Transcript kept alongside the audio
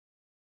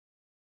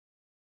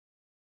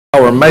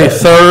Our May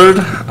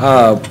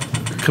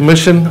 3rd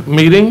commission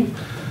meeting.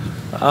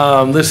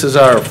 This is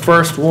our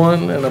first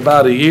one in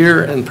about a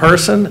year in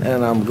person,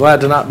 and I'm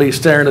glad to not be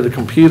staring at a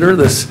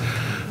computer.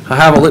 I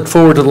haven't looked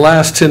forward to the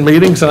last 10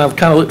 meetings, and I've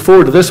kind of looked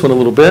forward to this one a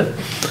little bit.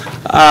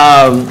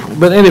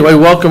 But anyway,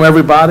 welcome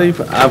everybody.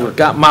 I've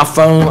got my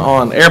phone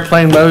on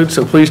airplane mode,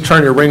 so please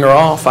turn your ringer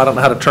off. I don't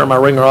know how to turn my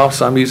ringer off,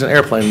 so I'm using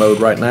airplane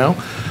mode right now.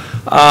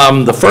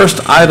 The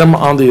first item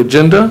on the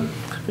agenda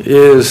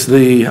is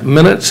the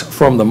minutes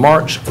from the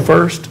March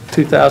 1st,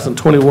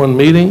 2021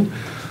 meeting.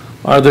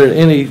 Are there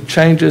any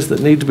changes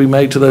that need to be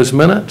made to those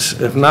minutes?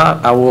 If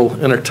not, I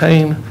will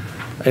entertain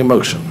a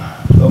motion.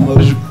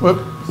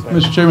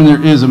 Mr. Chairman,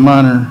 there is a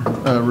minor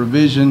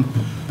revision.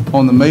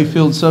 On the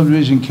Mayfield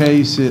subdivision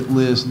case, it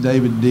lists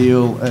David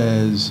Deal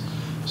as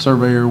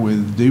surveyor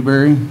with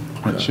Dewberry.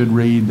 It should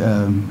read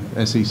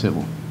SE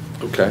Civil.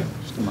 Okay.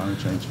 Just a minor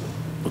change.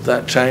 With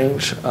that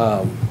change.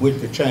 With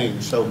the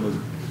change, so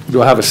moved.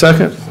 Do I have a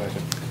second?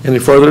 Any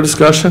further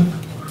discussion?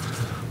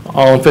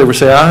 All in favor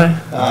say aye.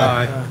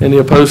 Aye. Any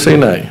opposed say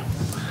nay.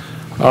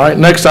 All right,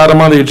 next item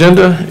on the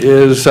agenda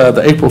is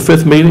the April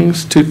 5th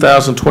meetings,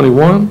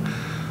 2021.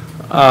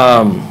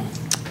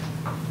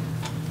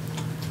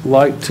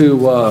 Like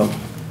to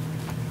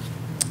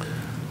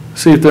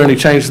see if there are any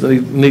changes that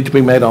need to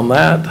be made on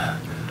that.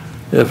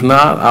 If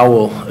not, I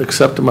will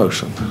accept a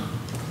motion.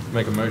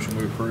 Make a motion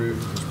to approve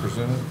as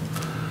presented.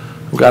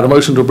 We've got a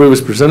motion to approve as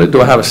presented.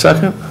 Do I have a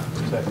second?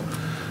 Second.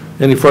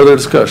 Any further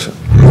discussion?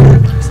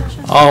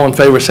 All in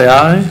favor say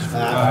aye.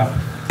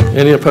 Aye.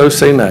 Any opposed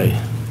say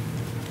nay.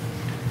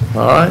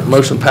 All right,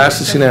 motion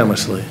passes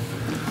unanimously.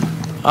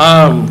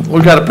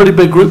 We've got a pretty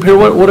big group here.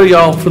 What are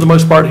y'all, for the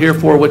most part, here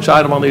for? Which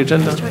item on the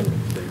agenda?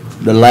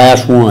 The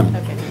last one.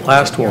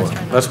 Last one.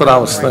 That's what I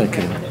was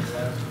thinking.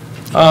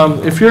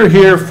 If you're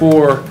here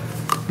for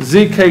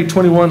ZK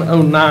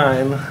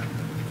 2109,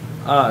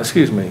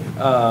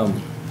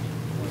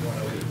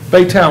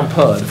 Baytown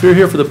PUD. If you're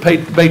here for the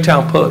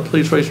Baytown PUD,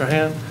 please raise your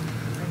hand.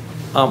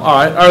 All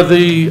right, are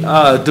the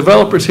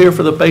developers here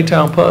for the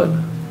Baytown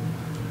PUD?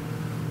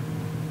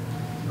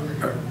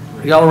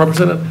 Y'all are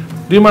represented?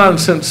 Do you mind,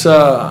 since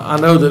I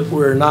know that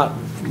we're not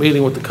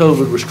meeting with the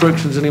COVID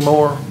restrictions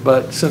anymore,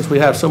 but since we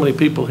have so many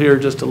people here,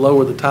 just to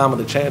lower the time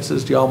and the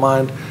chances, do y'all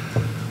mind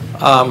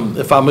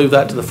if I move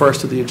that to the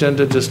first of the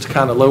agenda, just to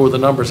kind of lower the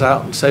numbers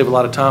out and save a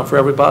lot of time for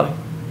everybody?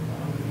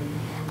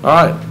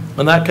 All right.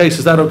 In that case,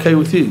 is that okay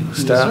with you,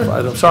 staff?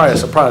 Yes, I'm sorry I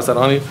surprised that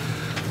on you.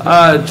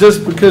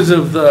 Just because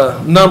of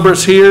the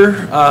numbers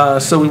here,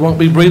 so we won't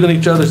be breathing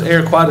each other's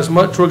air quite as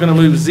much, we're going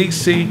to move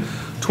ZC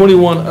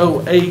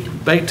 2108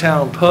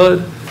 Baytown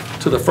PUD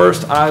to the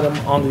first item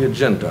on the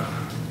agenda.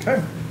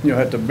 Okay. You'll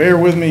have to bear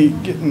with me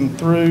getting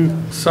through.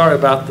 Sorry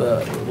about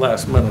the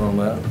last minute on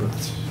that.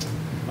 But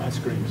My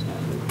screen's not.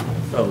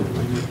 oh,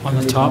 On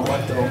the top,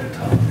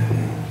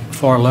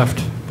 far left.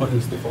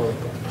 Who's the far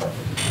left?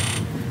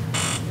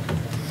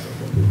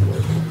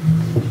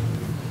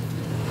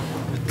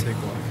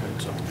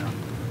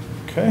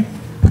 Okay.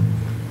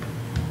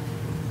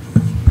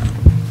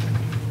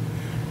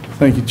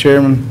 Thank you,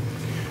 Chairman.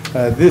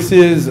 This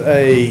is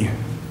a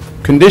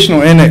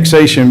conditional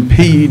annexation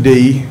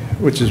PUD,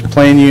 which is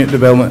plan unit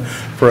development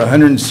for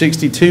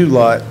 162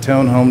 lot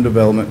townhome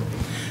development.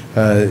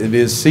 It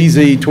is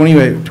CZ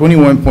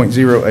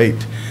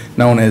 21.08,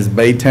 known as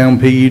Baytown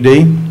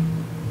PUD.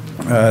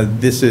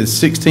 This is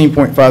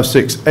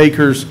 16.56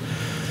 acres.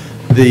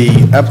 The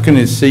applicant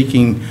is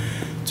seeking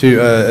to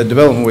a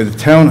development with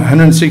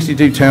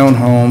 162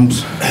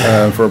 townhomes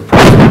for a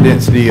property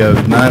density of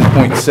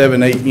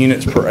 9.78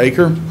 units per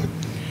acre.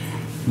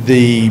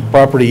 The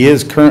property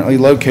is currently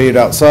located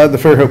outside the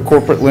Fairhope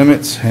corporate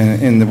limits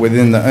and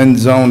within the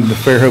unzoned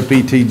Fairhope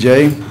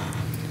ETJ.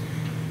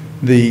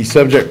 The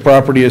subject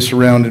property is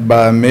surrounded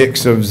by a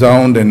mix of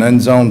zoned and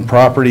unzoned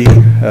property,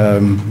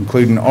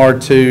 including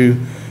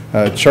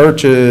R2,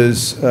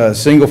 churches,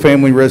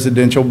 single-family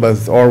residential,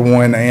 both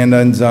R1 and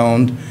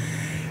unzoned,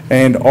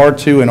 and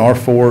R2 and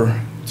R4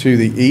 to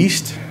the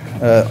east.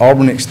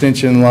 Auburn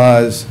Extension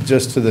lies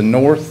just to the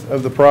north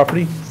of the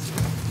property.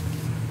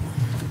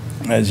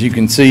 As you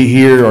can see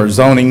here, our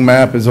zoning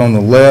map is on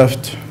the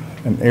left,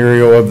 an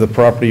aerial of the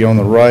property on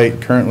the right,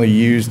 currently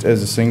used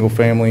as a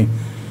single-family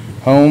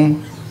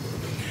home.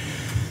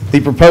 The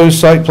proposed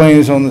site plan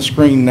is on the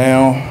screen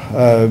now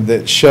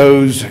that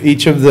shows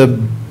each of the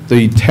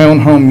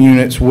townhome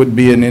units would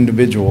be an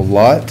individual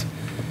lot.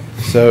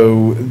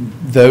 So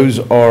those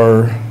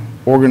are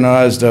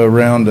organized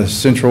around a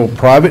central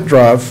private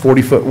drive,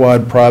 40-foot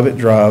wide private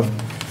drive,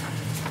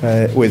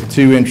 with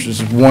two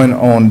entrances, one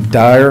on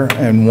Dyer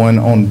and one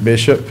on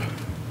Bishop.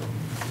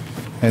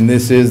 And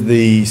this is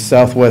the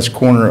southwest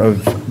corner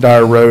of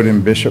Dyer Road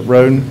and Bishop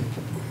Road.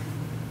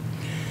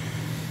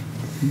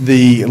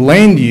 The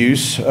land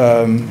use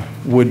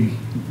would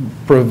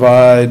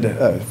provide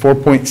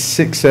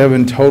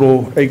 4.67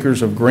 total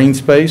acres of green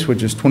space,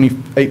 which is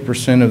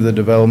 28% of the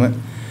development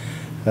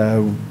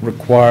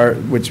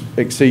which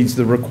exceeds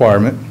the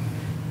requirement.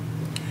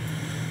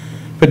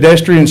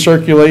 Pedestrian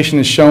circulation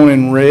is shown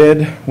in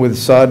red with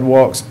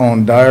sidewalks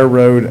on Dyer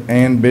Road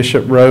and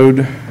Bishop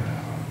Road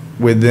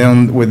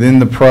within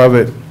the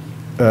private,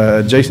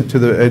 adjacent to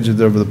the edges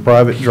of the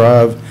private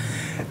drive,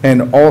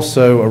 and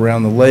also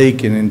around the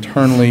lake and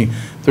internally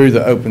through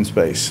the open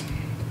space.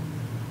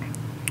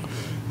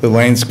 The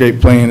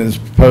landscape plan is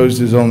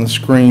proposed is on the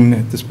screen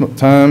at this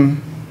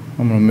time.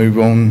 I'm going to move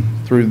on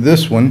through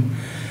this one.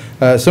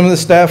 Some of the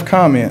staff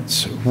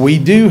comments. We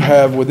do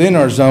have within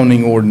our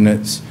zoning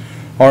ordinance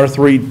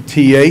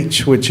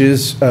R3TH, which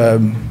is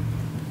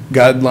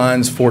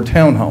guidelines for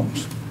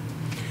townhomes.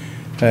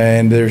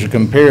 And there's a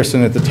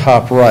comparison at the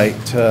top right,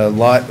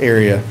 lot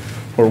area,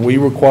 where we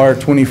require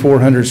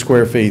 2,400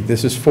 square feet.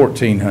 This is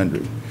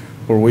 1,400,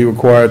 where we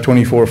require a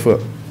 24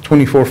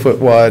 foot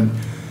wide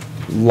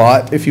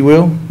lot, if you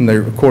will. And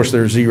there, of course,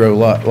 there's zero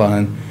lot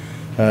line.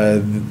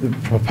 The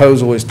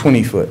proposal is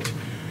 20 foot.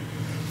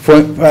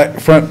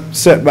 Front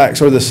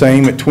setbacks are the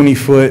same at 20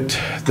 foot.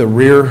 The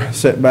rear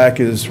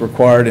setback is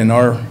required in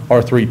our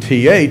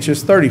R3TH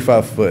is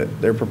 35 foot.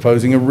 They're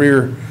proposing a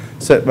rear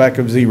setback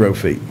of 0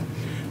 feet.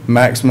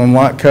 Maximum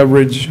lot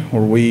coverage,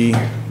 or we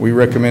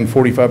recommend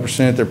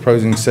 45%, they're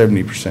proposing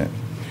 70%.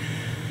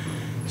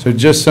 So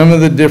just some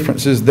of the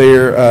differences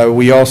there.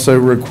 We also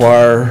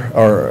require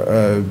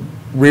our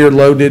rear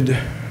loaded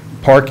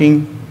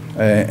parking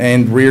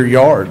and rear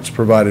yards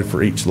provided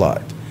for each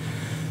lot.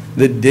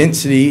 The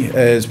density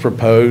as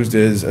proposed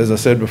is, as I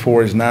said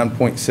before, is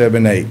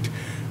 9.78.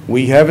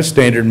 We have a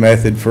standard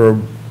method for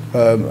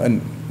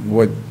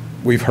what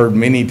we've heard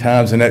many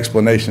times in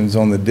explanations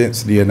on the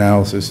density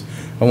analysis.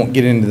 I won't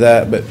get into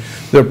that, but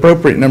the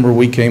appropriate number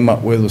we came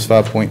up with was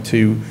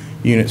 5.2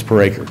 units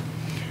per acre.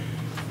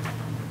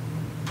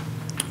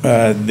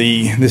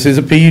 This is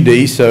a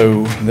PUD,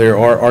 so there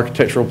are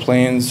architectural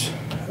plans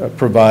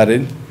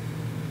provided.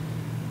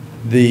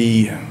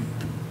 The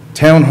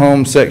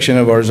townhome section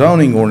of our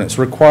zoning ordinance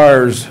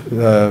requires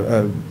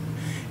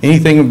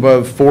anything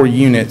above 4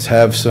 units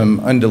have some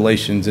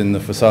undulations in the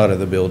facade of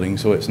the building,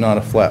 so it's not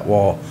a flat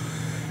wall.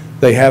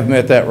 They have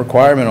met that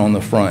requirement on the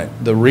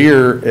front. The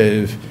rear,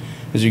 as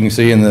you can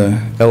see in the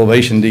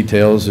elevation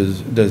details,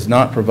 does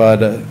not provide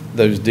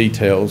those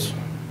details.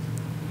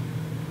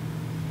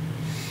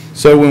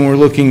 So when we're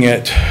looking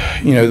at,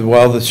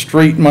 while the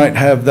street might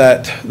have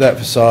that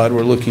facade,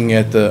 we're looking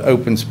at the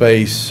open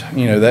space.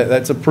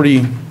 That's a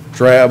pretty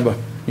drab.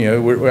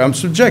 I'm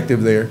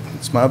subjective there.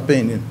 It's my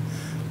opinion,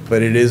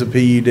 but it is a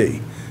PUD.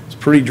 It's a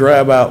pretty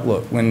drab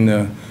outlook when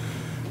I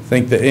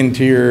think the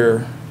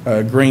interior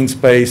green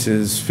space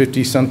is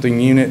 50-something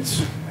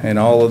units, and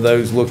all of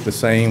those look the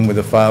same with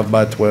a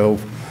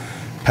 5x12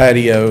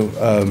 patio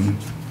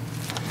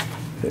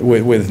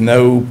with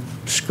no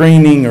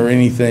screening or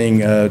anything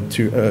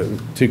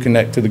to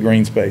connect to the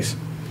green space.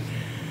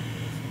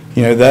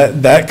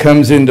 That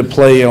comes into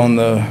play on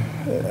the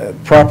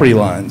property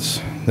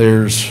lines.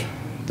 There's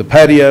the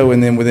patio,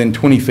 and then within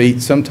 20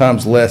 feet,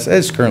 sometimes less,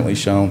 as currently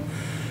shown,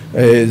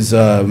 is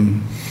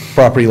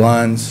property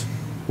lines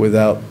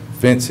without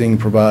fencing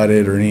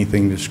provided or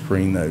anything to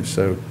screen those.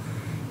 So,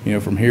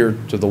 from here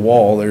to the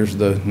wall, there's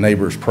the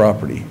neighbor's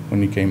property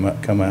when you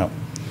come out.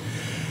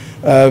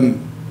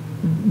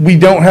 We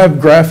don't have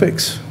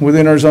graphics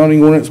within our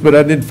zoning ordinance, but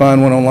I did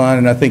find one online,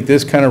 and I think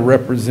this kind of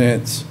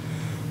represents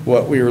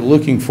what we were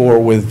looking for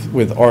with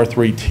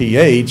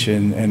R3TH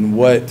and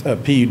what a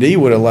PUD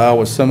would allow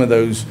with some of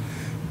those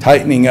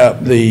tightening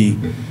up the,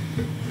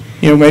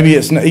 maybe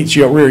it's not, each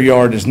rear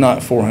yard is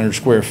not 400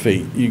 square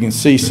feet. You can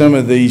see some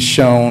of these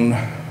shown,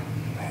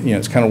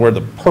 it's kind of where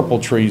the purple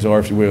trees are,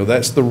 if you will.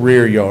 That's the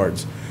rear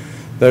yards.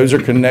 Those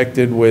are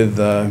connected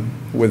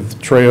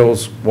with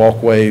trails,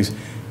 walkways,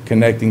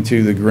 connecting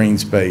to the green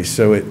space.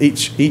 So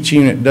each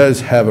unit does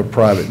have a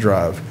private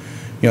drive.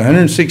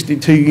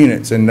 162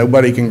 units, and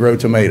nobody can grow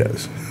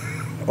tomatoes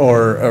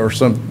or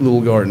some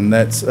little garden.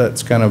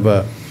 That's kind of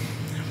a,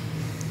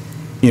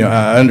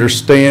 I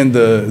understand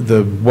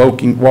the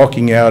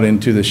walking out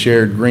into the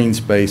shared green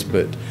space,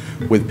 but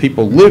with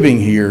people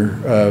living here,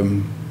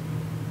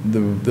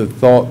 the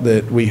thought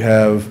that we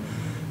have,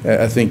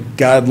 I think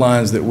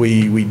guidelines that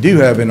we do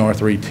have in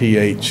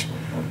R3TH,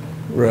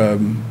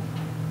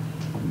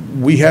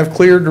 we have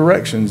clear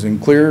directions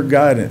and clear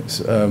guidance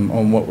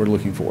on what we're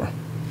looking for.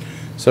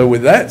 So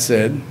with that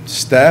said,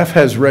 staff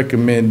has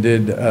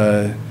recommended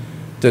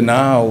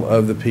denial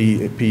of the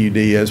PUD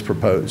as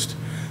proposed.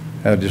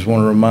 I just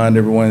want to remind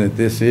everyone that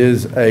this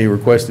is a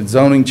requested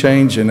zoning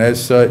change, and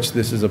as such,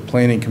 this is a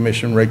planning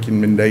commission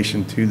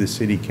recommendation to the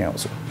city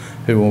council,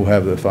 who will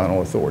have the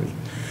final authority.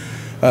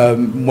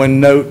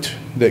 One note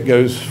that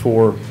goes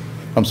for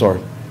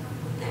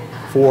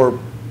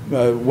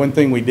one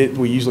thing we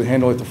usually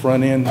handle at the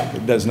front end.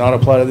 It does not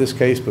apply to this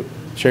case, but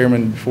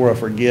Chairman, before I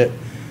forget,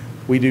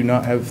 we do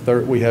not have,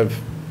 we have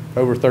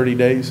over 30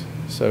 days,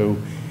 so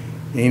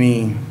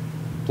any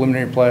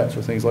preliminary plats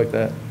or things like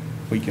that,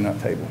 we cannot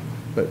table.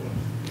 But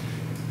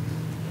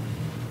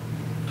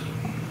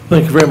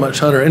thank you very much,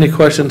 Hunter. Any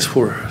questions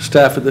for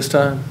staff at this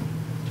time?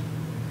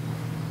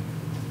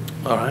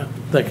 All right,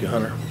 thank you,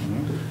 Hunter.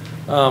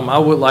 I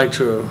would like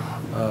to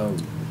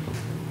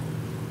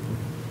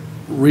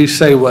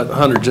re-say what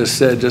Hunter just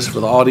said, just for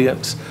the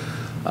audience.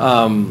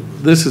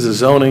 This is a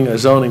zoning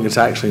is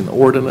actually an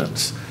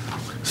ordinance.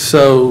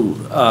 So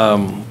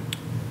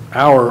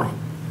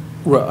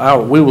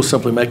we will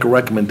simply make a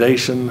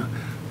recommendation.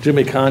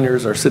 Jimmy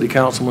Conyers, our city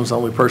councilman, is the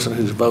only person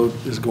whose vote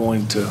is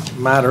going to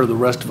matter. The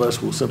rest of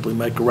us will simply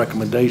make a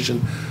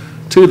recommendation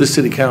to the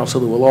city council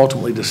that will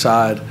ultimately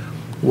decide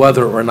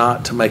whether or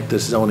not to make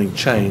this zoning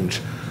change.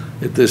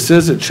 If this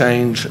is a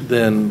change,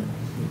 then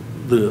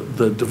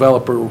the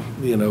developer,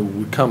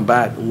 would come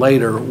back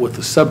later with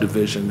the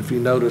subdivision. If you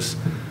notice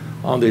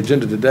on the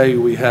agenda today,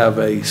 we have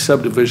a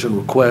subdivision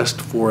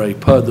request for a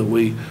PUD that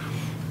we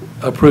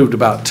approved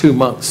about 2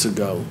 months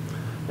ago.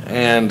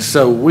 And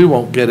so we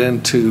won't get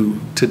into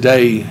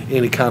today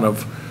any kind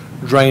of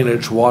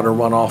drainage, water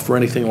runoff, or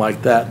anything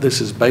like that. This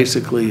is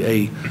basically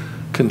a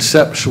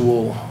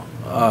conceptual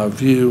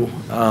view.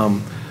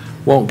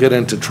 Won't get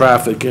into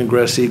traffic,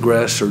 ingress,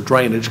 egress, or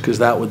drainage, because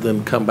that would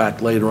then come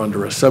back later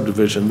under a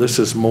subdivision. This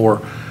is more,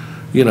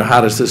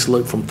 how does this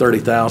look from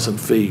 30,000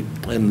 feet?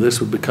 And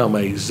this would become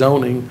a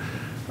zoning,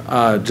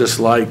 just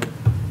like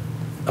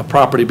a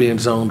property being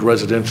zoned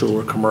residential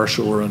or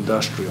commercial or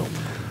industrial.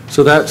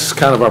 So that's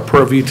kind of our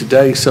purview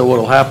today. So what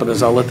will happen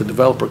is I'll let the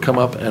developer come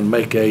up and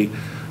make a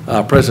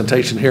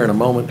presentation here in a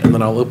moment, and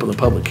then I'll open the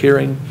public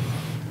hearing.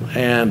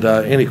 And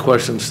any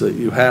questions that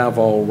you have,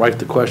 I'll write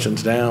the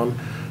questions down,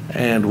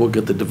 and we'll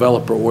get the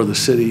developer or the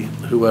city,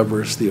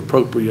 whoever is the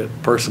appropriate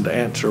person to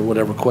answer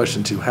whatever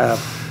questions you have,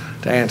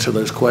 to answer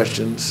those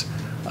questions.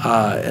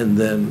 And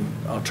then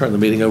I'll turn the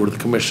meeting over to the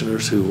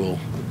commissioners, who will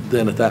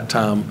then at that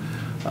time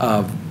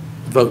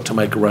vote to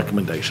make a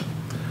recommendation.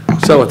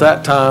 So at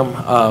that time,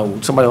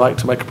 would somebody like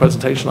to make a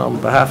presentation on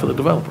behalf of the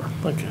developer?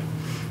 Thank you.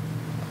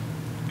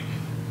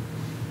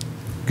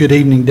 Good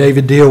evening,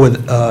 David Deal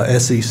with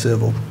SE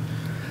Civil.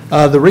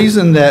 The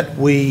reason that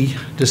we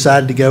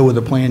decided to go with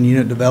a planned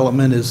unit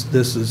development is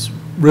this is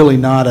really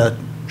not a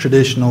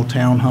traditional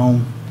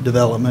townhome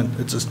development.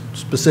 It's a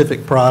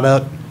specific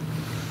product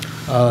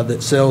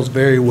that sells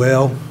very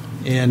well,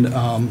 and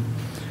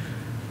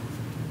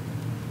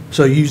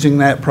so using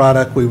that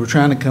product, we were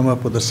trying to come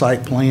up with a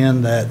site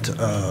plan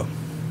that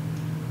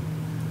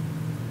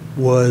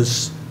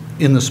was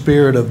in the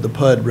spirit of the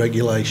PUD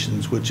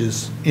regulations, which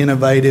is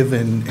innovative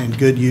and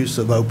good use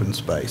of open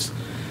space.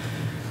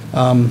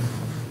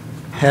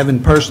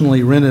 Having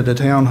personally rented a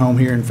townhome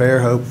here in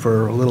Fairhope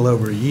for a little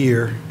over a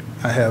year,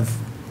 I have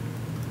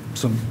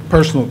some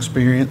personal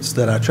experience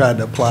that I tried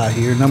to apply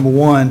here. Number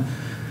one,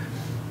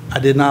 I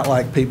did not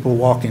like people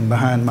walking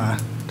behind my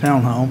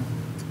townhome,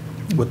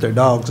 with their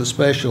dogs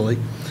especially,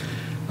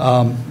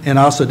 and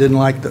I also didn't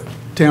like the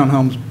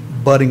townhomes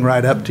butting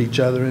right up to each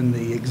other. In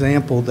the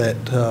example that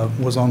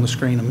was on the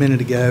screen a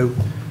minute ago,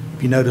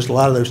 if you notice, a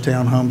lot of those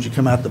townhomes, you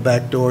come out the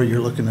back door, you're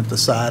looking at the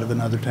side of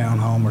another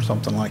townhome or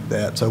something like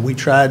that. So we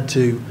tried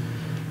to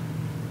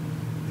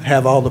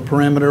have all the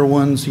perimeter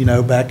ones,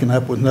 backing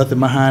up with nothing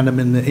behind them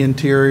in the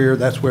interior.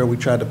 That's where we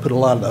tried to put a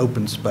lot of the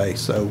open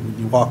space. So when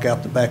you walk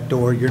out the back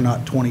door, you're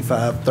not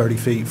 25, 30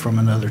 feet from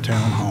another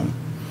townhome.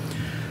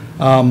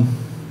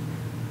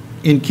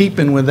 In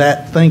keeping with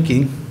that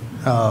thinking,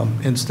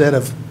 instead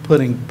of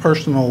putting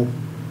personal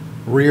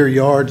rear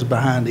yards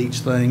behind each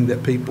thing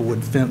that people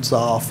would fence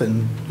off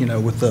and,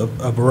 with a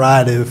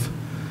variety of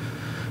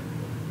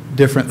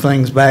different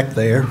things back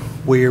there,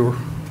 we're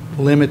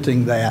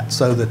limiting that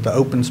so that the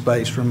open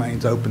space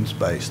remains open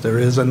space. There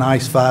is a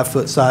nice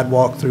 5-foot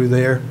sidewalk through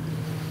there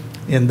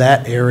in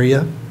that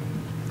area,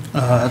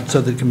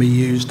 so that it can be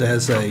used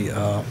as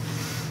a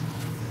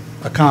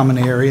common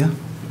area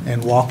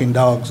and walking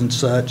dogs and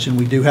such. And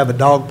we do have a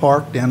dog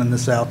park down in the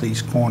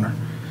southeast corner.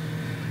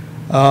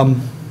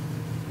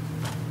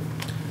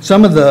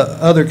 Some of the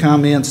other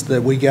comments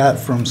that we got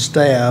from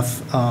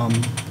staff,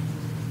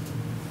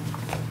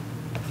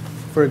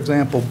 for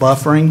example,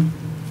 buffering.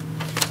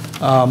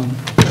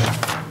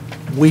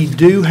 We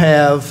do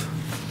have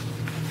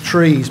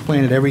trees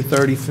planted every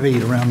 30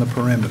 feet around the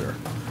perimeter.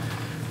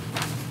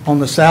 On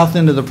the south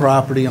end of the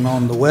property and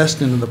on the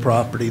west end of the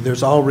property,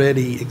 there's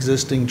already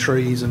existing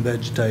trees and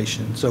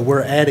vegetation. So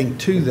we're adding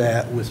to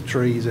that with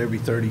trees every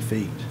 30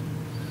 feet.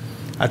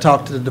 I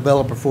talked to the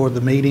developer before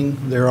the meeting.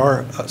 There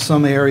are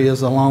some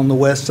areas along the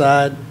west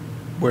side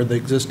where the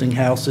existing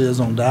house is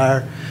on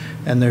Dyer,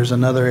 and there's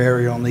another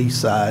area on the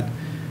east side.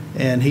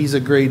 And he's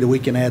agreed that we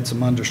can add some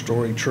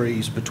understory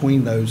trees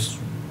between those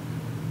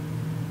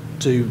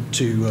to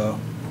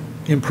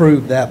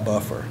improve that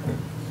buffer.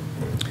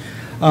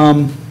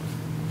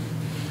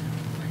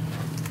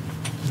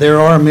 There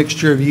are a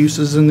mixture of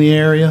uses in the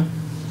area.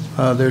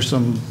 There's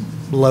some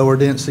lower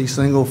density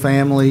single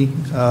family,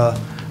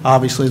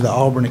 obviously the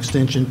Auburn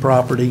Extension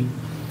property,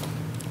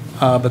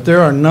 but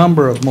there are a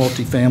number of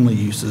multifamily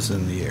uses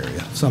in the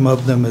area, some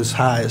of them as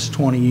high as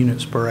 20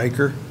 units per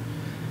acre.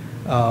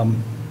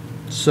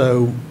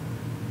 So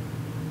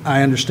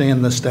I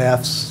understand the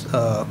staff's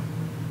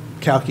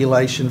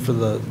calculation for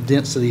the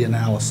density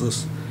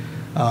analysis.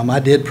 I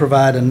did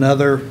provide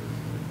another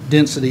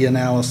density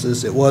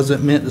analysis. It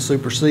wasn't meant to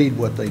supersede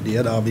what they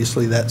did.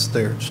 Obviously, that's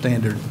their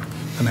standard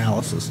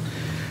analysis.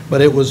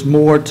 but it was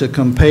more to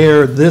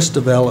compare this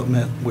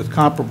development with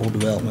comparable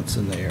developments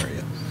in the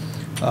area.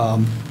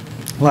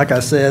 Like I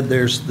said,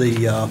 there's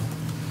the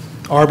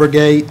Arbor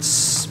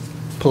Gates,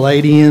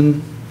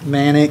 Palladian,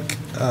 Manic,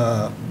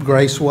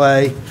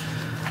 Graceway.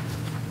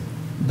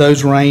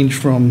 Those range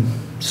from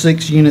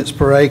 6 units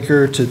per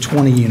acre to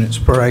 20 units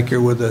per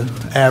acre with an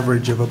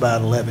average of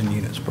about 11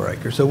 units per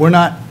acre. So we're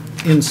not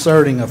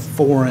inserting a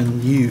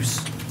foreign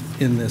use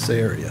in this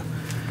area.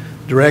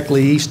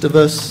 Directly east of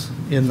us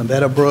in the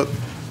Meadowbrook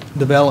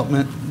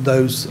development,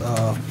 those,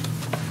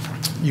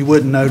 you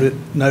wouldn't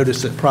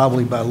notice it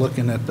probably by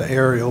looking at the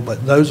aerial,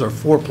 but those are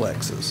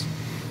fourplexes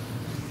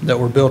that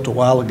were built a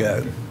while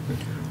ago.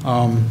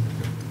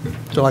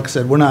 So like I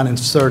said, we're not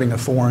inserting a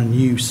foreign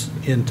use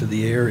into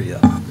the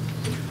area.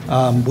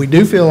 We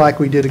do feel like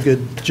we did a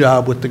good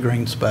job with the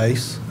green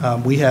space.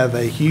 We have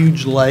a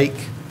huge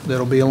lake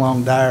that'll be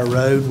along Dyer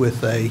Road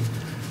with a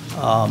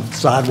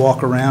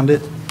sidewalk around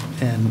it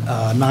and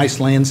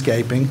nice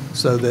landscaping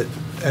so that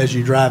as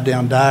you drive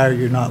down Dyer,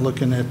 you're not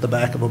looking at the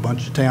back of a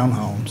bunch of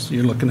townhomes.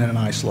 You're looking at a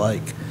nice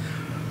lake.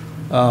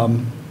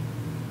 Along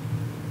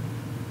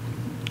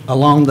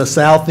the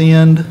south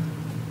end,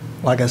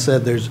 like I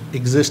said, there's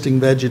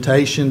existing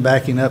vegetation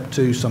backing up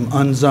to some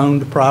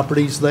unzoned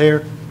properties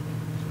there.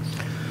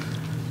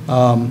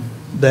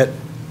 That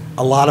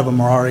a lot of them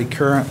are already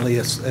currently,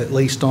 at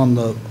least on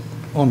the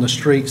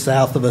street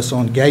south of us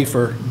on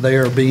Gayfer, they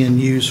are being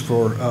used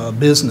for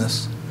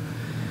business.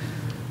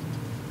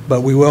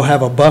 But we will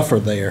have a buffer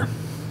there.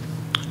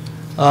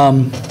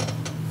 I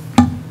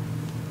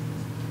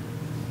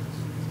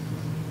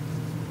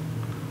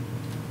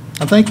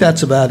think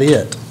that's about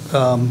it.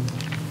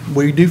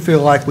 We do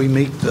feel like we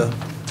meet the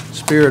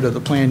spirit of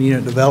the planned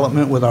unit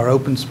development with our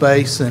open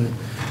space, and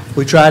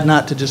we tried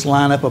not to just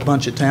line up a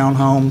bunch of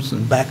townhomes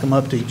and back them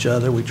up to each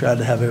other. We tried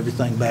to have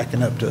everything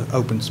backing up to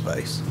open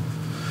space.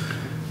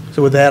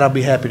 So with that, I'll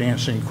be happy to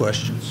answer any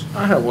questions.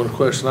 I have one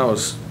question. I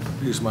was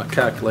using my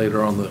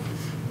calculator on the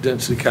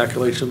density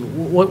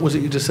calculation. What was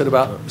it you just said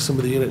about some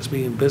of the units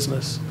being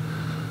business?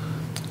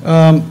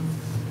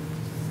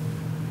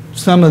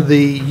 Some of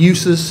the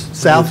uses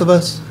south of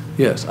us?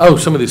 Yes. Oh,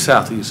 some of these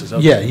south uses.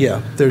 Okay. Yeah.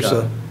 There's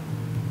Got it.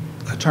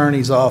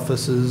 Attorneys'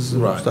 offices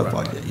and stuff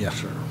like Right. that, yeah.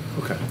 Sure.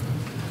 Okay.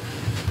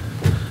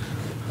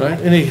 All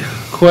right. Any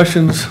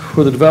questions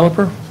for the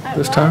developer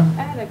this Well, time?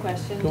 I had a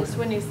question. Go Just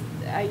when you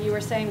were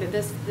saying that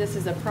this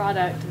is a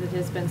product that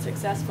has been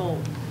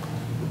successful,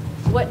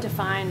 what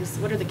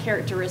are the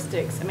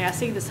characteristics? I mean, I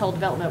see this whole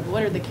development.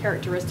 What are the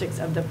characteristics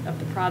of the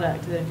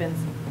product that have been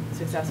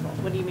successful?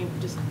 What do you mean?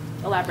 Just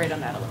elaborate on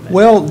that a little bit.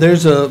 Well,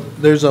 there's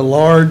a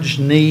large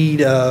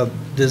need,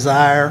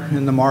 desire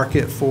in the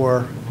market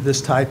for this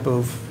type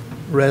of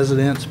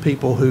residence,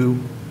 people who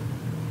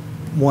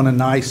want a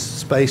nice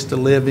space to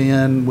live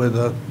in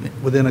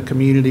within a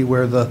community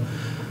where the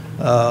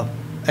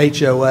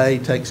HOA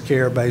takes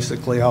care of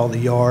basically all the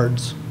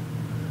yards.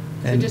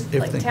 So just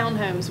like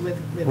townhomes with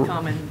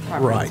common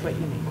property Right. is what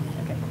you mean?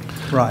 Okay.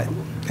 Right.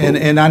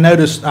 And I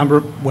noticed,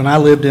 when I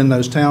lived in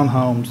those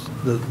townhomes,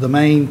 the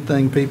main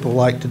thing people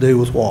like to do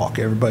was walk.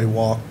 Everybody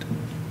walked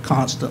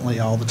constantly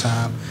all the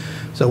time.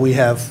 So we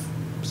have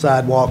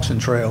sidewalks and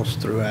trails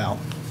throughout.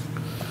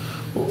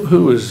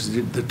 Who is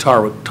the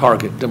target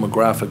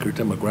demographic or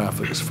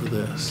demographics for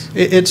this?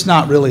 It's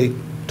not really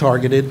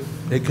targeted.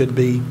 It could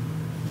be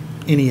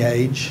any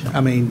age. I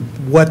mean,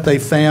 what they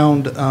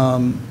found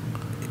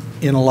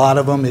in a lot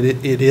of them,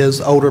 it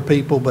is older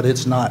people, but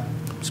it's not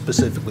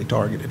specifically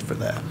targeted for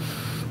that.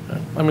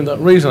 I mean, the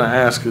reason I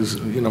ask is,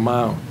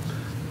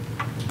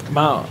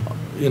 my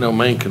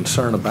main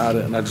concern about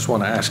it, and I just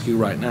want to ask you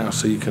right now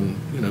so you can,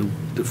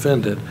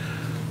 defend it.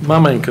 My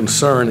main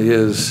concern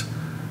is,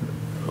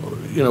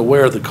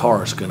 where are the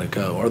cars going to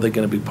go? Are they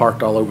going to be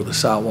parked all over the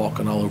sidewalk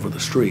and all over the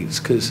streets?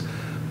 Because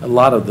a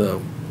lot of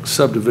the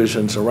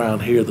subdivisions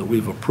around here that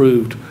we've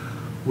approved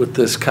with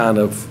this kind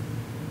of,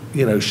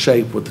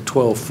 shape with the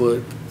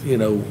 12-foot,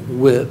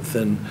 width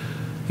and,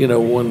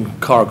 one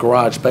car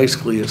garage,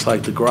 basically it's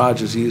like the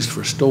garage is used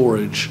for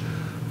storage,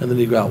 and then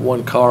you've got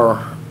one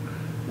car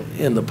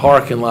in the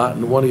parking lot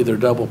and one either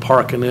double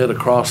parking it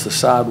across the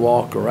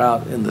sidewalk or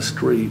out in the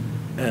street.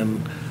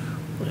 And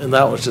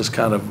that was just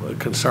kind of a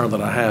concern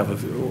that I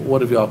have. What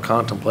have y'all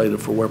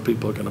contemplated for where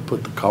people are going to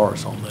put the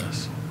cars on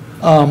this?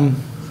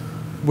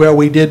 Well,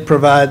 we did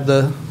provide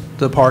the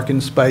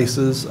parking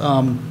spaces.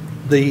 I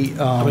mean,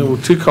 will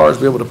 2 cars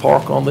be able to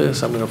park on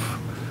this? I mean,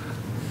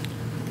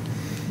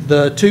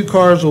 The 2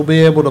 cars will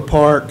be able to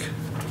park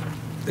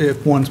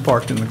if one's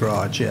parked in the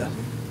garage, yeah.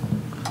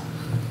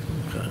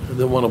 okay. And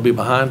then one will be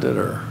behind it,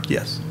 or?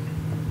 Yes.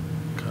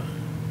 Okay.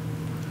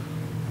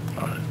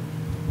 All right.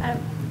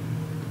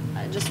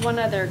 Just one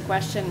other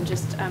question.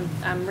 Just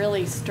I'm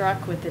really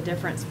struck with the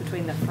difference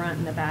between the front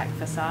and the back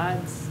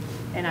facades.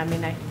 And I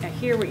mean, I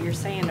hear what you're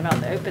saying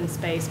about the open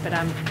space, but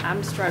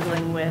I'm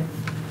struggling with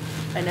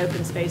an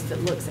open space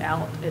that looks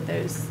out at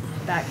those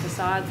back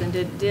facades. And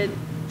did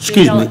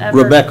Excuse y'all me,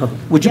 ever- Rebecca,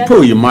 would you Yes?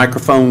 pull your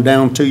microphone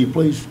down to you,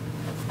 please?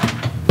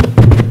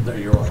 There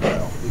you are. You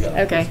got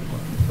it. Okay.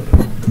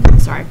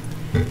 Sorry.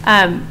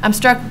 I'm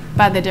struck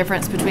by the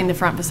difference between the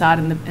front facade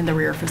and the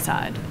rear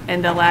facade,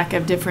 and the lack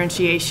of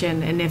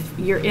differentiation. And if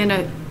you're in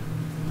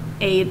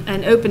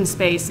an open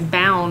space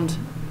bound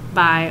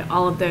by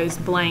all of those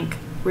blank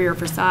rear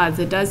facades,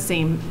 it does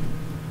seem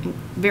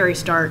very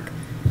stark,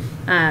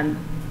 and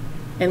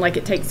like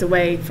it takes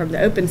away from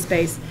the open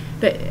space.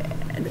 But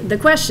the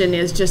question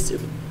is just,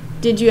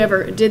 did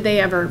they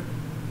ever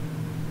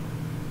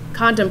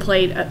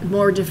contemplate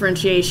more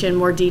differentiation,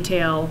 more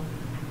detail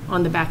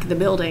on the back of the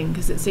building?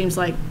 Because it seems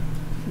like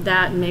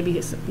that, and maybe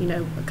it's,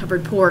 a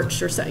covered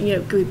porch or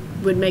something,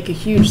 would make a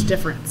huge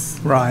difference.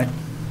 Right,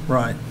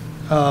 right.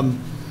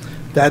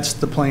 That's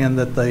the plan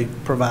that they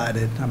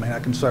provided. I mean, I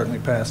can certainly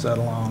pass that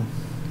along.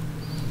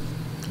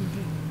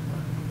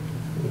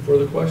 Any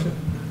further questions?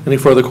 Any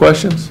further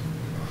questions?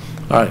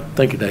 All right,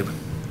 thank you, David.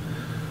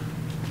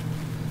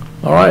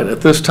 All right,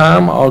 at this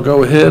time, I'll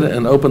go ahead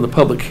and open the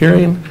public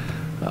hearing.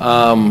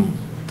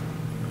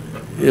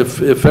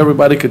 If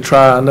everybody could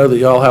try, I know that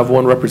y'all have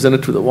one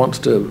representative that wants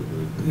to,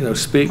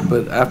 speak,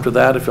 but after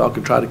that, if y'all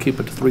could try to keep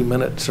it to 3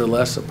 minutes or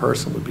less a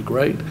person would be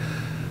great.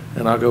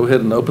 And I'll go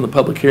ahead and open the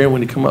public hearing.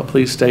 When you come up,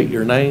 please state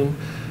your name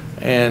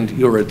and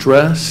your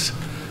address.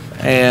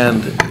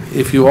 And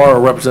if you are a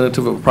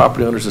representative of a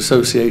property owners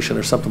association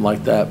or something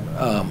like that,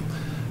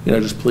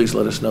 just please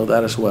let us know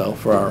that as well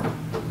for our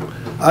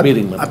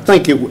meeting I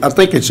minutes.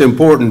 think it's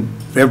important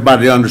for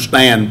everybody to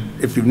understand,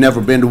 if you've never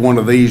been to one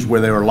of these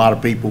where there are a lot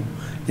of people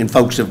and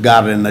folks have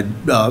got an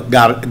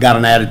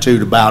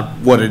attitude about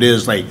what it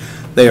is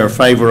they are in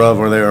favor of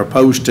or they're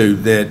opposed to,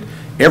 that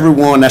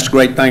everyone, that's a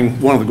great thing,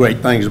 one of the great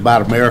things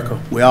about America.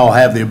 We all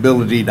have the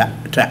ability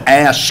to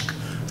ask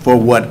for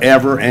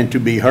whatever and to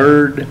be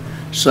heard.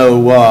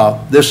 So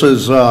that's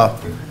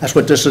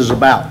what this is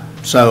about.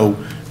 So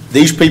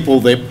these people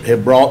that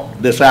have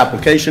brought this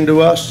application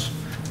to us,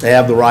 they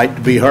have the right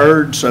to be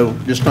heard. So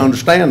just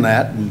understand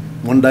that, and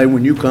one day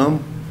when you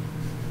come,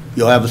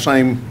 you'll have the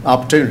same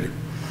opportunity.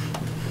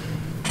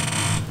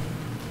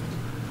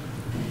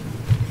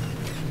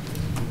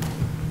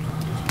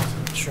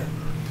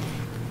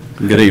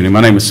 Good evening. My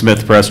name is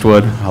Smith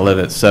Prestwood. I live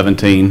at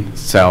 17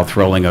 South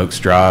Rolling Oaks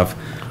Drive.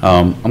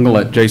 I'm going to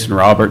let Jason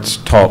Roberts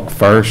talk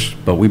first,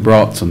 but we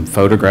brought some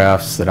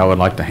photographs that I would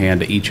like to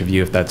hand to each of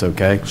you, if that's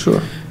okay.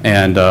 Sure.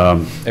 And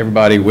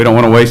everybody, we don't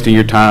want to waste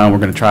your time. We're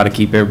going to try to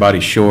keep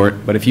everybody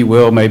short, but if you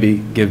will, maybe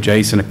give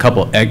Jason a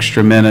couple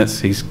extra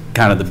minutes. He's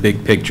kind of the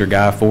big picture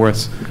guy for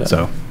us. Okay.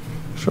 So,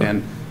 Sure.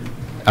 And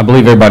I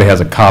believe everybody has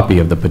a copy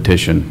of the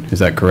petition. Is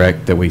that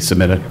correct, that we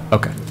submitted?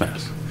 Okay.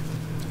 Thanks.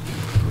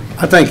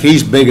 I think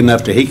he's big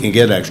enough that he can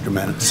get extra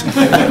minutes.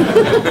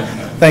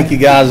 Thank you,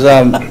 guys.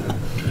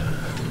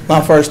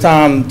 My first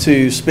time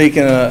to speak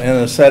in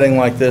a setting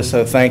like this,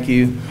 so thank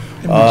you.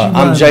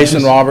 I'm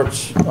Jason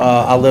Roberts.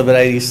 I live at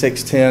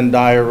 8610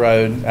 Dyer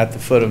Road, at the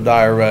foot of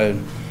Dyer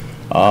Road.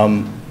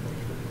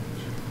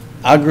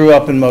 I grew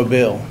up in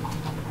Mobile,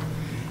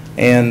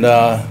 and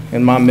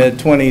in my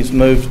mid-20s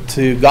moved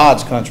to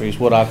God's country, is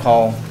what I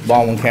call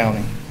Baldwin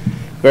County.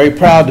 Very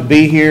proud to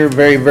be here,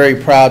 very, very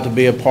proud to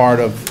be a part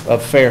of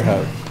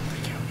Fairhope.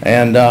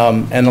 And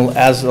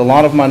as a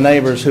lot of my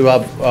neighbors who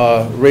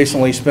I've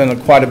recently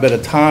spent quite a bit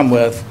of time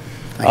with,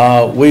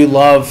 we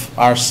love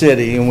our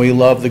city and we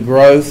love the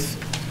growth,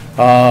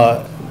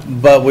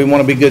 but we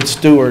want to be good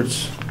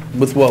stewards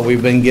with what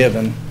we've been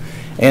given.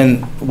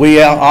 And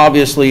we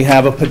obviously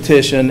have a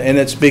petition, and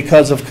it's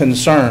because of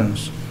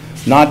concerns,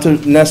 not to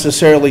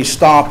necessarily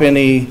stop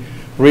any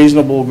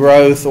reasonable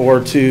growth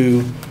or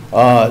to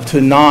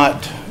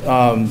not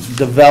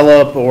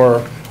develop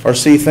or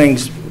see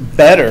things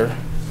better,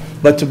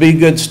 but to be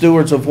good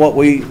stewards of what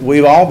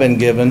we've all been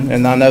given.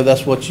 And I know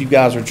that's what you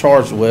guys are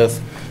charged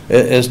with,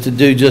 is to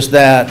do just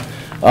that.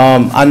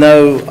 I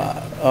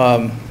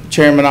know,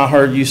 Chairman, I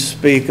heard you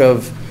speak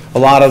of a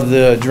lot of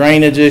the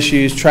drainage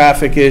issues,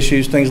 traffic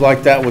issues, things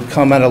like that would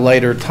come at a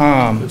later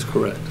time. That's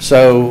correct.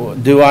 So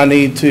do I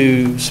need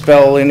to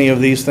spell any of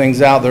these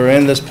things out that are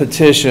in this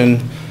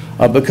petition?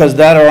 Because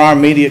that are our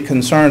immediate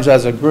concerns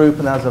as a group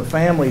and as a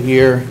family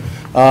here.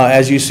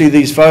 As you see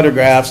these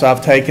photographs,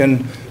 I've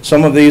taken,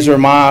 some of these are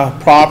my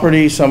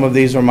property, some of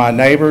these are my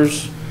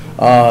neighbors.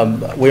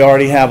 We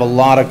already have a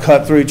lot of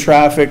cut-through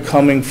traffic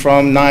coming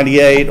from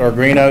 98 or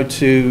Greeno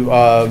to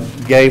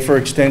Gayfer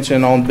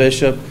Extension on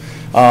Bishop.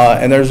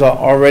 And there's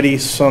already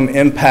some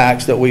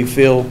impacts that we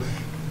feel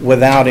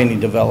without any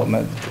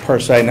development per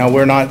se. Now,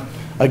 we're not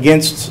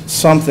against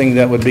something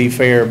that would be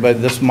fair,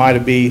 but this might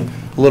be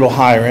a little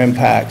higher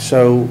impact.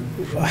 So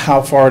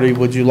how far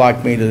would you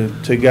like me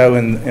to go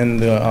in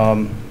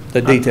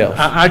the details?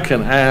 I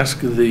can ask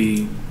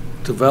the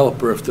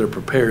developer if they're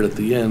prepared at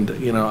the end.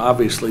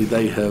 Obviously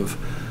they have,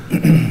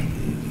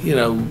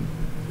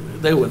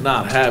 they would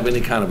not have any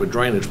kind of a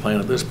drainage plan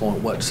at this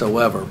point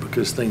whatsoever,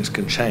 because things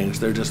can change.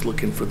 They're just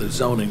looking for the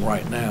zoning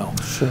right now.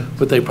 Sure.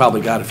 But they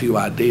probably got a few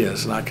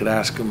ideas, and I could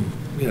ask them,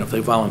 if they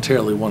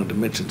voluntarily wanted to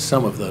mention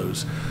some of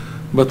those.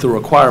 But the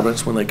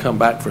requirements when they come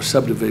back for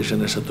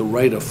subdivision is that the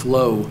rate of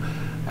flow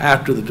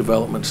after the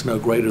development's no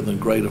greater than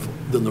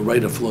the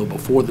rate of flow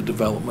before the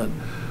development,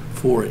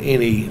 for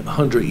any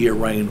 100-year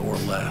rain or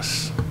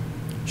less.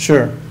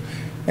 Sure.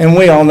 And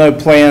we all know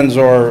plans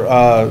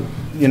are,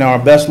 you know, our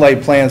best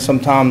laid plans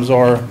sometimes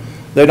are,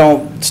 they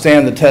don't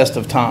stand the test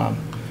of time.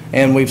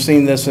 And we've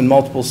seen this in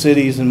multiple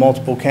cities and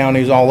multiple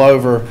counties all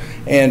over.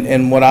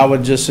 And what I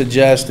would just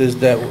suggest is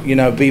that, you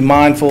know, be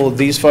mindful,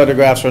 these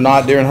photographs are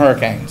not during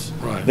hurricanes.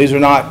 Right. These are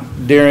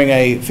not during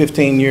a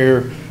 15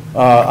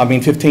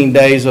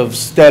 days of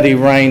steady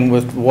rain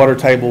with water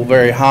table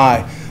very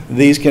high.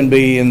 These can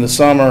be in the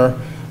summer.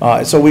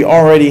 So we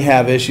already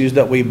have issues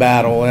that we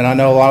battle. And I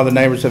know a lot of the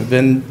neighbors have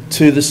been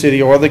to the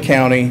city or the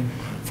county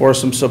for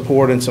some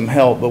support and some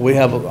help. But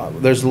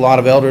there's a lot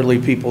of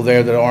elderly people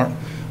there that aren't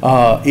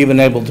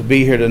even able to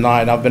be here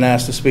tonight. I've been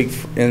asked to speak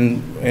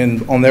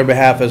on their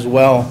behalf as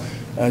well,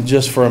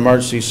 just for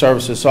emergency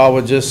services. So I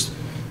would just,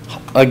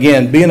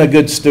 again, being a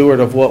good steward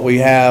of what we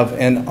have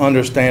and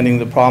understanding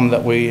the problem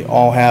that we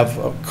all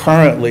have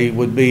currently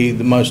would be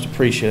the most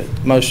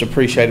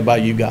appreciated by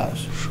you guys.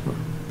 Sure.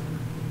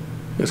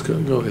 Yes, go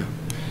ahead.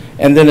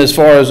 And then as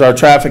far as our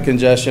traffic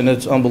congestion,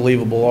 it's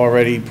unbelievable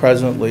already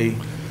presently.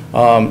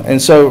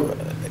 And so,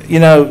 you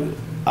know,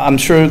 I'm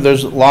sure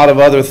there's a lot of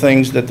other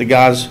things that the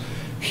guys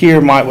here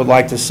would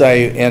like to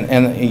say,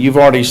 and you've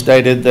already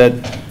stated that,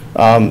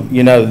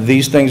 you know,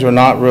 these things are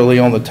not really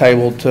on the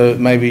table to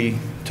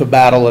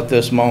battle at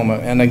this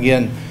moment. And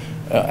again,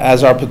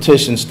 as our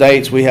petition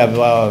states, we have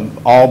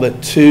all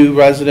but 2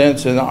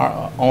 residents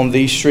on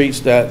these streets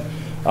that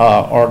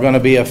are going to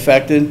be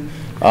affected,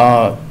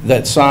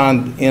 that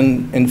signed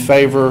in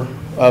favor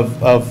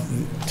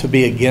to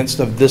be against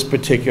of this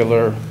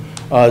particular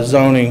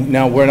zoning.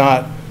 Now, we're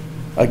not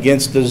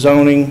against the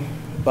zoning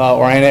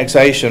or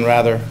annexation,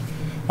 rather.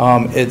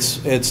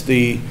 It's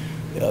the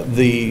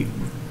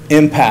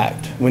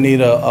impact. We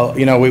need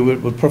you know, we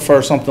would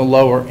prefer something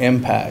lower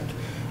impact.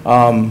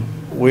 I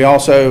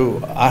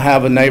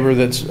have a neighbor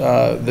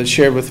that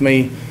shared with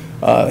me,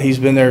 he's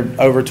been there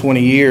over 20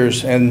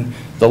 years, and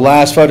the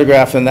last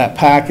photograph in that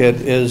packet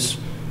is,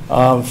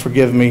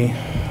 forgive me,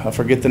 I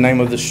forget the name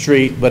of the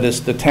street, but it's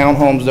the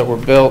townhomes that were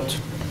built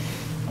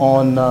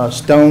on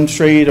Stone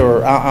Street,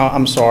 or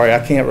I'm sorry,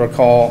 I can't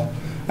recall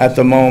at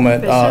the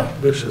moment.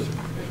 Bishop.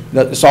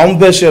 It's on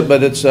Bishop,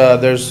 but it's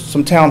there's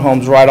some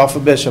townhomes right off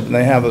of Bishop, and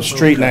they have a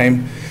street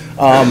name.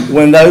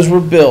 When those were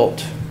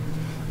built,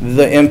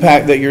 the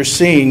impact that you're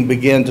seeing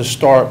began to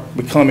start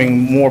becoming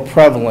more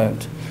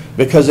prevalent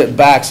because it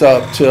backs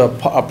up to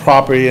a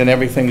property and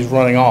everything's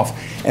running off.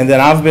 And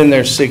then I've been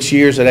there 6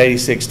 years at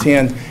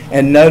 8610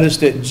 and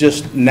noticed it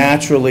just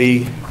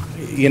naturally,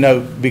 you know,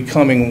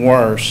 becoming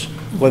worse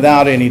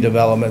without any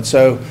development.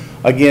 So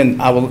again,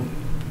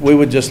 we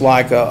would just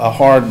like a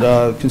hard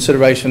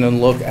consideration and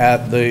look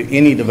at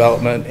any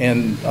development,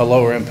 and a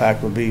lower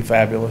impact would be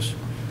fabulous.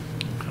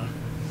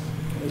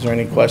 Is there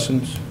any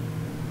questions?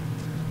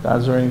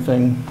 Is there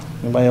anything,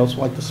 anybody else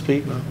would like to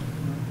speak? No.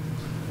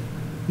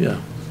 Yeah.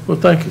 Well,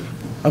 thank you.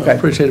 Okay. I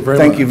appreciate it very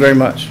much. Thank you very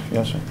much.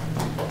 Yes, sir.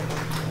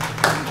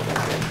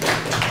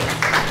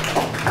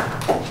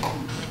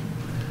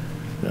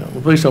 Yeah.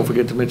 Well, please don't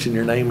forget to mention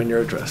your name and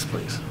your address,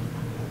 please.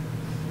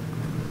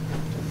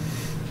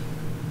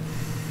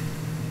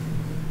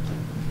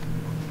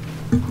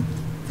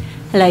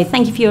 Hello,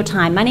 thank you for your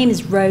time. My name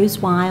is Rose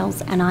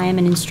Wiles, and I am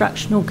an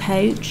instructional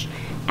coach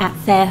at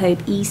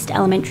Fairhope East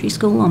Elementary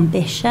School on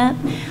Bishop.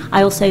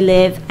 I also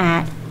live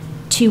at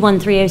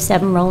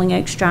 21307 Rolling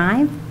Oaks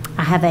Drive.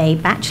 I have a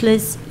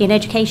bachelor's in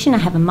education, I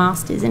have a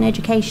master's in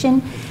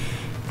education,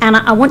 and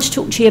I want to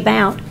talk to you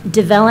about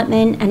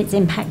development and its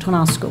impact on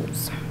our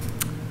schools.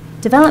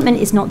 Development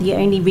is not the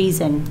only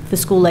reason for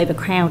school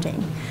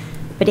overcrowding,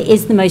 but it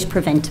is the most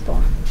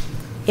preventable.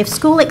 If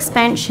school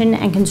expansion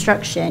and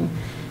construction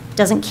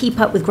doesn't keep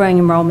up with growing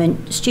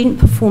enrollment, student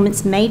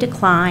performance may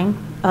decline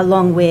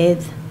along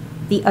with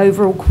the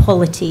overall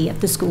quality of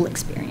the school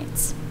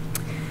experience.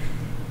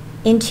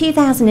 In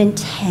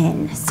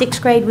 2010,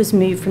 6th grade was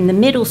moved from the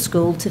middle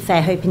school to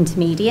Fairhope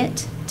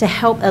Intermediate to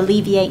help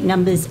alleviate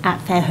numbers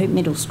at Fairhope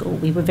Middle School.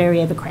 We were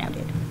very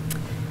overcrowded.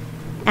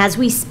 As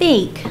we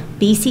speak,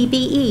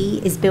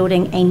 BCBE is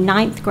building a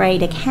 9th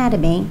grade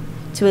academy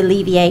to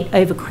alleviate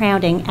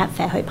overcrowding at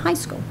Fairhope High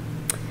School.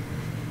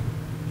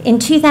 In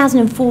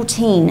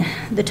 2014,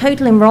 the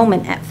total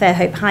enrollment at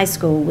Fairhope High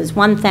School was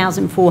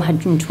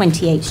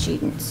 1,428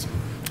 students.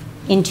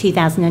 In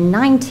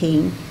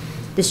 2019,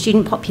 the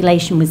student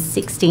population was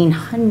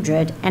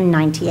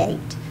 1,698.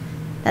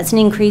 That's an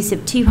increase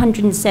of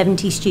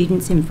 270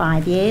 students in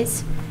 5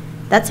 years.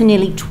 That's a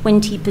nearly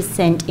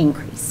 20%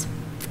 increase.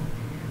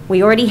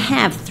 We already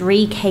have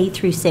 3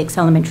 K-6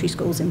 elementary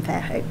schools in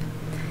Fairhope.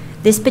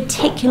 This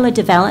particular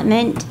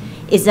development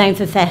is zoned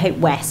for Fairhope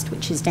West,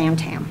 which is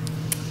downtown.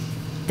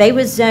 They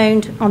were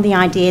zoned on the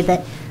idea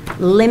that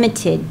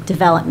limited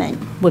development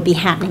would be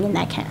happening in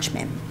that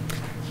catchment.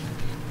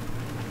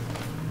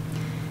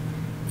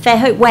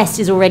 Fairhope West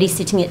is already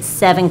sitting at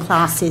 7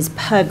 classes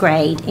per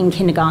grade in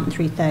kindergarten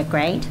through 3rd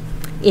grade.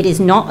 It is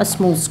not a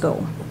small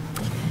school.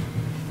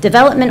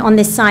 Development on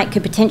this site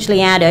could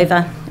potentially add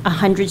over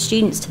 100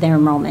 students to their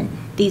enrollment.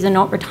 These are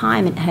not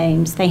retirement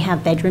homes. They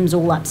have bedrooms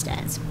all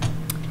upstairs.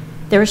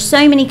 There are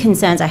so many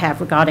concerns I have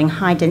regarding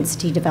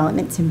high-density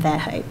developments in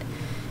Fairhope.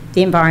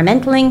 The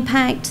environmental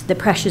impact, the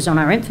pressures on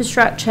our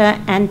infrastructure,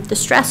 and the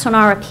stress on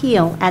our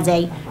appeal as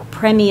a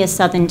premier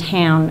southern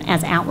town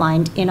as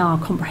outlined in our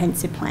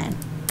comprehensive plan.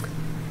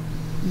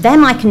 They're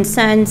my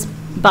concerns,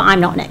 but I'm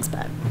not an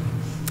expert.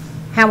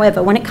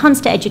 However, when it comes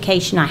to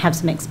education, I have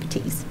some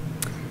expertise.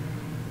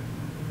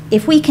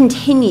 If we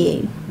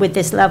continue with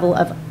this level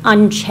of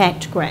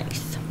unchecked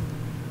growth,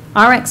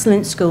 our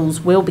excellent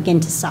schools will begin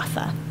to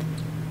suffer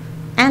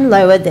and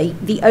lower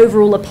the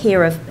overall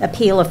appeal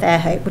of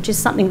Fairhope, which is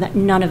something that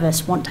none of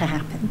us want to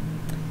happen.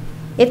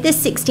 If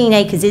this 16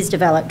 acres is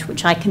developed,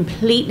 which I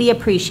completely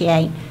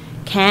appreciate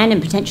can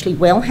and potentially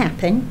will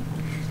happen,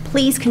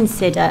 please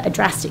consider a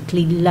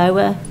drastically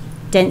lower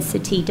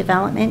density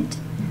development.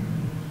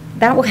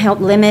 That will help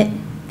limit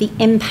the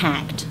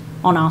impact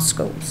on our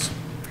schools.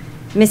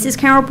 Mrs.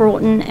 Carol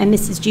Broughton and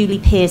Mrs. Julie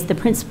Pierce, the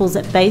principals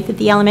at both of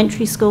the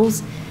elementary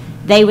schools,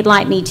 they would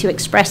like me to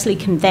expressly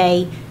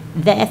convey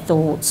their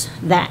thoughts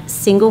that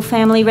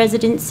single-family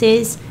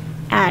residences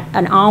at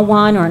an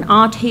R1 or an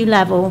R2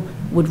 level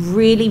would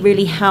really,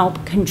 really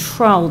help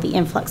control the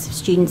influx of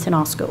students in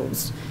our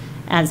schools.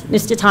 As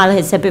Mr. Tyler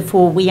has said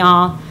before, we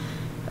are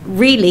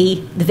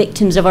really the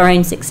victims of our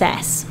own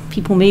success.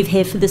 People move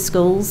here for the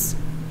schools,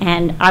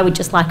 and I would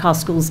just like our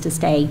schools to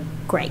stay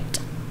great.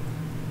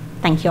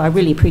 Thank you. I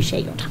really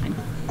appreciate your time.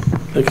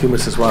 Thank you,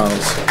 Mrs. Wiles.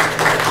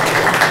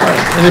 All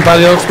right.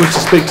 Anybody else wish to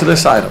speak to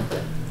this item?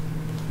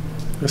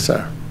 Yes,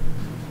 sir.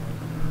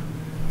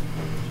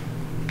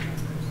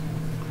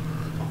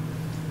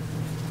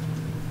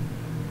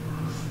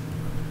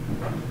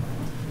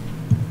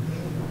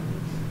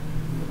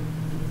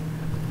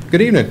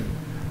 Good evening.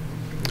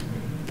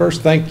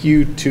 First, thank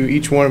you to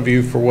each one of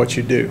you for what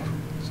you do.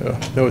 So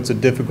I know it's a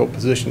difficult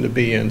position to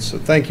be in, so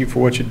thank you for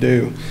what you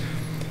do.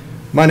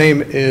 My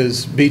name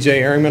is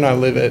BJ Erringman. I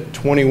live at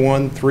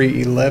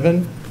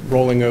 21311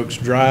 Rolling Oaks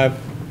Drive.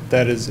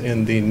 That is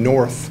in the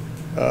North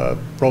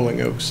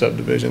Rolling Oaks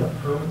subdivision.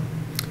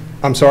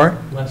 I'm sorry?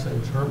 Last name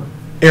is Herman.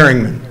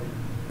 Erringman.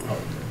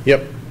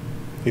 Yep.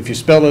 If you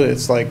spell it,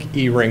 it's like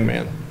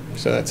E-Ringman.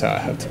 So that's how I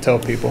have to tell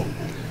people.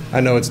 I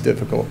know it's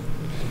difficult.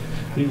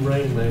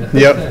 E-Ring, man.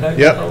 Yep,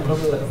 yep.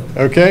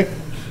 Okay.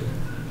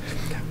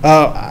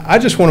 I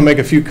just want to make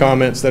a few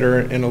comments that are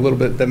in a little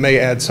bit, that may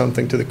add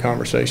something to the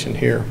conversation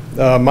here.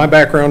 My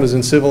background is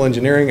in civil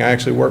engineering. I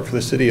actually work for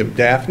the city of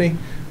Daphne,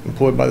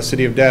 employed by the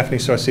city of Daphne,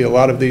 so I see a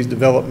lot of these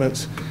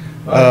developments.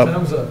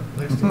 Time's up.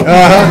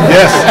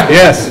 Yes,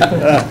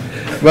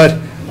 yes. But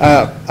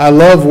I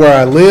love where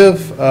I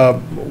live.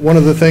 One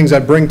of the things I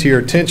bring to your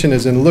attention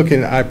is in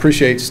looking, I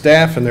appreciate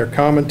staff and their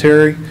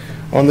commentary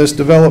on this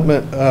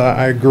development.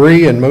 I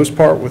agree in most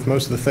part with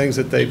most of the things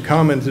that they've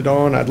commented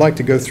on. I'd like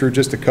to go through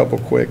just a couple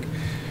quick.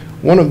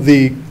 One of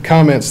the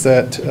comments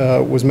that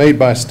was made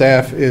by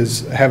staff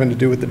is having to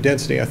do with the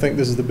density. I think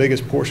this is the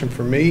biggest portion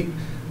for me.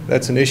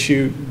 That's an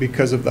issue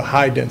because of the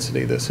high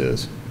density this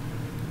is.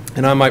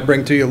 And I might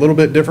bring to you a little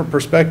bit different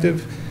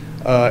perspective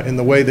in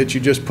the way that you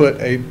just put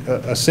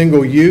a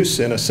single use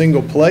in a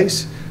single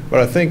place. But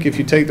I think if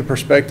you take the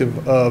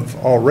perspective of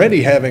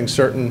already having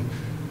certain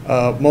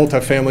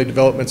multifamily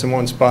developments in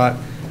one spot,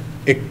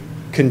 it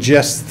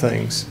congests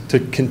things to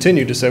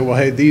continue to say, well,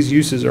 hey, these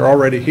uses are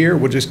already here,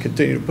 we'll just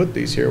continue to put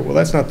these here. Well,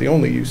 that's not the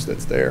only use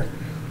that's there.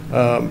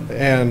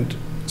 And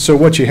so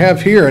what you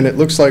have here, and it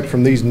looks like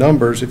from these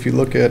numbers, if you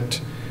look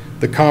at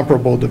the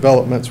comparable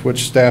developments,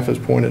 which staff has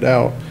pointed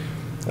out,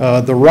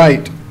 the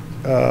right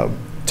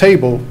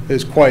table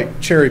is quite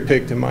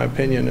cherry-picked in my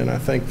opinion, and I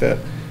think that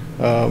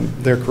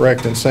they're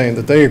correct in saying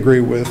that they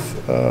agree with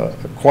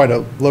quite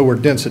a lower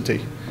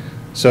density.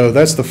 So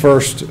that's the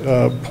first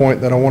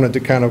point that I wanted to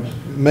kind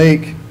of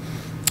make.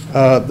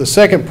 The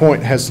second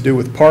point has to do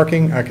with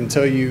parking. I can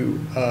tell you,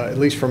 at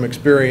least from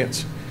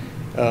experience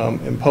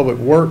in public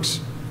works,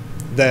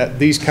 that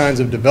these kinds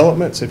of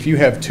developments, if you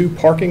have 2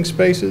 parking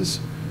spaces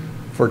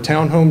for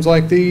townhomes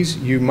like these,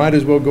 you might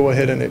as well go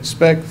ahead and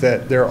expect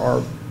that there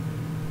are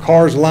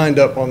cars lined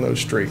up on those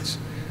streets.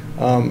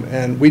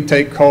 And we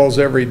take calls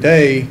every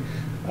day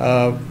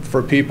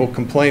for people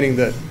complaining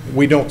that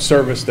we don't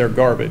service their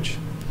garbage.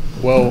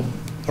 Well,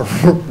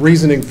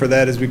 reasoning for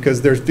that is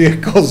because there's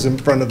vehicles in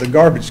front of the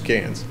garbage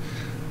cans.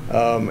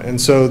 And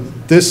so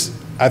this,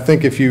 I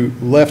think if you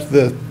left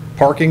the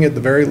parking at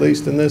the very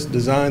least in this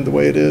designed the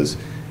way it is,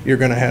 you're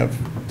going to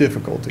have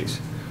difficulties,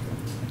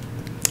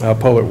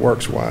 public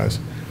works wise.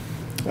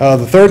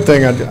 The third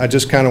thing I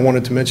just kind of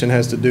wanted to mention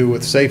has to do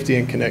with safety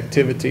and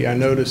connectivity. I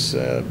notice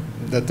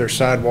that there's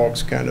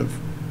sidewalks kind of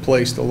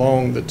placed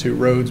along the 2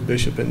 roads,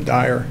 Bishop and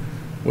Dyer,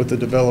 with the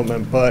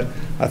development, but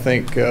I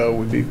think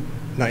would be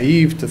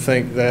naive to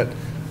think that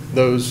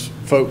those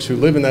folks who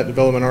live in that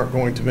development aren't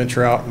going to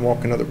venture out and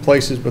walk in other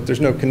places, but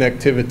there's no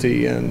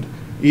connectivity in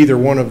either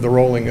one of the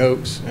Rolling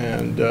Oaks,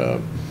 and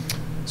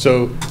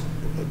so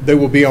they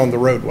will be on the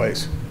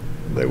roadways.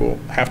 They will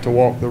have to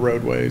walk the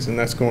roadways, and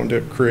that's going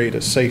to create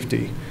a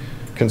safety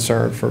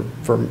concern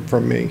for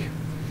me.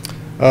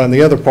 And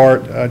the other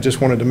part I just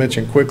wanted to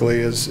mention quickly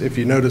is if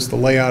you notice the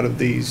layout of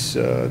these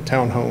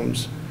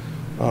townhomes,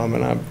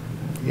 and I'm,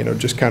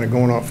 just kind of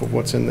going off of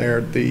what's in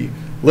there, the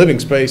living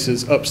space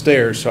is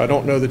upstairs, so I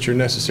don't know that you're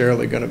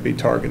necessarily going to be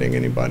targeting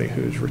anybody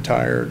who's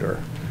retired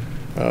or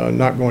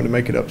not going to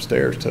make it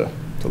upstairs to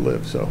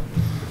live. So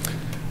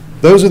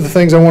those are the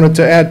things I wanted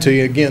to add to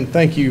you. Again,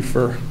 thank you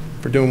for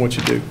doing what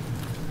you do.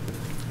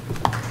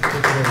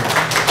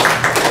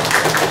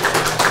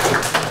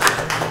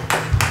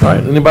 All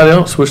right, anybody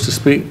else wish to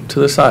speak to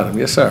this item?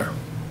 Yes, sir.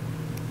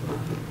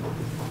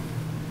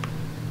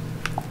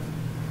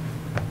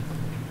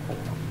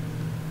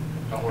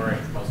 Don't worry,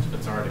 most of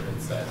it's already been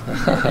said.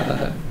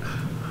 I'll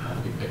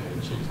be picking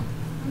and choosing.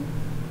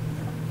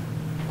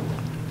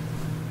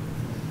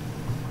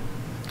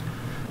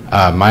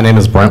 My name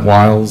is Brent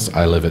Wiles.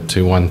 I live at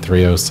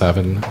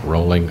 21307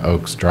 Rolling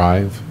Oaks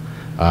Drive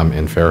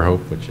in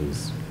Fairhope, which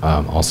is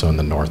also in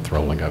the North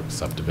Rolling Oaks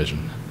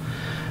subdivision.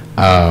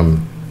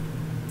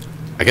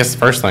 I guess the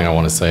first thing I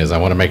want to say is I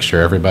want to make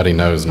sure everybody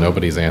knows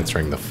nobody's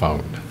answering the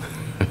phone.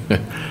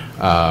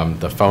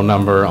 The phone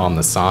number on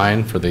the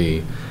sign for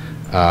the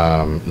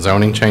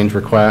zoning change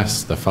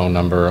request, the phone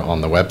number on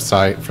the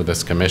website for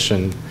this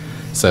commission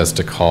says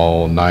to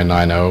call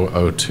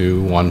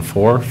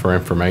 990-0214 for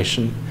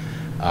information.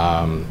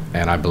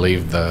 And I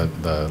believe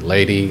the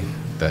lady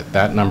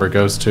that number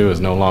goes to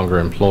is no longer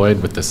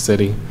employed with the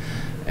city.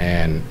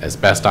 And as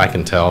best I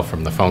can tell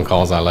from the phone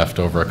calls I left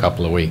over a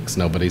couple of weeks,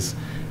 nobody's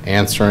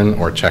answering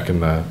or checking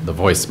the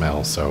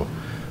voicemail. So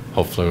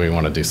hopefully we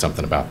want to do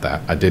something about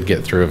that. I did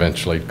get through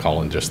eventually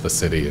calling just the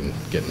city and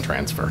getting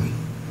transferred.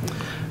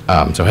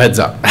 So heads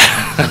up.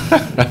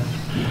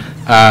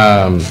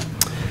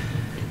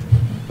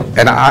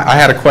 And I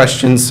had a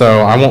question, so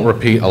I won't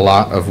repeat a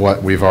lot of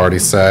what we've already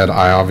said.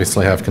 I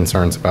obviously have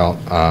concerns about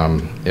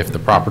if the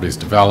property's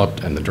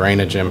developed and the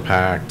drainage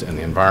impact and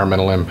the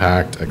environmental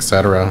impact, et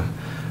cetera.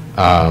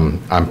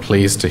 I'm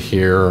pleased to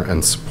hear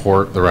and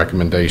support the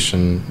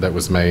recommendation that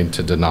was made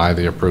to deny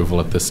the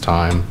approval at this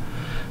time.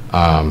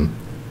 I'm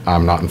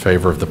not in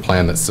favor of the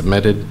plan that's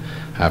submitted.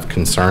 I have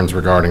concerns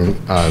regarding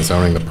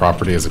zoning the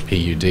property as a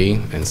PUD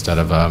instead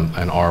of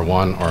an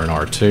R1 or an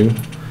R2.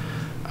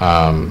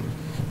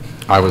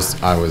 I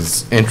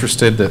was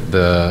interested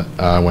that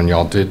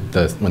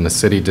when the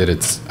city did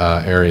its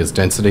area's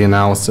density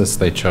analysis,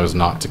 they chose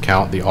not to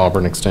count the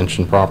Auburn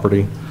Extension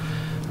property,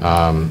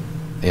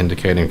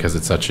 indicating because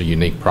it's such a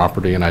unique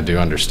property, and I do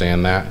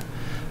understand that.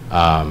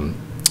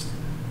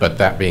 But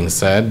that being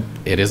said,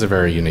 it is a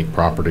very unique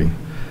property,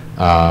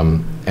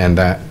 and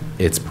that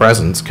its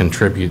presence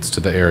contributes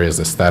to the area's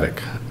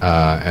aesthetic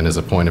and is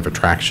a point of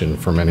attraction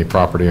for many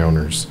property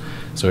owners.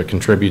 So it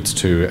contributes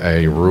to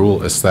a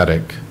rural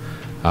aesthetic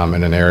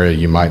in an area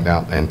you might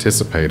not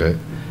anticipate it,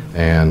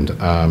 and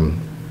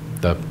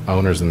the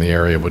owners in the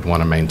area would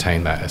want to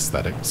maintain that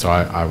aesthetic. So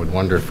I would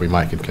wonder if we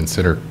might could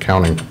consider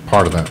counting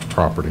part of that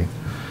property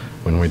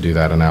when we do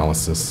that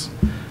analysis.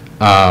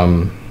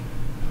 I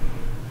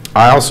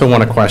also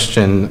want to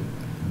question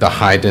the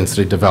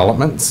high-density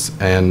developments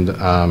and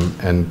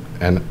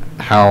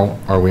how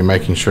are we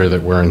making sure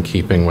that we're in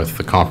keeping with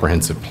the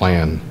comprehensive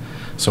plan.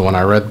 So when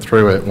I read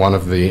through it, one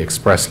of the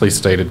expressly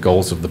stated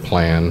goals of the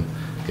plan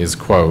is,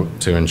 quote,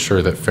 to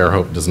ensure that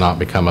Fairhope does not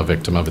become a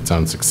victim of its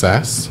own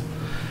success.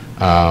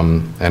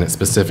 And it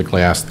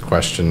specifically asked the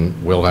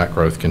question, will that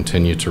growth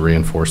continue to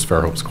reinforce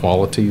Fairhope's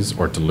qualities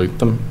or dilute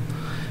them?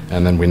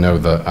 And then we know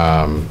the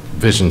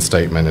vision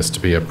statement is to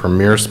be a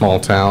premier small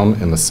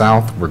town in the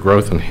South where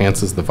growth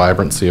enhances the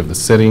vibrancy of the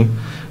city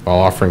while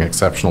offering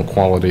exceptional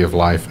quality of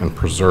life and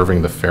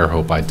preserving the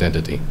Fairhope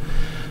identity.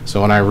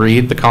 So when I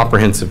read the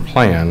comprehensive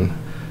plan,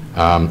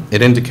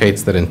 it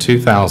indicates that in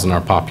 2000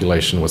 our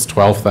population was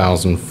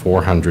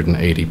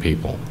 12,480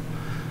 people.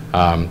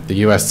 The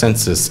U.S.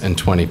 Census in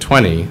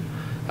 2020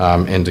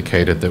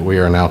 indicated that we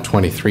are now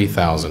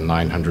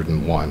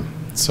 23,901.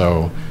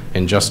 So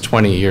in just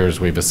 20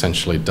 years we've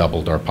essentially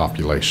doubled our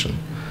population,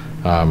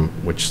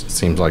 which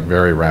seems like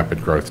very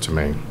rapid growth to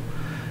me.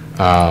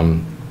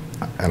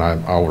 And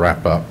I'll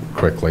wrap up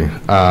quickly.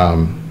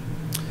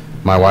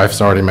 My wife's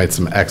already made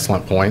some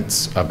excellent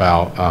points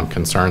about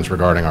concerns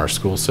regarding our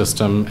school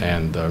system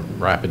and the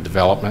rapid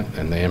development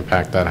and the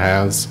impact that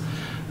has.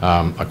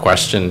 A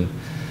question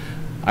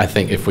I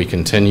think if we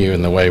continue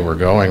in the way we're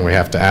going, we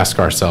have to ask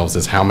ourselves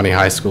is how many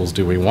high schools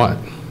do we want?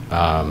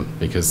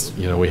 Because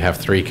we have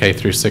 3 K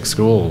through 6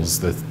 schools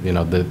that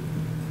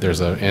there's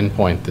an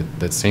endpoint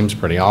that seems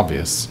pretty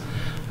obvious.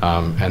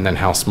 And then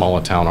how small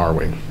a town are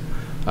we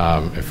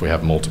if we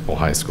have multiple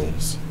high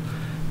schools?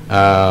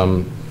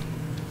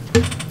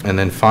 And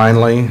then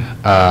finally,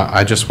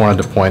 I just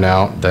wanted to point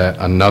out that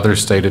another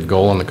stated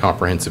goal in the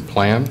comprehensive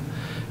plan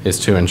is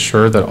to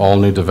ensure that all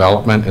new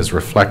development is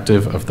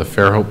reflective of the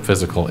Fairhope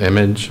physical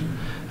image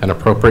and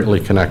appropriately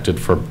connected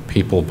for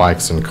people,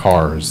 bikes, and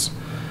cars.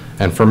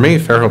 And for me,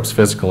 Fairhope's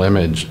physical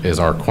image is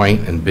our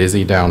quaint and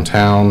busy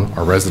downtown,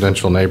 our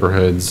residential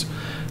neighborhoods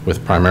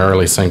with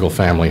primarily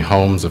single-family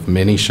homes of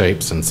many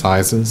shapes and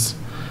sizes.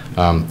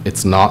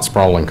 It's not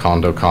sprawling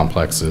condo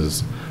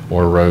complexes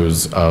or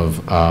rows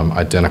of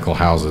identical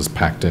houses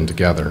packed in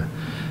together.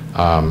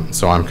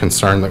 So I'm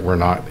concerned that we're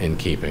not in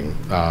keeping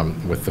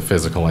with the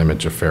physical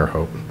image of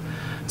Fairhope.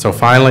 So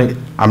finally,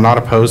 I'm not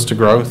opposed to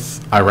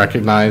growth. I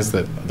recognize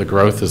that the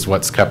growth is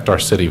what's kept our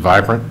city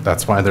vibrant.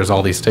 That's why there's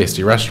all these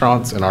tasty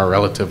restaurants in our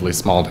relatively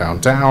small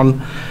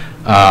downtown.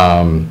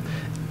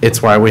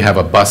 It's why we have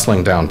a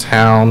bustling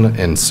downtown,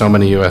 and so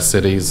many U.S.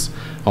 cities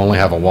only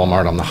have a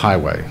Walmart on the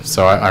highway.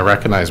 So I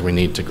recognize we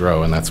need to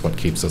grow, and that's what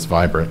keeps us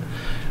vibrant.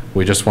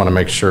 We just want to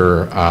make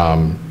sure,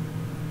 and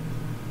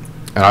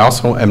I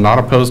also am not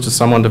opposed to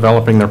someone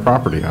developing their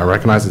property. I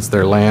recognize it's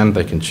their land,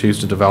 they can choose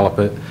to develop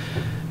it.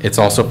 It's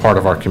also part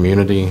of our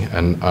community,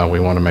 and we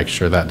want to make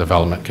sure that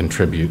development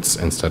contributes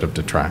instead of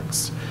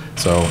detracts.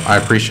 So I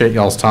appreciate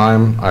y'all's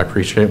time, I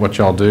appreciate what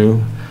y'all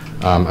do,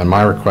 and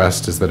my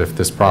request is that if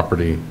this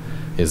property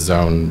is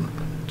zoned,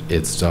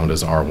 it's zoned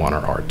as R1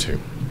 or R2.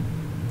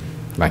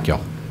 Thank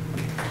y'all.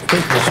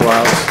 Thank you, Mr.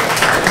 Wiles.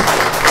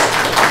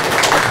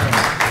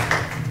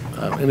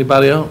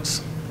 Anybody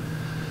else?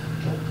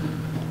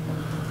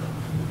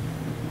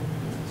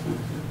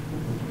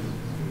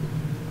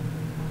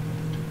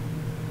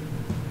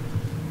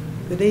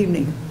 Good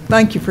evening.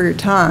 Thank you for your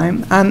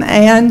time. I'm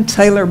Ann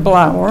Taylor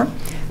Blower,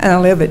 and I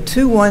live at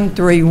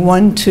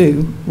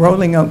 21312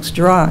 Rolling Oaks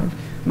Drive.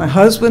 My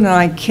husband and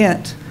I,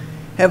 Kent,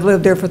 have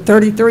lived there for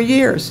 33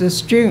 years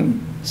this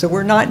June, so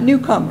we're not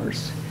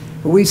newcomers.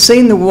 We've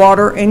seen the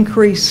water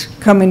increase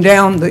coming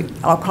down the,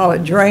 I'll call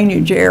it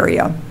drainage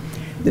area.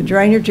 The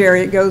drainage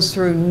area goes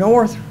through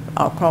north,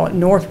 I'll call it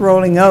North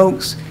Rolling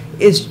Oaks,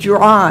 is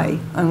dry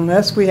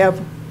unless we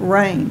have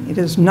rain. It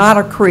is not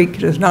a creek,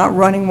 it is not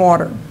running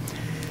water.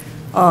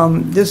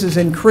 This has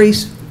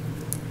increased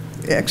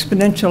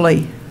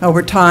exponentially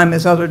over time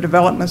as other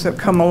developments have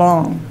come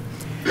along.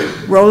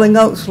 Rolling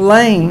Oaks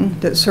Lane,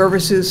 that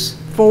services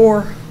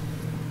 4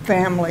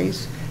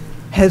 families,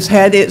 has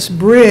had its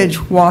bridge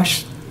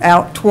washed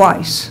out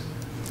twice.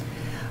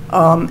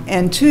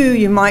 And 2,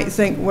 you might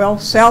think, well,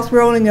 South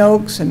Rolling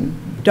Oaks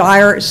and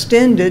Dyer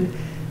extended,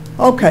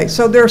 okay,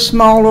 so there are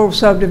small little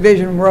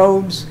subdivision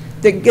roads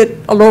that get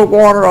a little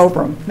water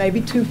over them, maybe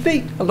 2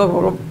 feet, a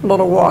little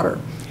water.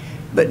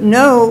 But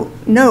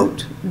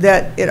note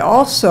that it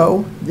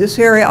also, this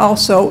area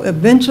also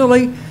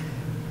eventually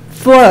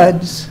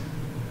floods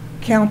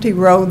County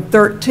Road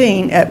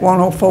 13 at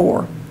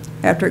 104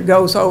 after it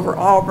goes over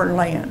Auburn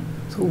land.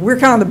 So we're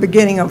kind of the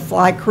beginning of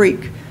Fly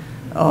Creek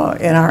in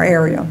our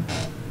area.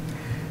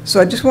 So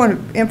I just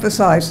want to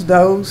emphasize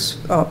those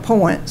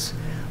points.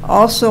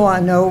 Also, I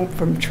know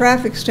from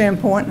traffic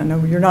standpoint, I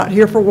know you're not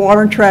here for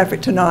water and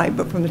traffic tonight,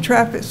 but from the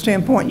traffic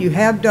standpoint, you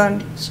have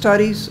done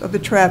studies of the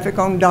traffic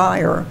on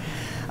Dyer.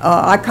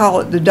 I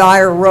call it the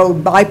Dyer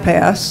Road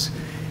bypass,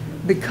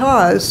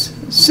 because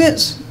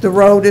since the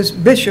road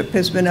Bishop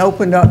has been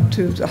opened up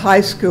to the high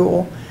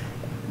school,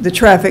 the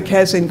traffic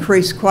has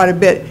increased quite a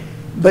bit.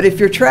 But if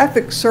your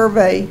traffic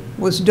survey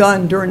was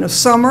done during the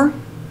summer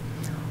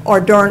or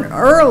during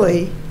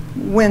early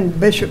when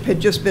Bishop had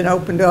just been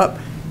opened up,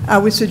 I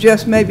would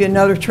suggest maybe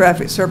another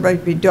traffic survey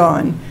be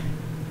done.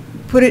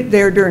 Put it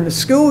there during the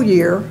school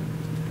year,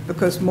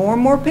 because more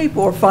and more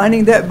people are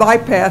finding that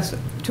bypass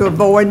to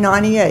avoid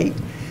 98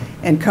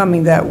 and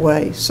coming that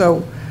way.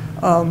 So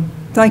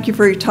thank you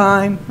for your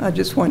time. I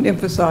just wanted to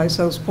emphasize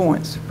those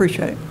points.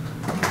 Appreciate it.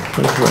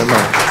 Thank you very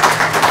much.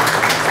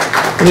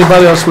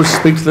 Anybody else wish to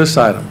speak to this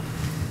item?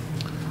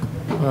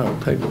 All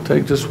right,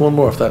 take just one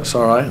more if that's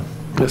all right.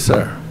 Yes,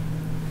 sir.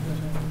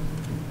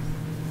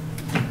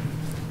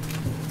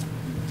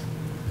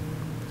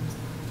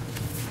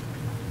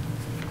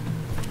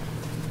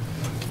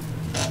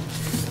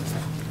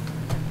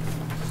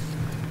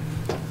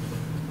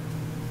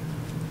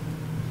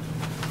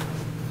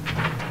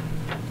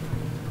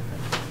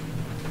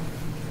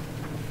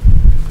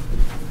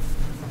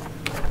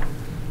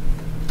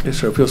 Yes,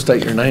 sir. If you'll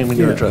state your name and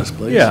your address,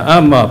 please. Yeah,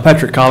 I'm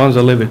Patrick Collins.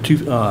 I live at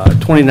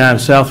 29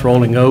 South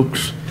Rolling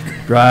Oaks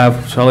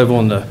Drive. So I live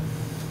on the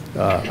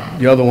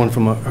other one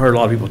from, heard a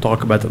lot of people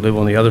talk about that live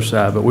on the other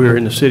side, but we are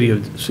in the city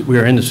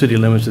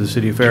limits of the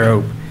city of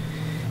Fairhope.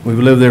 We've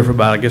lived there for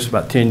about, I guess,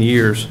 about 10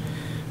 years.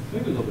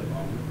 Maybe a little bit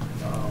longer.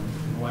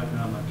 My wife and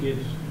I, my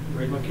kids,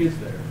 raised my kids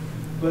there.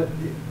 But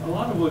a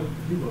lot of what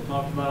people have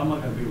talked about, I'm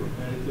not going to be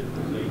repetitive,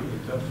 because they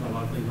touched on a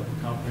lot of things like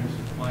the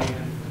comprehensive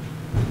plan,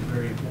 which is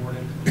very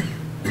important.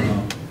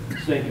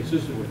 Staying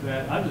consistent with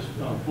that, I just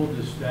pulled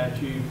this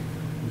statute.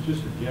 It's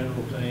just a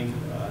general thing.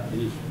 It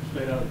is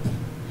straight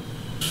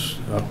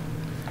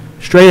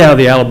out of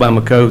the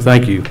Alabama Code.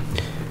 Thank you.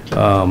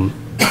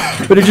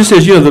 But it just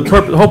says, you know,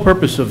 the whole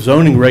purpose of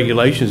zoning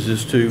regulations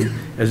is to,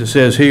 as it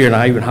says here, and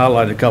I even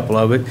highlighted a couple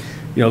of it,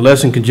 you know,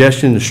 lessen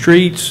congestion in the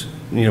streets,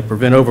 you know,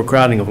 prevent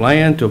overcrowding of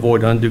land, to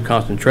avoid undue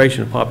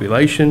concentration of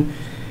population,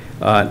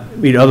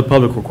 meet other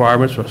public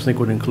requirements, which I think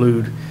would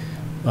include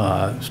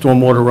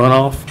stormwater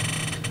runoff,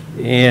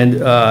 and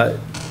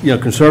you know,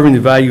 conserving the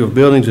value of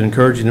buildings and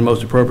encouraging the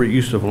most appropriate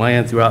use of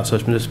land throughout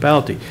such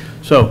municipality.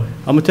 So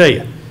I'm going to tell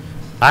you,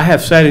 I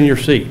have sat in your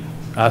seat.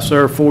 I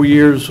served 4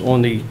 years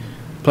on the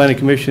planning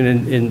commission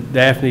in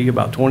Daphne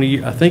about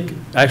 20, I think,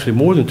 actually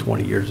more than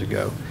 20 years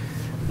ago.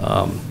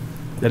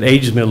 That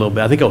ages me a little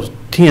bit. I think I was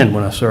 10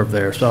 when I served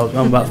there, so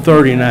I'm about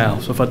 30 now.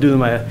 So if I do the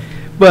math,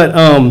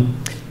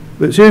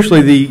 but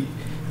seriously,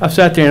 I've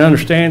sat there and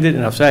understand it,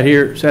 and I've sat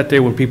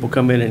there when people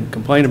come in and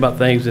complain about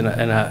things, and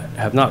I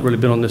have not really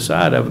been on this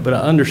side of it, but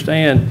I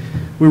understand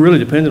we're really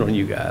dependent on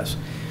you guys.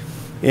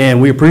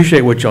 And we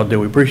appreciate what y'all do.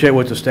 We appreciate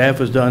what the staff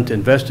has done to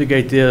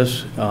investigate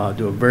this,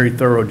 do a very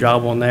thorough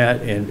job on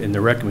that, and the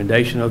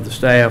recommendation of the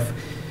staff.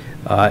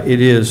 It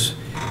is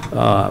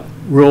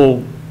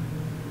real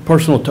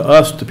personal to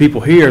us, to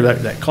people here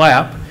that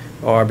clap,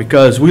 are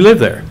because we live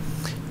there,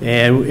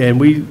 and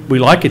we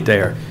like it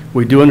there.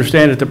 We do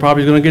understand that the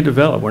property is going to get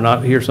developed. We're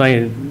not here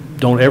saying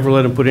don't ever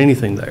let them put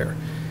anything there,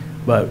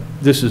 but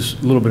this is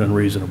a little bit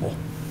unreasonable.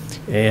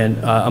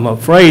 And I'm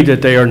afraid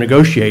that they are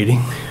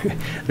negotiating.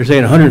 They're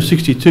saying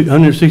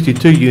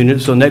 162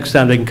 units, so next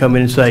time they can come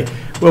in and say,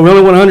 well, we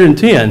only want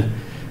 110.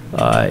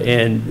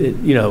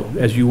 You know,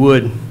 as you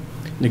would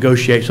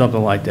negotiate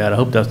something like that. I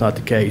hope that's not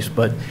the case,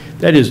 but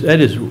that is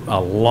a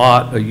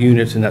lot of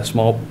units in that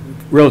small,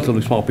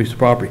 relatively small piece of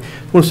property.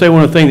 I want to say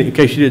one other thing, that in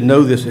case you didn't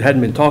know this, it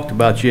hadn't been talked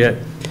about yet.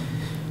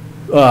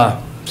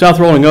 South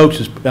Rolling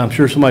Oaks, I'm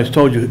sure somebody's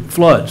told you,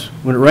 floods.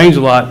 When it rains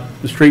a lot,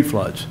 the street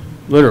floods,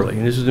 literally,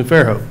 and this is in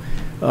Fairhope.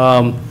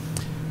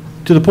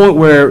 To the point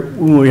where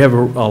when we have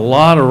a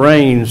lot of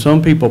rain,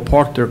 some people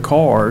park their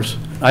cars.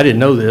 I didn't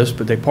know this,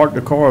 but they park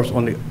their cars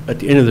at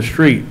the end of the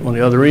street on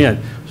the other end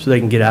so they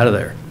can get out of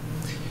there.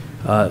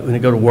 When they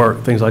go to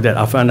work, things like that.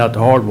 I found out the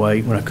hard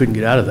way when I couldn't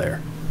get out of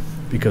there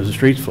because the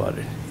street's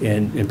flooded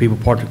and people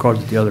park their cars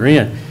at the other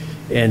end.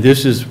 And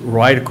this is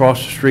right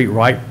across the street,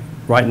 right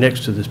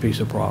next to this piece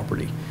of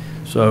property.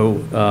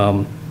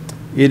 So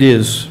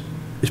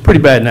it's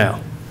pretty bad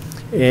now.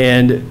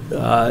 And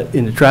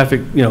in the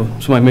traffic, you know,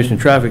 somebody mentioned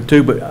traffic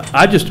too, but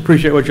I just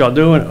appreciate what y'all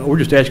doing. We're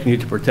just asking you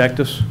to protect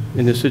us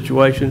in this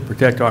situation,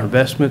 protect our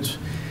investments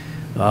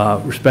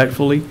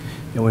respectfully,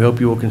 and we hope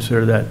you will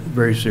consider that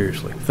very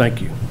seriously.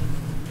 Thank you.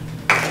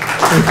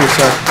 Thank you,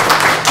 sir.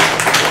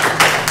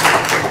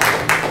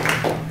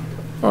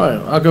 All right,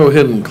 I'll go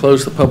ahead and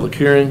close the public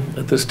hearing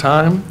at this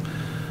time.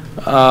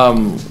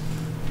 I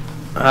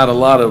had a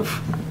lot of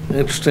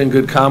interesting,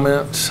 good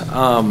comments.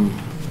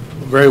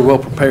 Very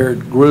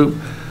well-prepared group.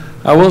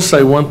 I will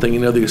say one thing, you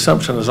know, the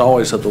assumption is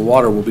always that the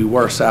water will be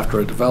worse after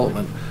a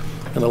development.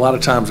 And a lot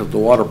of times if the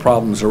water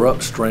problems are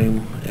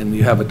upstream and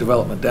you have a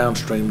development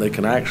downstream, they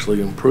can actually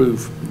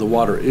improve the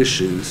water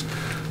issues.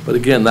 But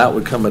again, that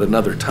would come at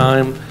another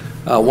time.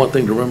 One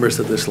thing to remember is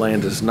that this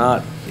land is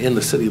not in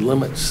the city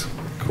limits,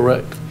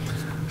 correct?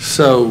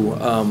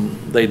 So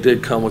they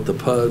did come with the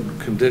PUD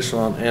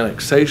conditional on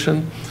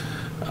annexation.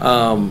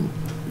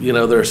 You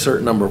know, there are a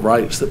certain number of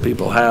rights that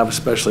people have,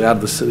 especially out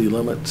of the city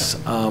limits.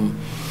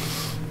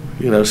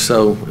 You know,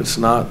 so it's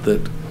not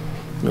that,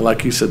 you know,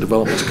 like you said,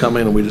 developments come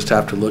in and we just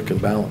have to look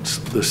and balance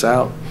this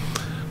out.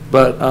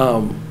 But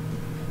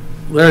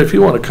Larry, if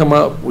you want to come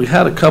up, we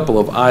had a couple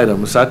of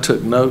items. I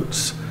took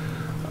notes.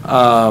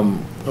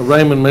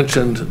 Raymond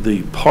mentioned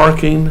the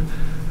parking,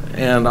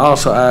 and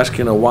also asked,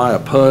 you know, why a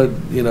PUD?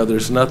 You know,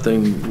 there's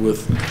nothing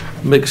with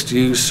mixed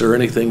use or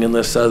anything in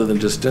this other than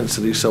just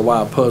density, so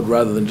why a PUD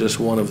rather than just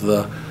one of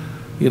the,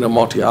 you know,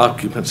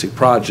 multi-occupancy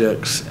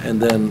projects?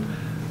 And then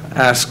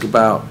ask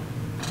about,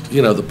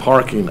 you know, the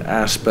parking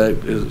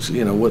aspect is,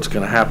 you know, what's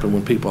going to happen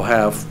when people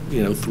have,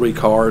 you know, 3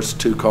 cars,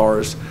 2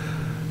 cars.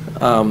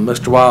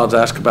 Mr. Wilds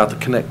asked about the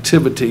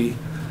connectivity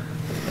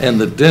and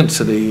the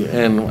density,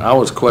 and I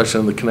was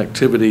questioning the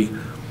connectivity.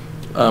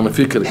 If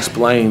you could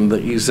explain the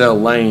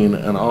Ezel Lane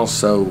and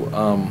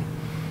also,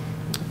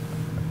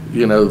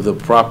 you know, the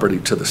property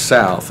to the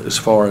south as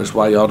far as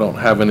why y'all don't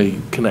have any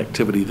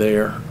connectivity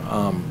there,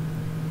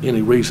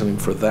 any reasoning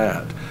for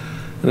that.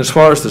 And as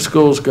far as the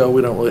schools go,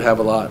 we don't really have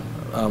a lot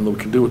that we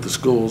can do with the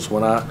schools.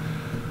 When I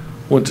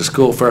went to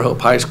school, Fairhope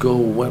High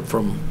School went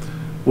from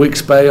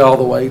Weeks Bay all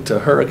the way to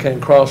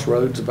Hurricane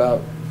Crossroads,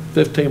 about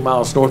 15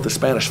 miles north of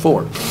Spanish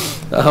Fort.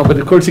 But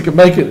of course you can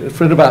make it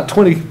for about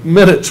 20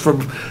 minutes from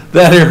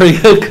that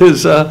area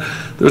because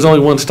there's only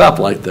one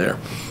stoplight there.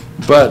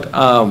 But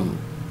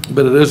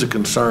it is a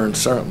concern,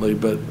 certainly,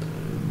 but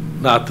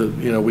not that,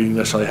 you know, we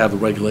necessarily have the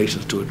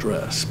regulations to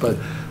address. But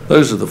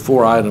those are the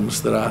 4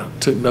 items that I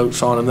took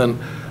notes on. And then,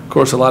 of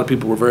course, a lot of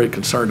people were very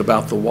concerned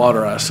about the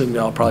water. I assume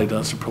y'all probably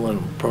done some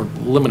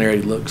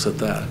preliminary looks at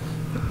that.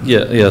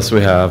 Yeah, yes,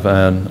 we have.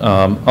 And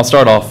I'll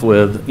start off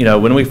with, you know,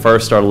 when we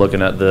first started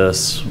looking at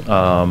this,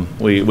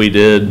 we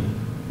did,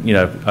 you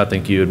know, I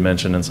think you had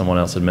mentioned and someone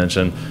else had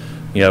mentioned,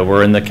 you know,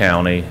 we're in the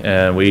county,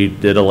 and we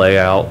did a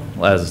layout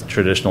as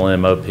traditional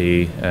MOP,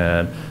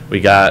 and we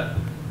got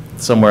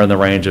somewhere in the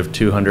range of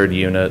 200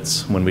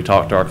 units. When we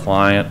talked to our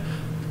client,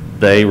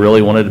 they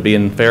really wanted to be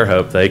in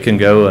Fairhope. They can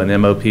go an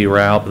MOP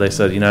route, but they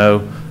said, you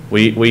know,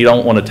 we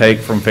don't want to take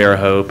from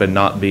Fairhope and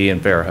not be in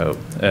Fairhope.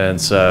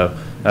 And so,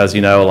 as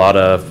you know, a lot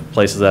of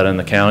places out in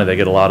the county, they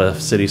get a lot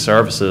of city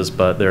services,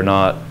 but they're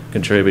not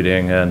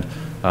contributing. And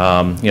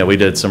you know, we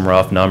did some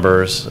rough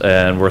numbers,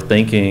 and we're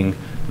thinking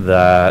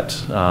that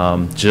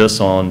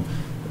just on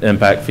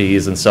impact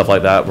fees and stuff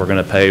like that we're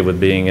going to pay with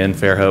being in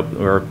Fairhope,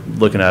 we're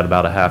looking at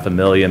about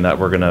 $500,000 that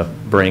we're going to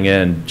bring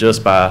in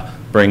just by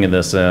bringing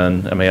this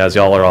in. I mean, as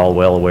y'all are all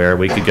well aware,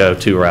 we could go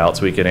two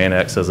routes. We could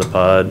annex as a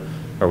PUD,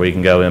 or we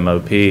can go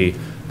MOP,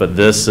 but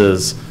this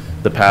is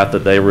the path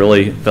that they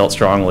really felt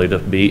strongly to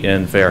be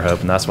in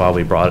Fairhope, and that's why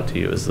we brought it to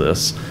you, is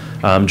this.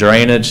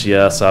 Drainage,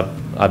 yes,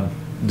 I've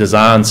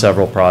designed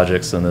several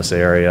projects in this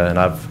area, and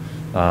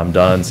I've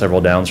done several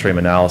downstream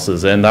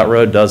analysis, and that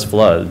road does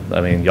flood.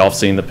 I mean, y'all have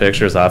seen the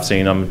pictures. I've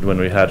seen them when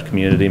we had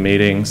community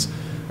meetings,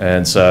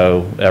 and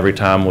so every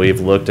time we've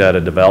looked at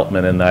a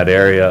development in that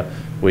area,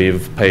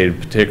 we've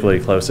paid particularly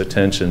close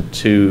attention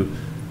to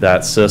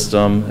that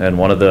system. And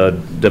one of the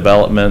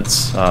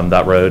developments,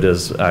 that road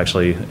is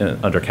actually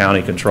under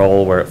county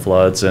control where it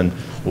floods, and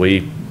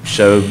we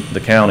showed the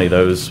county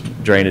those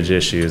drainage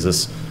issues.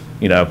 It's,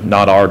 you know,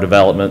 not our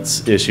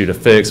development's issue to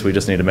fix. We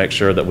just need to make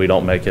sure that we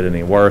don't make it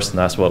any worse, and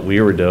that's what we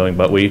were doing.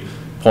 But we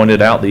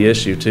pointed out the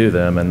issue to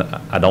them, and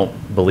I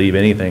don't believe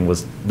anything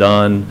was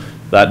done.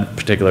 That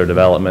particular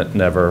development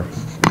never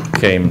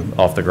came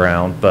off the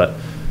ground, but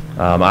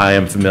I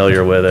am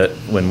familiar with it.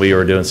 When we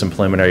were doing some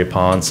preliminary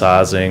pond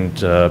sizing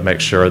to make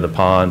sure the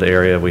pond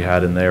area we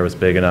had in there was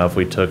big enough,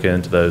 we took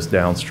into those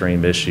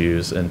downstream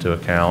issues into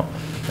account,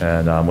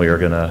 and we are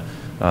going to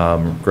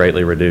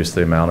greatly reduce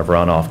the amount of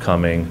runoff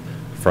coming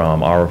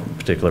from our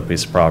particular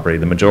piece of property.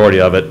 The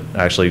majority of it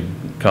actually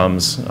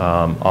comes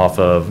off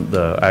of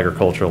the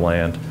agricultural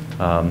land.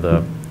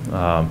 The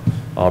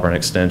Auburn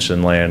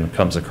Extension land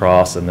comes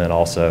across, and then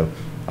also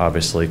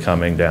obviously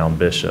coming down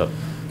Bishop.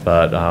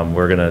 But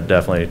we're going to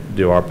definitely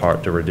do our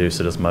part to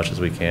reduce it as much as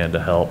we can to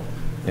help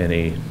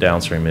any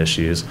downstream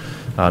issues.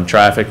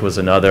 Traffic was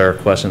another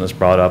question that's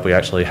brought up. We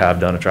actually have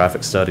done a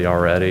traffic study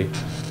already.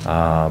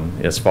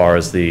 As far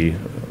as the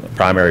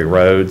primary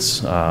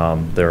roads,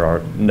 there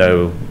are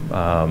no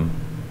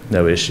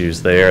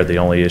issues there. The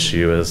only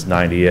issue is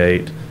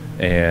 98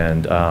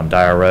 and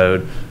Dyer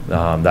Road.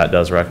 That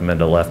does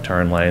recommend a left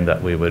turn lane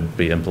that we would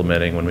be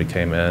implementing when we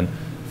came in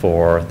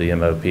for the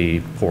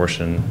MOP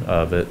portion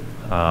of it.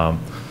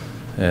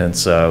 And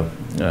so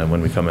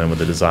when we come in with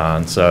the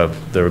design, so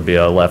there would be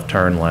a left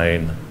turn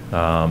lane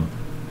on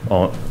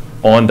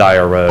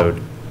Dyer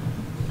Road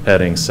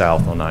heading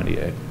south on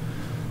 98.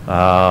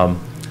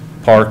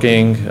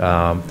 Parking,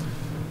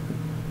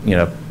 you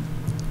know,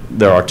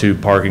 there are 2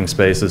 parking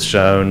spaces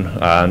shown.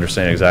 I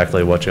understand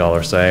exactly what y'all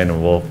are saying,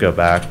 and we'll go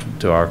back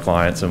to our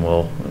clients and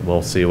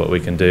we'll see what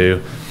we can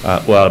do.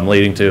 What I'm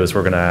leading to is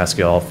we're going to ask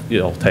y'all,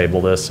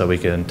 table this so we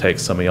can take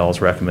some of y'all's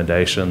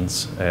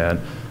recommendations,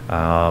 and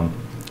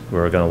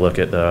we're going to look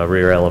at the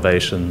rear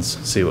elevations,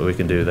 see what we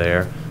can do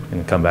there,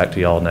 and come back to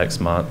y'all next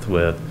month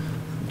with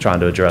trying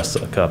to address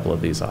a couple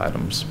of these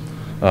items.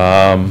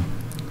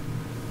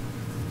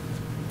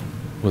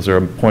 Was there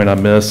a point I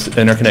missed?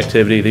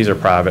 Interconnectivity, these are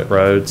private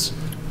roads,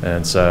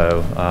 and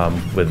so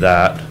with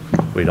that,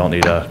 we don't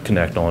need to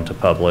connect on to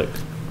public.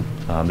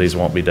 These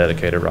won't be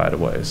dedicated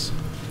right-of-ways.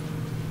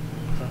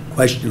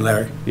 Question,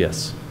 Larry.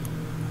 Yes.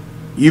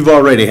 You've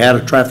already had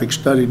a traffic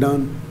study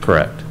done?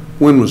 Correct.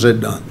 When was it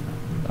done?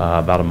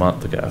 About a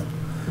month ago.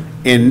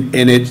 And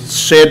it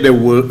said there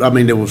was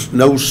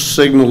no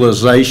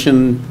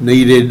signalization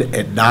needed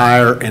at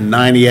Dyer and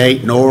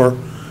 98, nor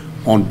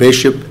on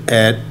Bishop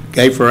at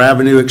Gayfer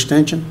Avenue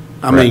Extension?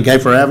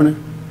 Gayfer Avenue?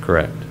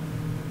 Correct.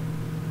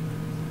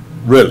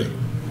 Really?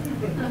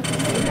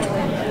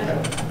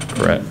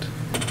 Correct.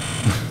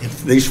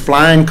 These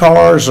flying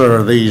cars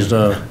or these,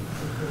 I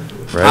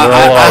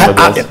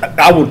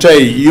will tell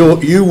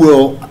you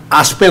will,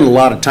 I spend a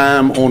lot of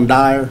time on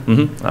Dyer.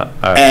 Mm-hmm.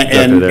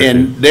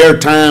 And there are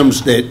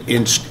times that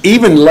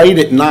even late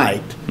at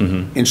night,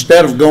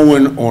 instead of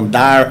going on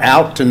Dyer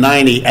out to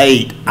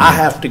 98, I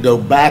have to go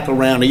back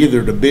around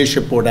either to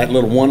Bishop or that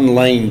little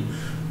one-lane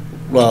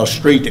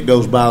street that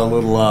goes by the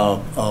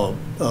little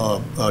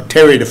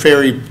Terry the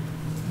Ferry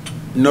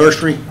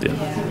nursery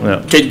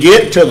to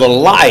get to the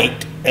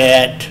light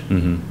at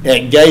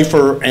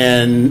Gayfer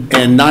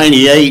and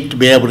 98 to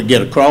be able to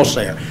get across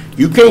there.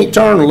 You can't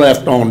turn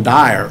left on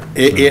Dyer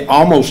it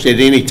almost at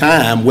any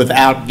time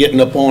without getting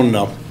up in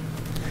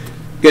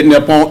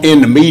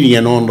the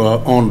median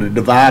on the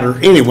divider.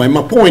 Anyway,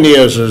 my point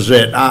is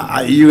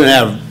that you're gonna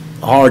have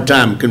a hard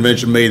time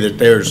convincing me that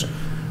there's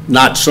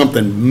not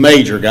something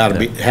major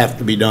have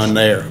to be done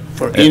there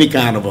for any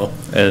kind of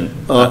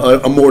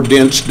a more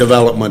dense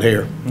development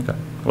here. Okay.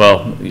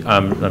 Well,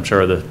 I'm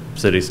sure the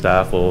city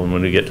staff will, and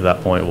when we get to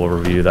that point, we'll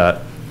review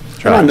that.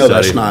 And I know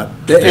that's not,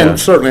 and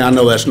certainly I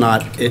know that's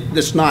not,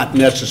 it's not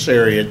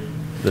necessary at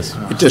this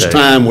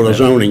time with a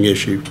zoning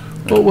issue.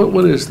 Well,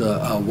 what is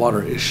the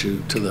water issue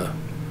to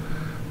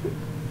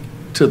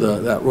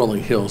that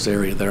Rolling Hills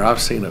area there? I've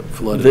seen it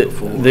flooded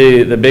before.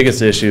 The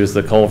biggest issue is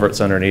the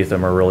culverts underneath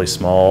them are really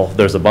small.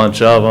 There's a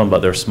bunch of them, but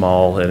they're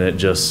small, and it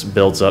just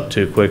builds up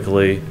too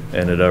quickly,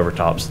 and it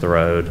overtops the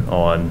road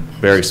on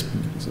very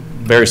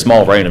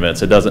small rain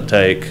events. It doesn't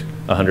take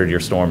a 100-year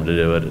storm to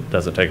do it. It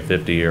doesn't take a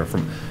 50-year.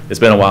 it's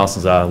been a while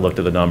since I looked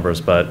at the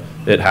numbers, but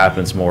it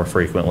happens more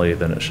frequently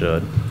than it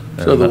should.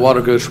 So the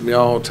water goes from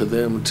y'all to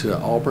them to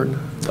Auburn?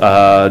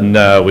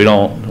 No, we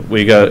don't.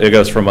 It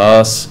goes from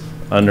us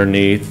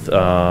underneath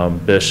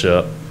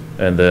Bishop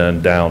and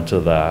then down to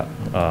that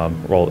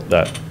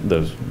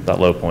that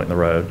low point in the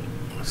road.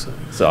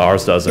 So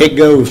ours doesn't. It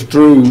goes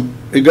through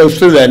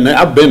that, and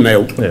I've been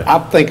there. Yeah. I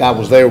think I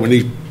was there when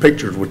these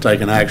pictures were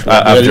taken, actually.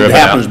 I've driven It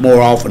happens out. more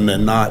often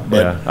than not, but.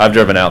 Yeah, I've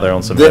driven out there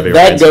on some heavy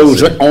That rains.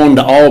 goes on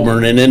to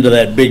Auburn and into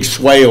that big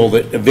swale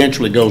that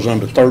eventually goes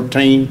under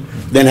 13,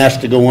 then has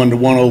to go under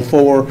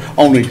 104,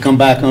 only to come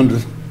back under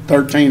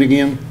 13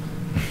 again.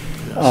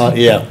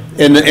 Yeah,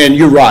 and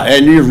you're right,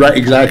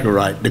 exactly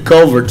right. The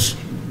culverts,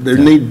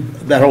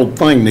 that whole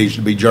thing needs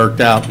to be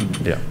jerked out and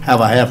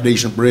have a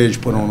half-decent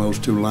bridge put on those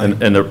two lanes.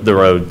 And the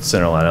road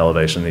center line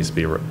elevation needs to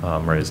be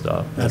raised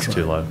up. That's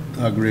too low.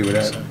 I agree with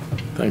that.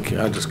 Thank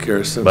you. I'm just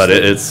curious. But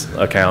it's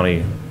a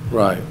county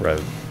road.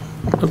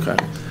 Okay.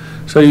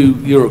 So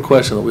you're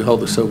requesting that we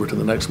hold this over to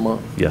the next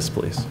month? Yes,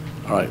 please.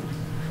 All right.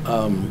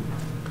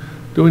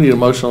 Do we need a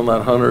motion on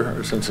that, Hunter,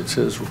 or since it's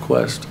his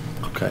request?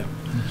 Okay.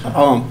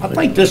 I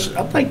think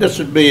this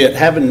would be it.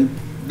 Having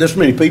this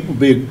many people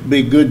be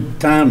a good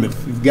time.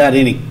 If you've got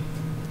any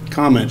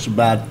comments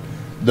about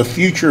the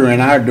future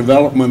and our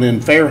development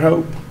in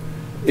Fairhope,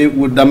 it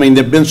would. I mean,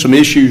 there've been some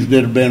issues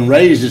that have been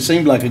raised. It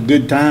seemed like a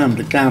good time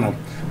to kind of.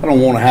 I don't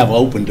want to have an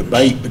open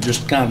debate, but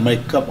just kind of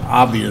make a couple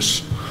obvious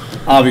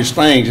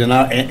things.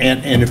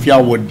 And if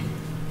y'all would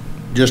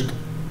just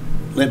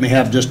let me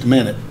have just a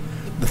minute.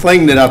 The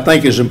thing that I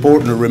think is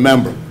important to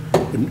remember,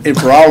 and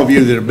for all of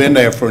you that have been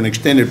there for an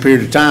extended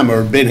period of time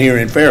or have been here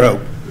in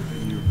Fairhope,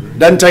 it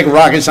doesn't take a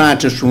rocket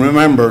scientist to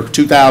remember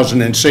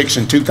 2006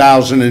 and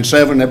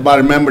 2007.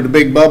 Everybody remember the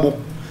big bubble?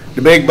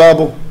 The big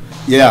bubble?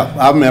 Yeah,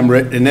 I remember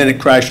it, and then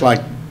it crashed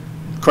like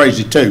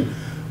crazy too.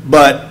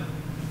 But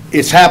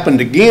it's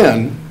happened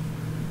again,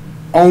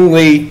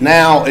 only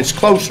now it's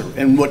closer.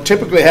 And what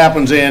typically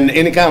happens in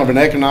any kind of an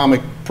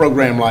economic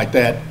program like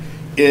that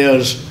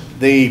is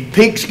the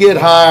peaks get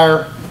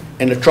higher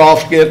and the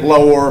troughs get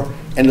lower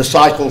and the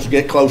cycles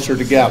get closer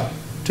together.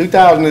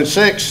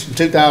 2006 and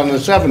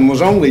 2007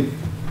 was only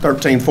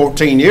 13,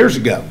 14 years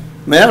ago.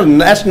 Man,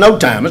 that's no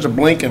time. It's a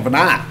blink of an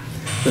eye.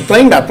 The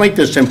thing that I think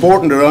that's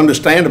important to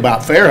understand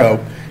about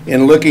Fairhope,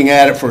 in looking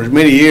at it for as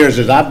many years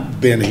as I've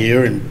been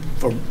here, and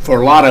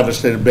for a lot of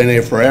us that have been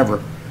here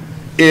forever,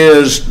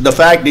 is the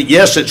fact that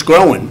yes, it's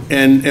growing.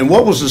 And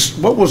what was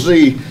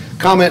the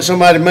comment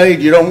somebody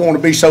made? You don't want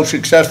to be so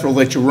successful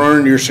that you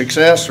ruin your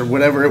success, or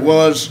whatever it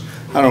was.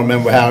 I don't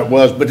remember how it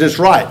was, but it's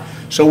right.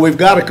 So we've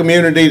got a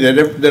community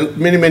that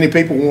many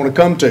people want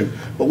to come to.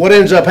 But what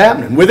ends up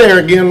happening? We're there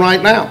again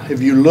right now.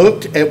 Have you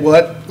looked at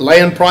what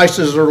land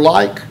prices are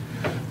like?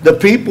 The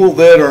people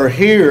that are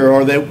here,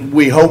 or that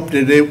we hoped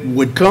that it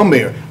would come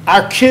here,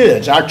 our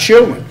kids, our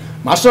children.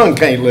 My son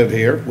can't live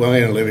here. Well, he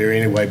doesn't live here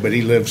anyway, but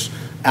he lives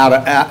out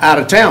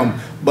of town.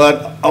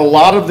 But a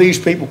lot of these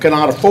people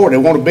cannot afford it.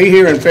 They want to be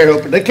here in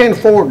Fairhope, but they can't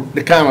afford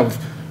the kind of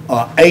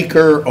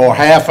acre or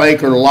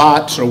half-acre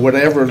lots or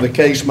whatever the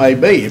case may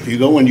be. If you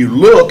go and you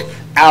look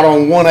out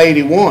on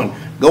 181,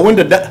 go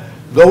into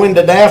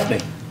Daphne.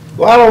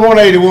 Go out on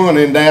 181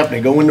 in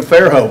Daphne. Go into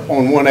Fairhope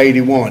on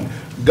 181.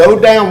 Go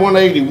down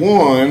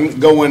 181,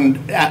 going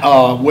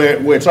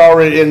where it's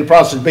already in the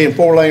process of being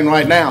 4-lane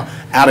right now,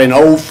 out in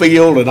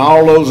Oldfield and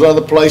all those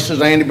other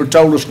places. Andy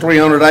Bertola's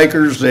 300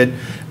 acres that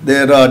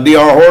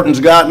D.R. Horton's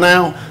got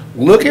now.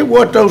 Look at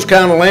what those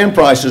kind of land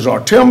prices are.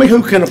 Tell me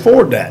who can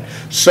afford that.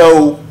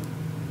 So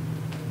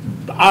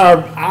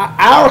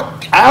our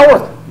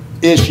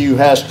issue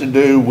has to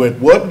do with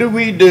what do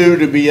we do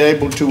to be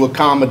able to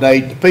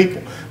accommodate the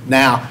people.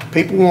 Now,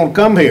 people want to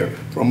come here.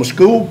 From a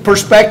school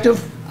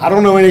perspective, I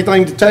don't know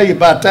anything to tell you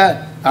about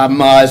that.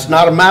 It's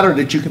not a matter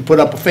that you can put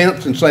up a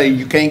fence and say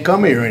you can't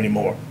come here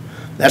anymore.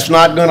 That's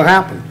not going to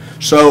happen.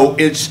 So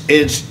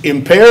it's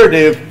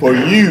imperative for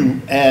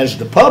you as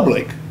the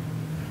public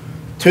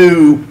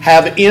to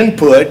have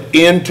input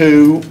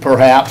into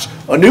perhaps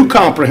a new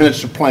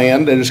comprehensive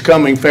plan that is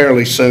coming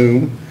fairly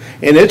soon.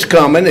 And it's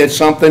coming. It's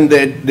something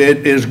that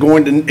it is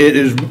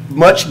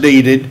much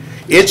needed.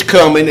 It's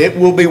coming. It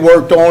will be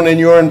worked on, and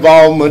your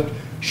involvement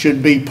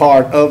should be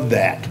part of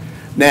that.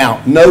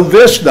 Now, know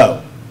this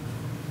though,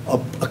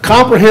 a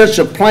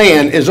comprehensive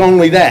plan is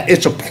only that.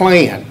 It's a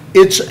plan.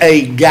 It's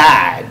a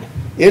guide.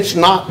 It's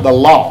not the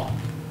law.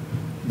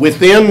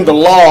 Within the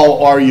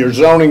law are your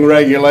zoning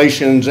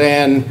regulations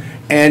and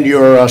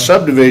your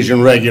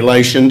subdivision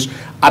regulations.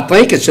 I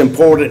think it's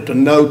important to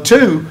know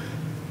too,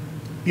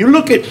 you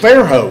look at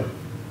Fairhope,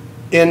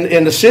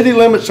 in the city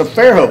limits of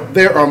Fairhope,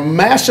 there are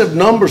massive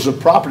numbers of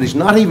properties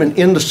not even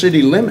in the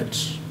city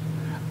limits.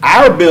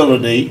 Our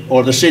ability,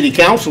 or the city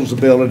council's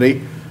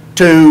ability,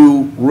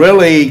 to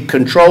really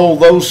control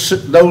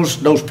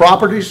those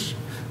properties,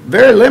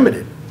 very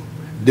limited.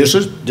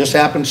 This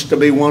happens to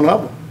be one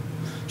of them.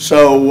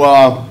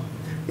 So,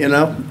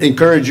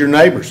 encourage your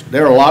neighbors.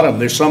 There are a lot of them.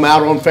 There's some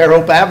out on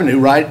Fairhope Avenue,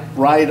 right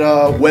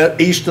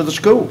east of the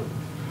school,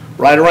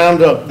 right around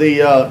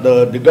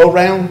the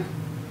go-round.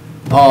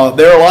 There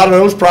are a lot of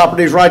those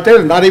properties right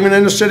there, not even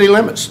in the city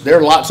limits. There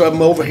are lots of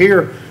them over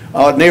here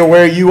near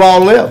where you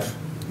all live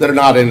that are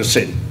not in the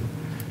city.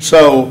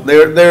 So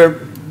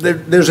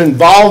there's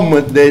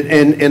involvement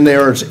and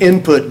there's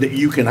input that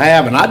you can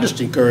have, and I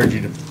just encourage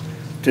you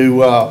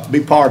to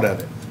be part of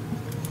it.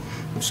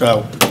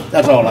 So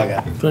that's all I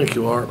got. Thank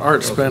you, Art.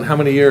 Art spent how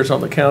many years on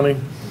the county?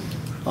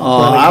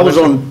 I was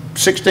on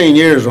 16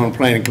 years on the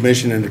planning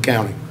commission in the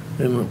county.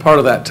 And part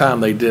of that time,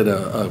 they did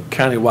a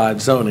countywide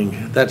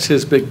zoning. That's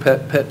his big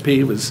pet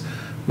peeve, is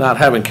not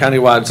having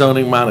countywide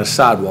zoning minus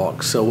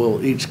sidewalks. So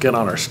we'll each get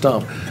on our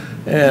stump.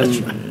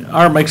 And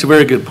Art makes a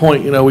very good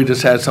point. You know, we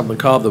just had something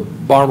called the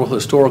Barnwell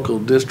Historical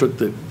District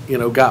that, you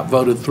know, got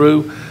voted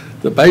through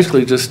that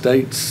basically just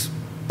states,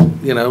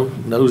 you know,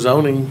 no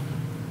zoning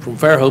from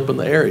Fairhope in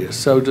the area.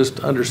 So just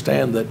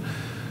understand that,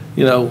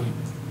 you know,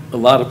 a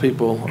lot of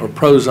people are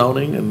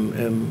pro-zoning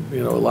and,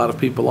 you know, a lot of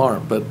people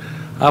aren't. But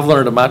I've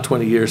learned in my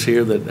 20 years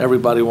here that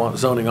everybody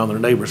wants zoning on their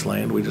neighbor's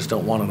land. We just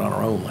don't want it on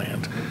our own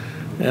land.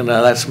 And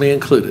that's me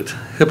included.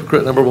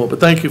 Hypocrite number one. But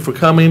thank you for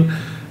coming.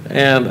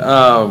 And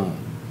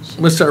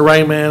Mr.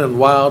 Rayman and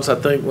Wilds, I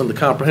think when the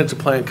comprehensive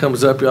plan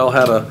comes up, y'all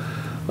had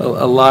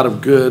a lot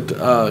of good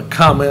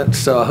comments.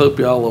 So I hope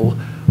y'all will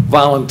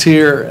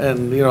volunteer.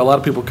 And, you know, a lot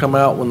of people come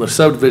out when the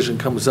subdivision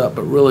comes up,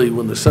 but really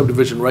when the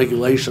subdivision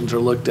regulations are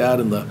looked at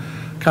and the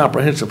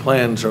comprehensive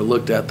plans are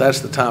looked at, that's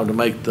the time to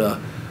make the,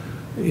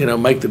 you know,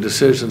 make the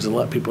decisions and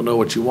let people know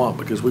what you want,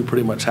 because we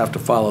pretty much have to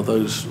follow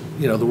those,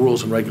 you know, the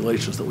rules and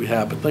regulations that we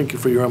have. But thank you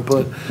for your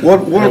input.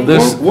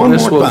 This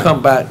will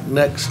come back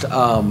next,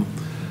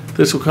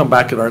 this will come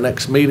back at our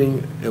next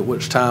meeting, at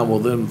which time we'll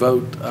then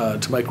vote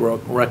to make a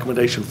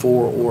recommendation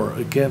for or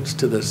against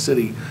to the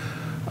city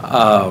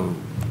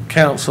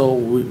council.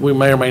 We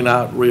may or may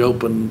not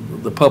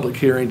reopen the public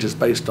hearing just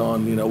based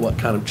on, you know, what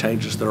kind of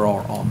changes there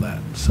are on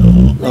that. So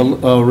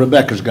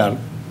Rebecca's got it.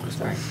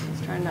 Sorry, I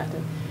was trying not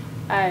to.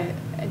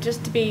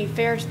 Just to be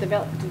fair to the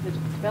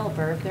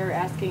developer, if they're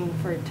asking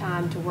for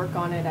time to work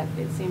on it,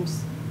 it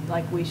seems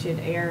like we should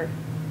air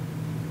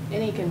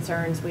any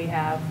concerns we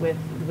have with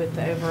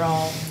the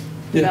overall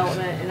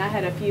development. And I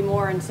had a few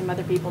more, and some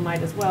other people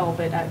might as well,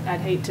 but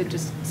I'd hate to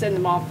just send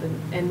them off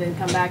and then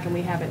come back and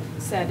we haven't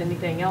said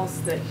anything else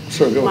that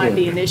might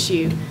be an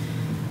issue.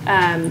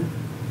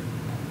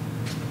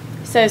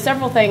 So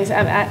several things.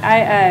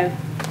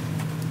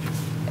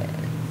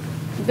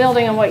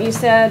 Building on what you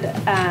said,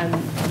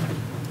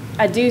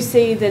 I do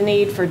see the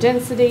need for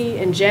density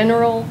in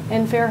general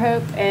in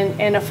Fairhope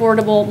and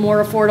affordable,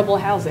 more affordable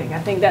housing. I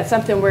think that's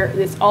something where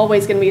it's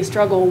always going to be a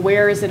struggle.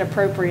 Where is it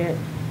appropriate,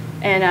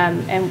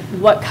 and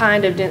what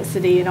kind of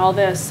density and all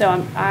this.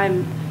 So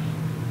I'm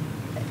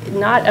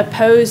not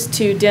opposed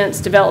to dense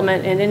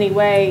development in any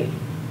way.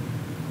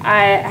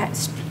 I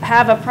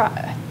have a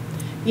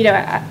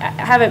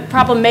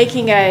problem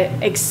making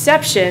an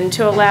exception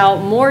to allow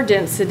more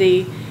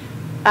density.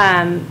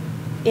 I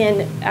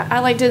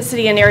like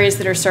density in areas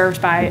that are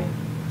served by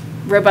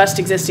robust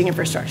existing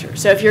infrastructure.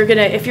 So if you're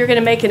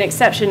gonna make an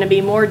exception to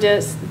be more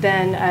dense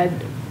than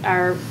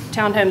our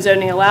townhome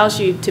zoning allows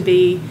you to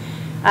be,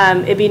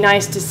 it'd be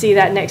nice to see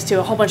that next to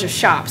a whole bunch of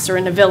shops or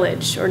in a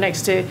village or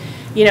next to,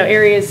 you know,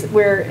 areas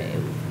where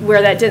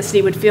that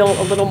density would feel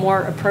a little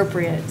more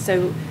appropriate.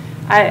 So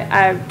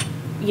I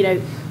you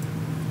know,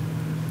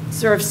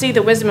 sort of see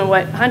the wisdom in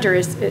what Hunter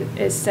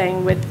is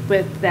saying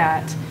with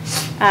that.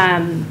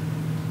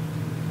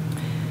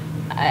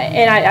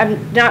 And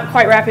I'm not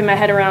quite wrapping my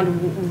head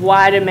around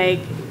why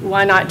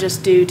not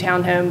just do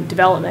townhome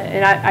development.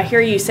 And I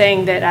hear you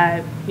saying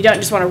that you don't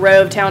just want a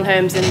row of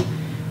townhomes, and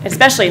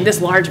especially in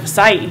this large of a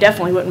site, you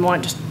definitely wouldn't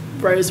want just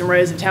rows and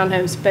rows of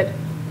townhomes. But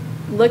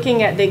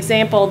looking at the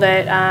example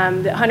that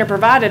Hunter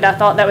provided, I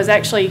thought that was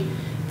actually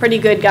pretty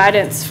good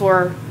guidance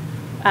for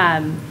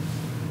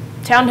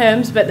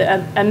townhomes, but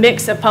a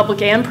mix of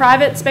public and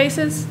private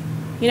spaces,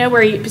 you know,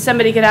 where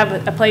somebody could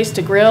have a place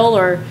to grill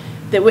or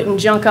that wouldn't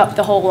junk up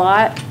the whole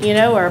lot, you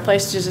know, or a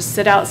place to just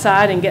sit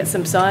outside and get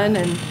some sun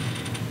and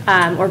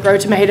or grow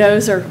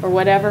tomatoes or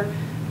whatever.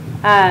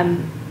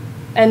 And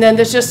then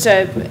there's just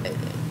to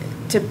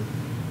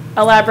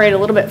elaborate a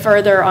little bit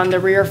further on the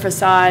rear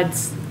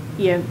facades,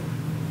 you know,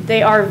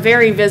 they are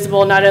very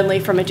visible not only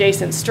from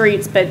adjacent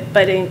streets, but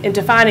in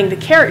defining the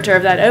character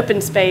of that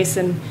open space.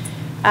 And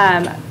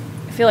I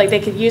feel like they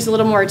could use a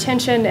little more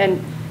attention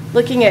and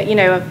looking at, you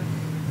know,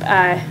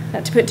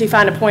 not to put too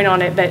fine a point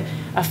on it, but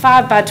a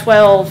 5 by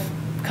 12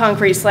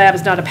 concrete slab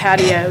is not a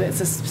patio, it's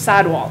a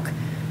sidewalk.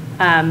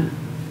 And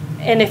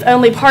if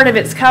only part of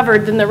it's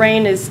covered, then the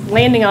rain is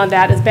landing on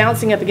that, is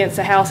bouncing up against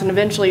the house, and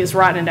eventually is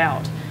rotting it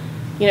out.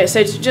 You know, so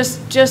it's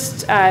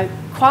just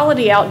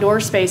quality outdoor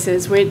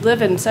spaces. We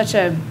live in such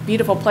a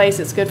beautiful place,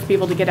 it's good for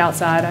people to get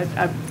outside.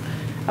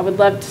 I would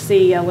love to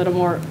see a little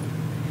more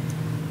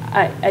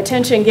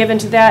attention given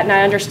to that, and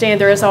I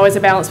understand there is always a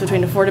balance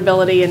between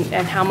affordability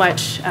and how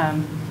much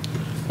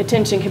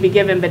attention can be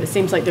given, but it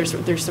seems like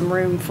there's some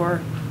room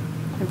for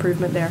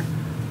improvement there.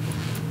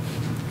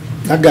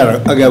 I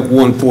got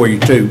one for you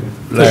too,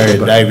 Larry,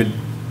 David.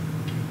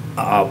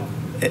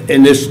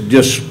 And this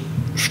just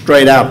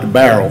straight out the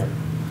barrel,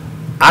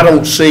 I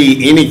don't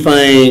see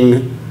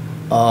anything,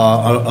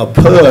 a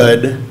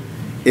PUD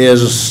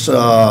is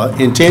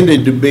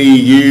intended to be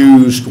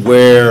used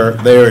where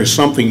there is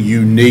something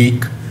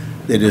unique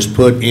that is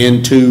put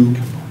into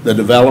the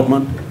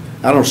development.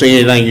 I don't see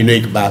anything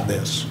unique about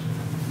this.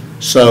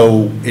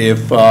 So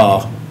if,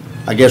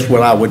 I guess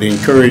what I would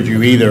encourage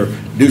you, either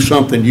do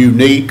something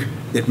unique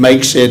that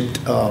makes it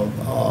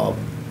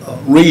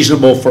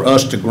reasonable for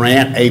us to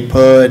grant a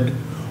PUD,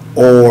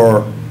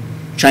 or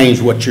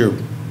change what you're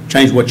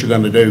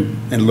going to do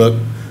and look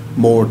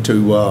more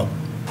to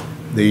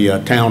the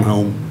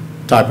townhome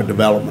type of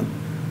development.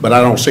 But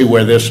I don't see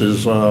where this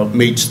is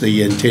meets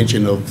the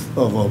intention of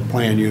a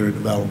planned unit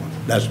development.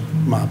 That's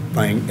my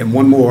thing. And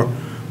one more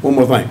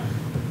thing.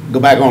 Go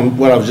back on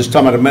what I was just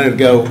talking about a minute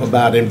ago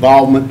about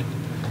involvement.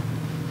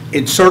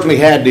 It certainly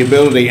had the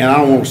ability, and I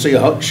don't want to see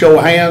a show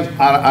of hands.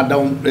 I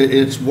don't.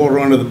 It's water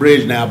under the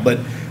bridge now. But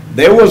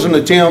there was an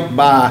attempt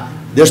by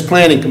this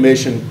planning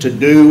commission to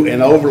do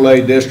an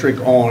overlay district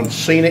on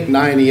scenic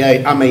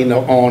 98. I mean,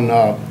 on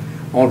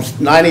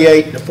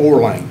 98 to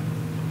 4-lane.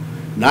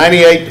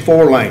 98 to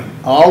 4-lane.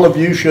 All of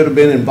you should have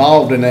been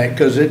involved in that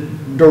because it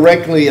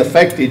directly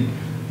affected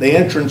the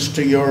entrance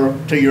to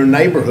your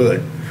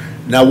neighborhood.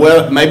 Now,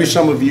 well, maybe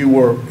some of you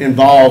were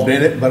involved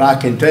in it, but I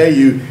can tell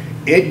you,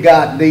 it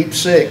got deep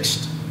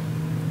sixed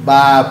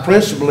by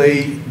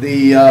principally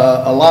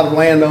a lot of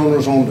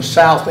landowners on the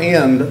south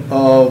end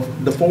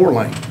of the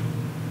 4-lane,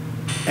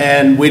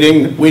 and we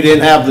didn't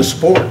have the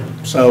support.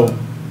 So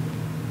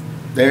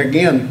there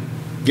again,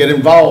 get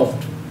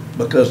involved,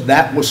 because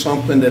that was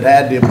something that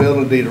had the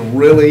ability to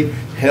really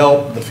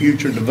help the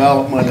future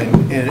development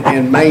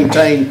and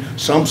maintain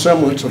some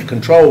semblance of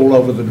control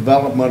over the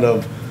development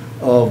of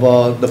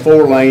the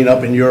 4-lane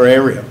up in your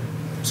area.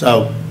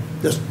 So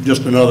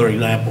just another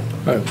example.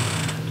 All right.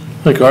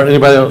 Thank you, Art.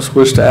 Anybody else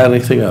wish to add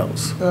anything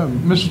else?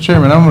 Mr.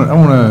 Chairman, I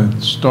want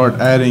to start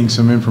adding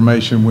some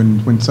information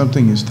when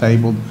something is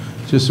tabled,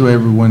 just so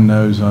everyone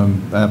knows, the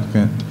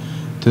applicant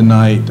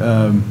tonight.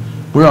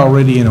 We're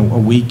already in a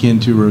week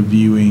into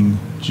reviewing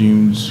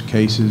June's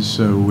cases,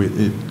 so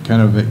it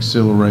kind of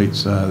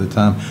accelerates the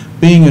time.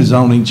 Being a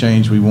zoning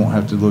change, we won't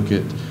have to look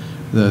at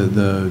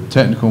the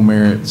technical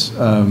merits,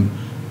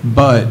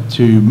 but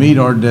to meet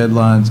our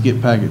deadlines,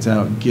 get packets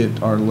out,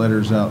 get our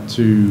letters out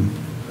to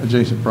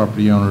adjacent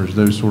property owners,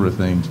 those sort of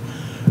things,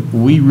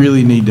 we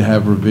really need to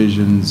have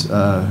revisions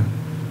by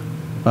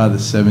the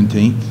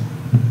 17th,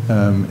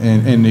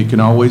 and it can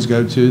always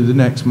go to the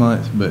next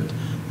month, but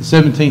the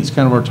 17th is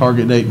kind of our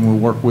target date, and we'll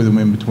work with them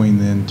in between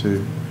then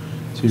to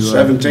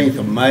 17th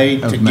of May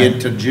to get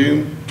to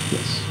June?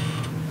 Yes.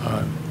 All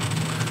right.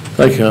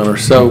 Thank you, Hunter.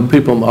 So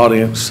people in the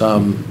audience,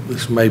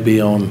 this may be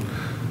on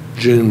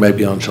June,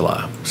 maybe on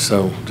July.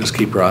 So just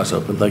keep your eyes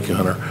open. Thank you,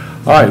 Hunter.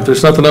 All right, if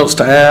there's nothing else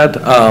to add,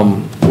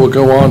 we'll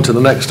go on to the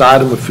next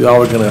item. If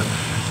y'all are going to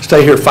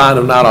stay here, fine.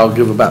 If not, I'll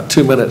give about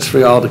 2 minutes for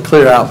y'all to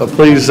clear out. But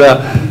please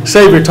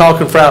save your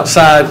talking for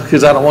outside,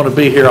 because I don't want to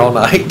be here all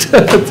night.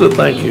 So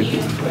thank you.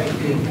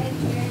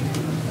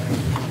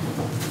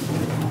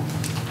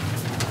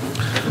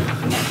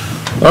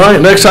 All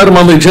right, next item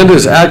on the agenda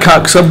is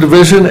Adcock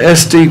Subdivision,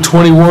 SD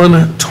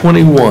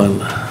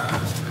 2121.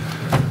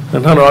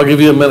 And Hunter, I'll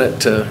give you a minute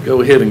to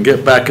go ahead and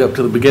get back up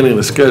to the beginning of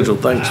the schedule.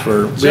 Thanks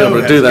for being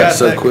able to do that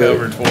so quick.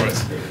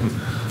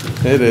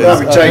 It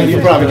is.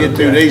 You probably get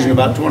through these in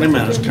about 20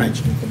 minutes, can't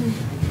you?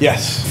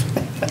 Yes.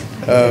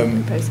 I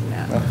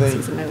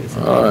think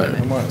All right.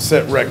 I'm going to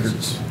set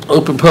records.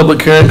 Open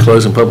public hearing,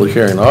 closing public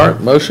hearing.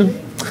 Art, motion?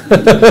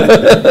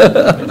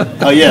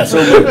 Oh, yeah, so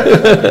moved.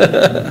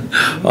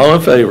 All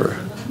in favor?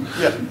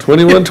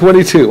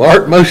 2122,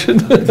 Art, motion?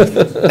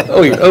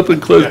 Oh, you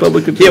open, close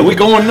public agenda? Yeah, we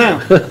going now.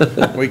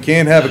 We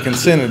can't have a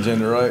consent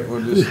agenda, right?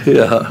 We'll just,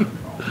 Yeah.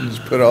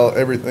 just put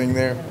everything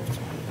there.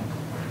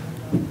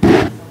 Give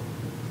it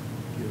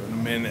a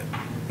minute.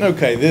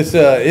 Okay, this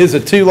is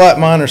a 2-lot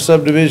minor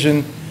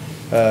subdivision.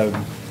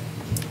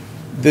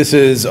 This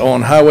is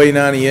on Highway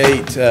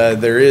 98.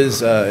 There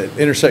is an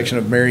intersection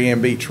of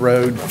Marianne Beach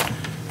Road.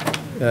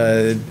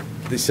 The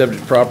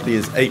subject property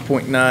is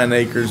 8.9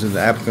 acres, and the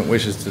applicant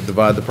wishes to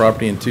divide the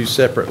property in 2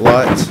 separate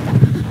lots.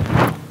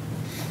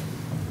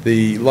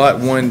 The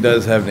Lot 1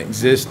 does have an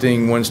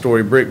existing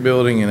 1-story brick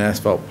building and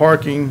asphalt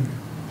parking.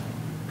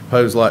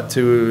 Proposed Lot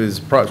 2 is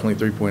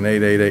approximately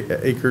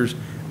 3.88 acres,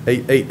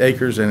 8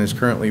 acres, and is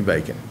currently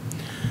vacant.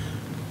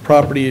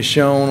 Property is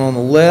shown on the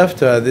left.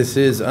 This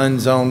is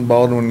unzoned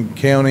Baldwin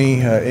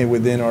County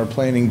within our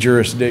planning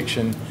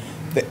jurisdiction.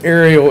 The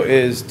aerial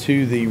is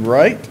to the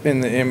right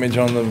in the image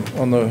on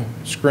the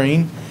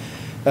screen.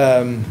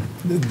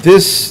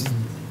 This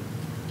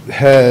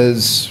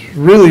has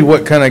really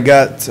what kind of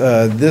got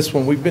this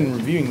one. We've been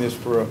reviewing this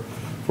for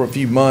a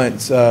few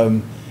months.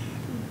 Scott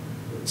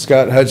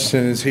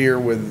Hutchinson is here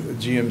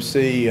with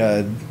GMC.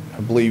 I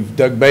believe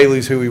Doug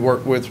Bailey's who we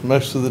work with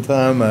most of the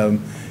time,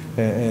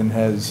 and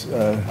has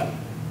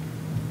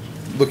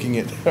looking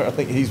at. I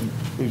think he's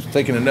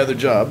taking another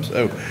job.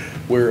 So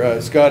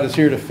Scott is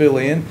here to fill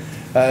in.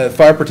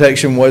 Fire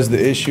protection was the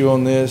issue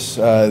on this.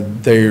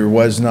 There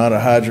was not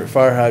a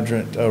fire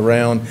hydrant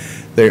around.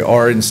 They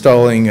are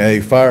installing a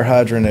fire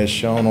hydrant as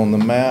shown on the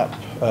map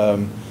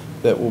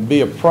that will be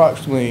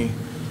approximately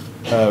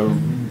where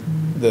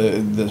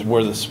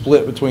the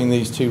split between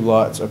these two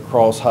lots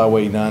across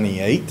Highway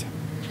 98.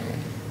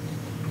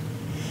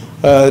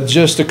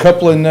 Just a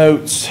couple of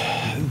notes.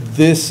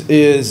 This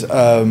is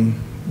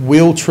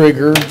will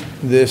trigger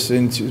this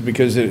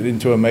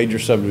into a major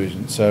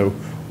subdivision. So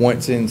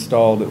once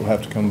installed, it will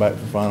have to come back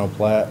for final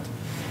plat.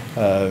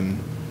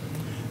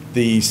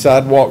 The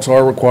sidewalks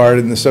are required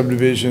in the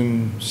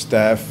subdivision.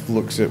 Staff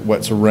looks at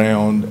what's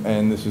around,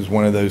 and this is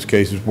one of those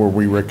cases where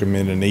we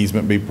recommend an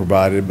easement be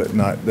provided, but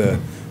not the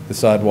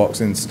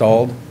sidewalks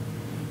installed.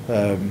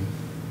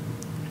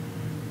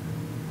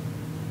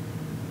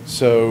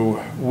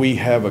 So we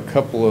have a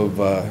couple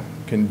of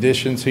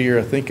conditions here.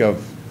 I think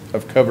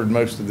I've covered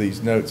most of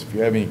these notes. If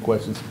you have any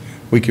questions,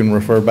 we can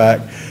refer back.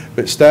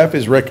 But staff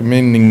is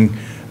recommending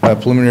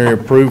preliminary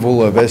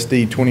approval of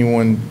SD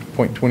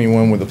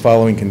 21.21 with the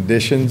following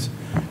conditions.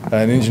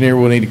 An engineer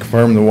will need to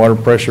confirm the water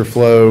pressure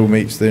flow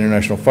meets the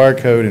International Fire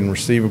Code and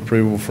receive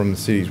approval from the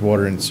city's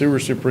water and sewer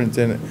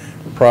superintendent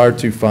prior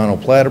to final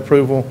plat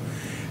approval.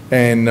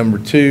 And number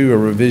 2, a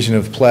revision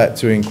of plat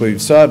to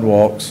include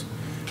sidewalks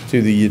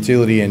to the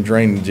utility and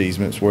drainage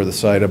easements where the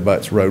site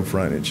abuts road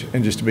frontage.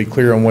 And just to be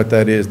clear on what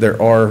that is,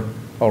 there are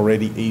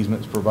already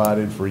easements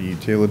provided for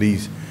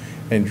utilities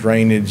and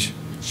drainage.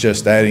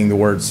 Just adding the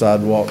word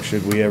sidewalk,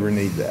 should we ever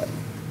need that,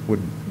 would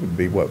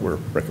be what we're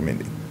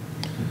recommending.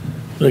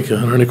 Thank you,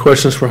 Hunter. Any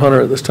questions for Hunter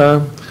at this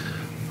time?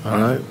 All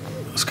right.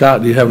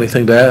 Scott, do you have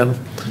anything to add?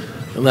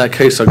 In that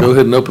case, I'll go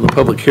ahead and open the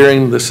public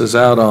hearing. This is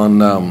out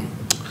on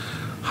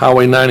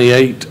Highway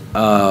 98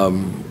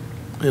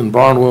 in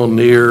Barnwell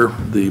near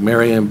the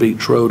Marianne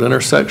Beach Road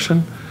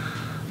intersection.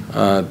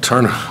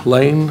 Turner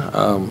Lane.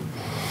 Out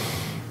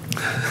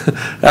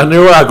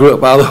near where I grew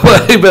up, by the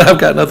way, but I've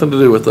got nothing to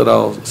do with it,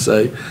 I'll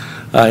say.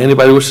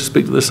 Anybody wish to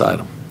speak to this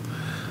item?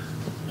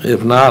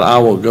 If not, I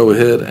will go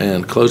ahead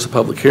and close the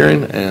public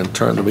hearing and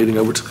turn the meeting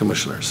over to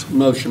commissioners.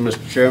 Motion,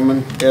 Mr.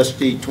 Chairman.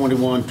 SD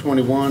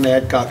 2121,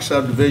 Adcock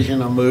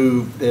subdivision. I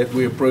move that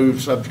we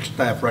approve subject to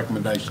staff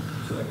recommendation.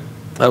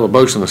 I have a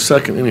motion and a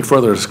second. Any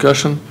further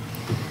discussion?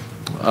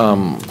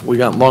 We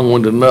got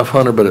long-winded enough,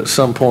 Hunter, but at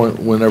some point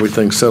when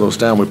everything settles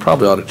down, we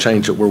probably ought to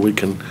change it where we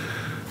can,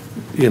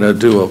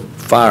 do a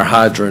fire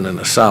hydrant and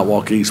a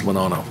sidewalk easement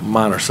on a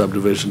minor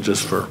subdivision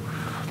just for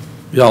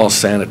y'all's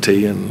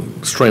sanity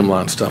and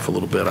streamline stuff a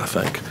little bit, I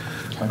think.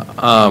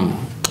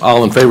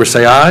 All in favor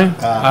say aye.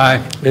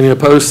 Aye. Any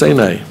opposed say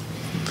nay.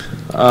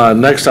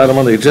 Next item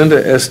on the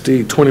agenda,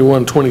 SD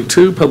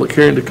 2122, public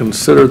hearing to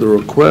consider the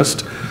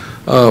request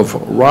of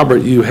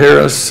Robert U.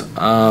 Harris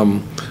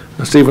and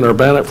Stephen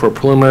Urbanek for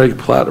preliminary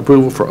plat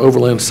approval for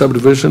Overland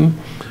subdivision.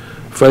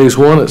 Phase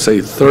 1, it's a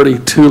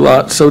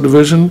 32-lot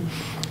subdivision,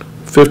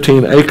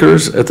 15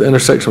 acres at the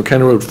intersection of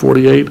County Road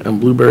 48 and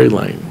Blueberry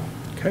Lane.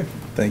 Okay,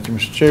 thank you,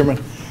 Mr. Chairman.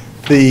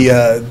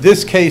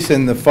 This case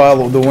and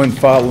the one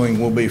following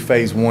will be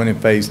Phase 1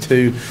 and Phase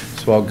 2,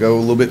 so I'll go a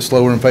little bit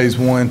slower in Phase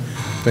 1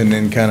 and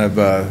then kind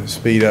of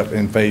speed up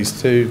in Phase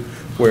 2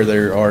 where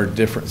there are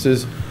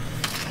differences.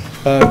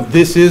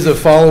 This is a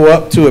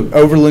follow-up to an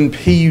Overland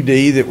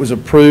PUD that was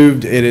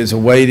approved. It is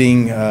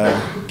awaiting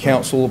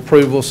council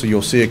approval, so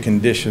you'll see a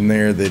condition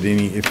there that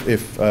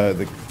if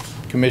the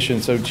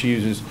commission so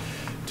chooses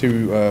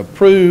to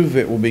approve,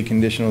 it will be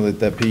conditional that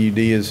that PUD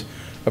is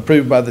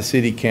approved by the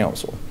city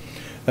council.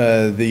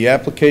 The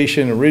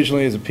application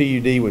originally as a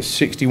PUD was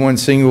 61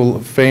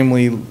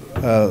 single-family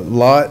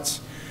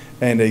lots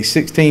and a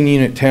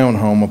 16-unit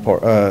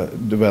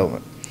townhome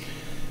development.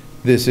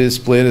 This is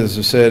split, as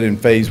I said, in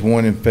Phase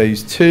 1 and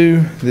Phase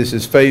 2. This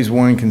is Phase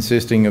 1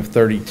 consisting of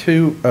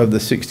 32 of the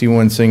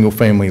 61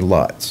 single-family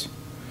lots.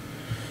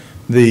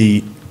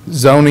 The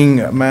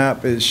zoning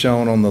map is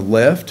shown on the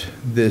left.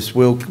 This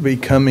will be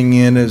coming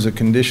in as a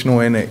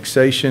conditional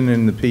annexation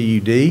in the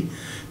PUD,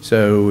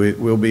 so it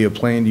will be a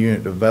planned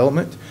unit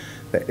development.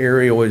 The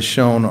aerial is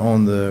shown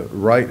on the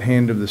right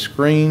hand of the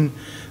screen.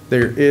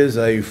 There is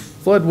a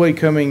floodway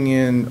coming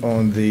in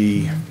on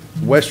the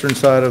western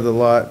side of the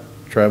lot,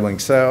 traveling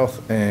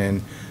south,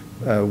 and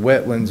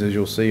wetlands, as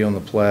you'll see on the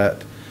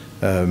plat,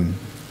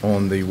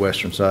 on the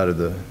western side of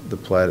the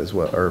plat as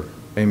well, or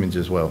image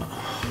as well.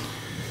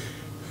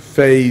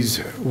 Phase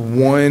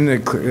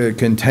 1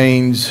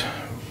 contains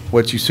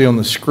what you see on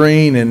the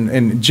screen,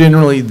 and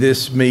generally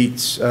this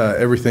meets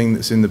everything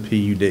that's in the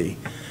PUD.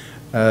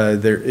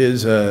 There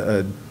is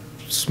a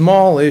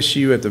small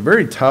issue at the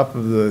very top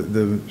of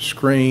the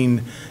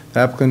screen. The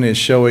applicant is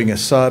showing a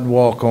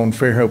sidewalk on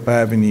Fairhope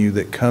Avenue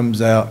that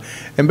comes out,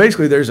 and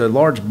basically there's a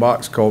large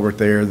box culvert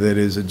there that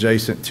is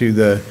adjacent to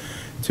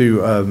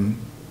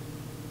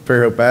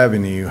Fairhope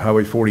Avenue,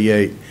 Highway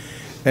 48,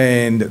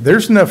 and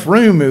there's enough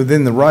room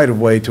within the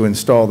right-of-way to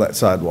install that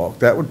sidewalk.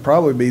 That would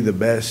probably be the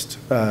best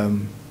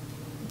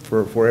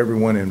for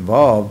everyone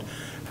involved.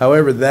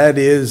 However, that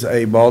is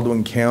a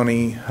Baldwin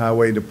County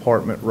Highway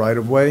Department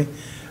right-of-way.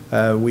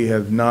 We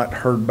have not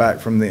heard back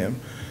from them.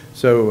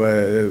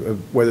 So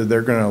whether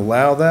they're going to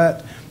allow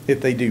that,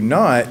 if they do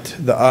not,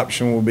 the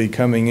option will be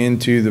coming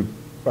into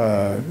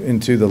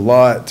the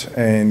lot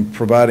and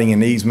providing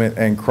an easement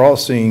and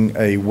crossing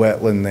a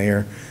wetland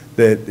there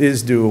that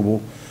is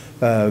doable.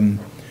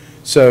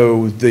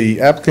 So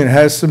the applicant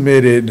has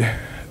submitted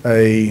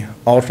a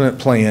alternate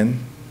plan,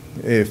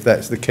 if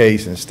that's the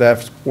case, and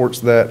staff supports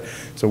that,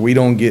 so we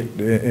don't get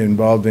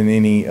involved in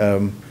any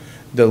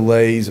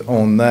delays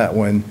on that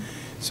one.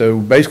 So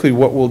basically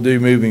what we'll do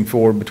moving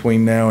forward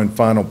between now and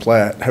final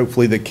plat,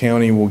 hopefully the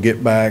county will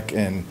get back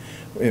and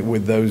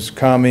with those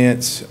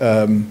comments,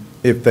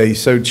 if they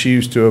so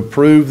choose to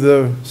approve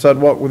the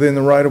sidewalk within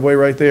the right-of-way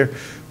right there,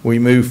 we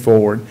move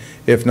forward.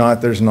 If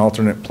not, there's an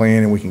alternate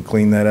plan and we can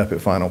clean that up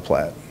at final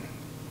plat.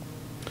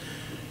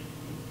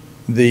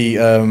 The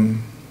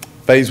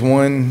phase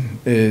one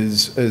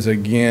is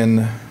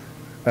again,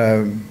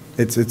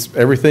 it's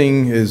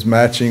everything is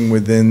matching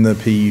within the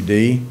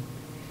PUD.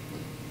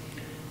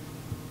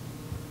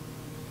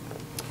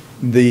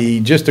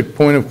 Just a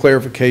point of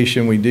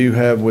clarification, we do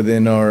have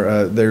within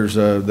our,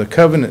 the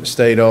covenant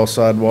state all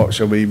sidewalks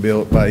shall be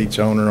built by each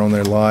owner on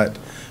their lot.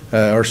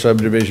 Our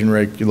subdivision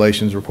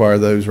regulations require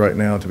those right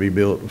now to be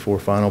built before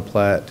final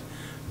plat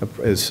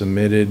is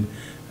submitted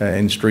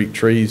and street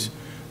trees.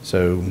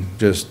 So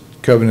just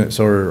covenants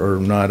are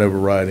not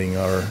overriding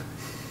our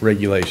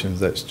regulations.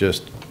 That's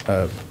just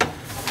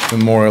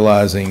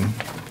memorializing,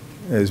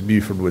 as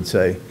Buford would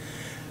say.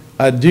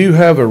 I do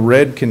have a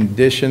red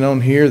condition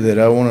on here that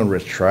I want to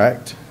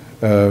retract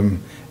and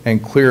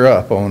clear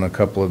up on a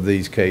couple of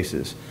these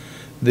cases.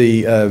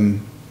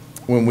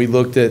 When we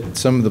looked at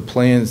some of the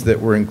plans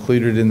that were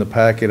included in the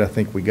packet, I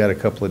think we got a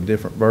couple of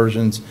different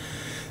versions.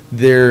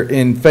 They're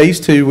in phase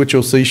two, which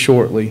you'll see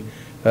shortly,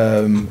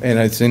 and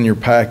it's in your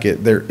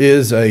packet. There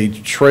is a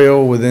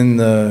trail within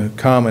the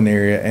common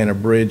area and a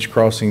bridge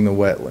crossing the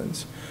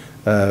wetlands.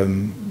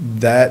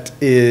 That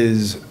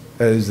is,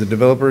 as the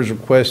developers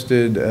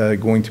requested,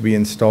 going to be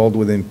installed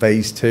within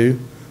phase two,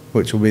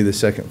 which will be the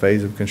second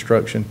phase of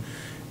construction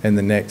and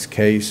the next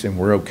case, and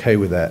we're okay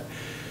with that.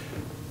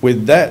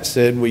 With that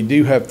said, we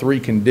do have three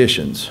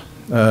conditions.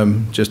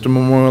 Just to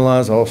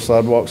memorialize, all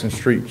sidewalks and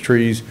street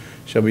trees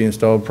shall be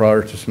installed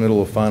prior to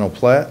submittal of final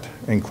plat,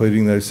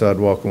 including those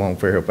sidewalk along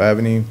Fairhope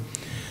Avenue.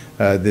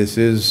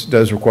 This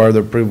does require the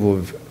approval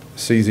of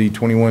CZ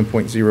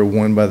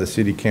 21.01 by the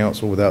City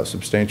Council without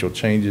substantial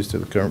changes to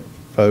the current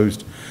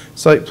proposed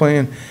site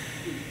plan.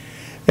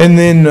 And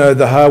then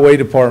the Highway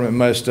Department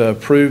must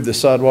approve the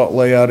sidewalk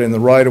layout in the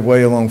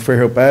right-of-way along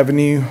Fairhope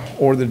Avenue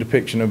or the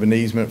depiction of an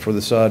easement for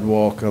the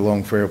sidewalk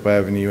along Fairhope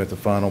Avenue at the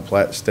final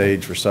plat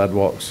stage for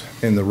sidewalks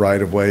in the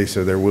right-of-way.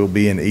 So there will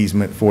be an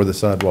easement for the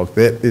sidewalk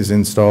that is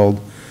installed.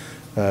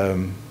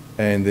 And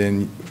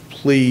then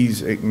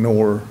please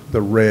ignore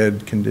the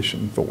red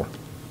condition 4.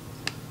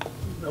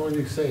 Now, when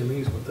you say an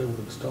easement, they will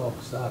install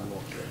the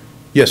sidewalk there?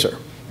 Yes, sir.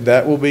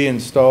 That will be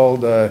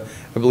installed. I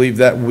believe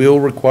that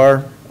will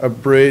require a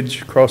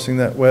bridge crossing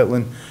that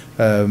wetland.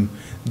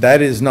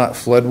 That is not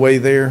floodway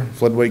there.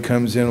 Floodway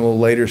comes in a little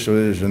later, so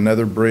there's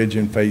another bridge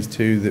in phase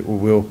 2 that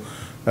will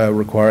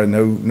require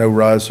no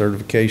rise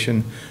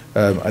certification.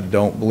 I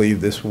don't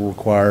believe this will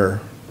require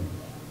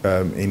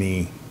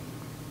any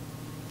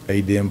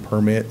ADM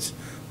permits,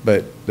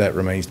 but that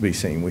remains to be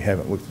seen. We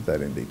haven't looked at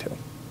that in detail.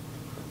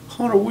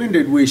 Hunter, when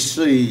did we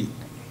see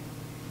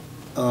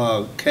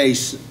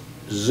case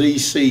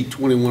ZC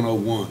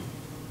 2101?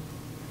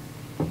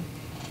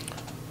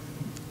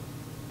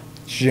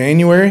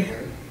 January.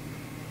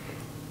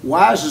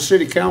 Why has the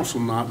city council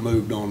not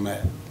moved on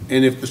that?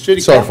 And if the city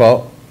It's our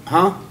fault.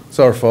 Huh? It's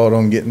our fault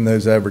on getting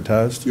those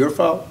advertised. Your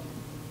fault?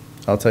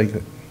 I'll take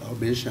it. I'll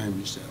be ashamed of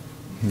yourself.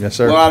 Yes,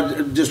 sir. Well,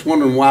 I'm just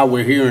wondering why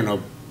we're hearing a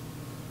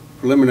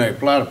preliminary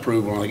plat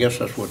approval, and I guess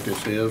that's what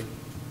this is.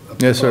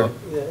 Yes, sir.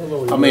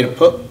 I mean,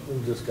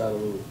 We just got a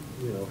little,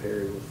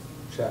 hairy with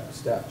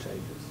staff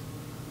changes.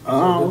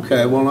 Oh,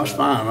 okay, well, that's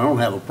fine. I don't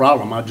have a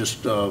problem. I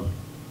just would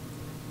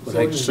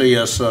hate to see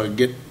us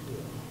get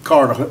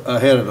cart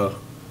ahead of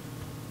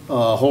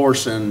the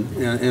horse in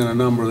a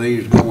number of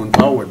these going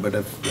forward. But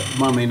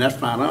I mean, that's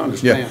fine. I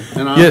understand.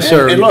 Yeah. Yes,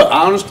 sir. And look,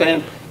 I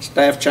understand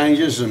staff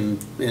changes and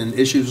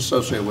issues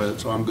associated with it,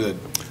 so I'm good.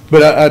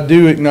 But I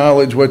do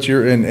acknowledge what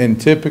you're, and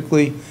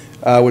typically,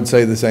 I would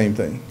say the same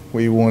thing.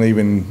 We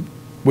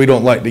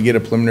don't like to get a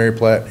preliminary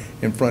plat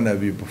in front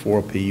of you before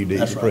a PUD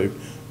is approved.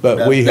 Right.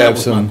 But we have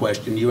some. That was my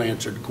question. You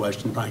answered the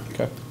question. Thank you.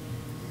 Okay.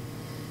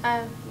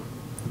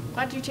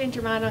 Why'd you change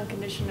your mind on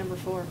condition number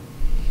 4?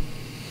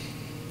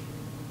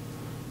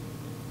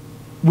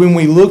 When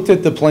we looked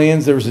at the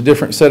plans, there was a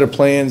different set of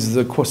plans.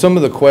 Some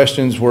of the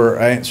questions were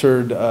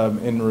answered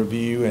in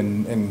review,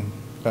 and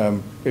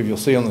if you'll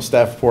see on the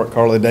staff report,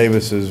 Carla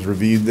Davis has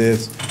reviewed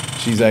this.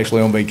 She's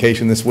actually on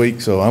vacation this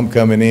week, so I'm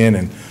coming in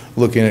and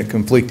looking at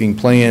conflicting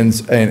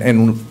plans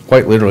and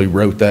quite literally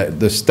wrote that.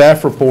 The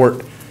staff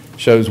report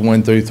shows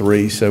 1 through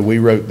 3, so we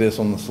wrote this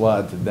on the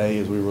slide today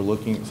as we were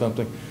looking at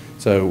something.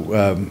 So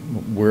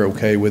we're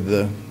okay with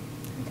the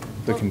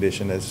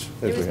condition as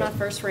we have. It was my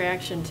first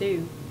reaction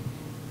too.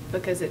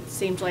 because it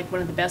seems like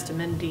one of the best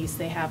amenities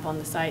they have on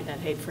the site, and I'd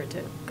hate for it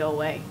to go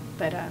away.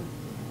 But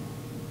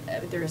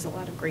there is a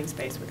lot of green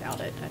space without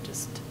it. I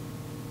just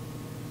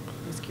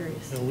was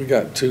curious. And we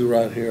got two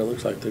right here.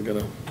 Looks like they're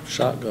gonna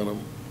shotgun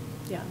them.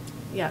 Yeah,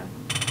 yeah.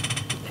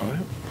 All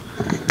right.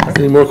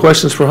 Any more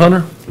questions for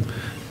Hunter?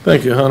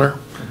 Thank you, Hunter.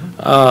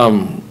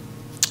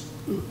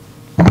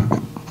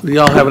 Do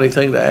y'all have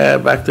anything to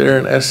add back there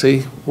in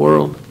SC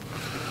world?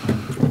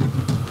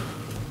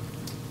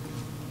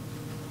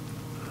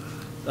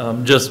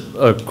 Just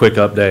a quick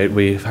update.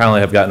 We finally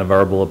have gotten a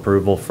verbal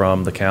approval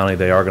from the county.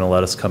 They are going to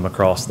let us come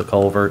across the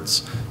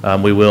culverts.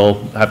 We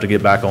will have to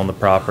get back on the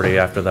property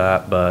after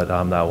that, but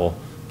that will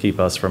keep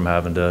us from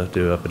having to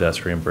do a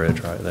pedestrian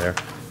bridge right there.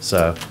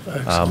 So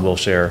we'll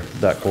share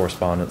that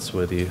correspondence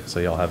with you, so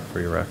y'all have it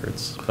for your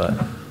records.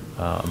 But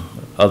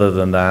other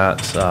than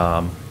that,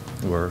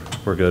 we're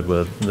good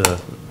with the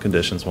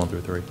conditions 1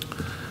 through 3.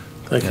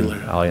 Thank you,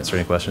 Larry. I'll answer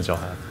any questions y'all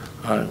have.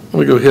 All right, let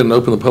me go ahead and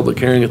open the public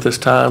hearing at this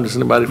time. Does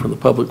anybody from the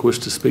public wish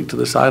to speak to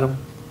this item?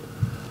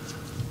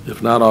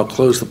 If not, I'll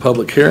close the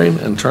public hearing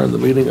and turn the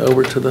meeting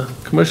over to the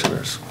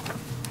commissioners.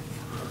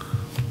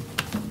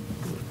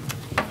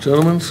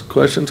 Gentlemen,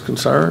 questions,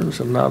 concerns?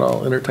 If not,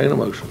 I'll entertain a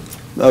motion.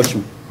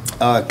 Motion.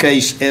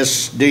 Case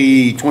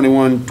SD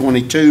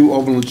 2122,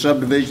 Overland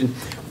Subdivision,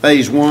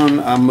 Phase 1.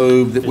 I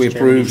move that we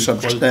approve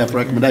subject to staff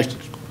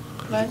recommendations.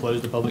 Did you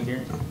close the public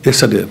hearing?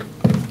 Yes, I did.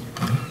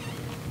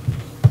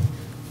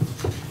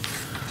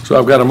 So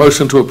I've got a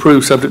motion to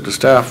approve subject to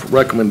staff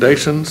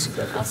recommendations.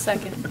 I'll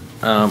second.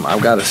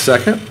 I've got a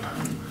second.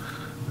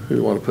 Who do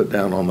you want to put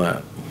down on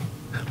that?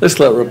 Let's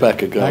let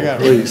Rebecca go,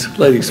 please.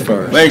 Ladies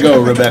first. There you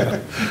go,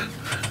 Rebecca.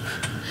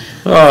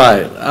 All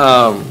right.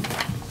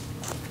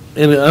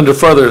 Under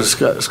further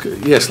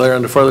discussion, yes, Larry,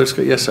 under further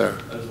discussion, yes, sir.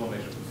 I just want to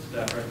make sure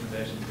staff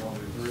recommendations 1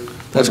 through 3.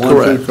 That's 1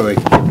 through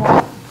correct.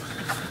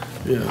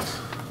 3. Yes.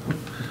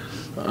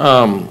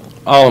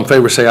 All in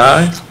favor say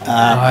aye.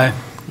 Aye.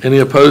 Any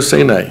opposed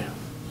say nay.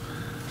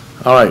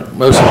 All right,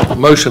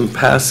 motion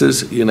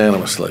passes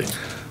unanimously.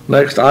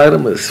 Next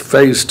item is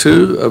Phase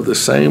 2 of the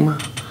same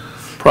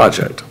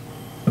project.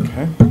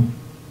 Okay.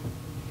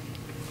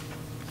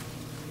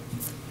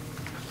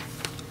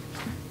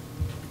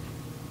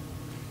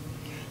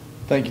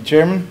 Thank you,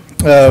 Chairman.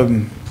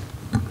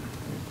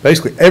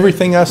 Basically,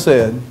 everything I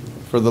said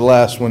for the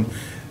last one,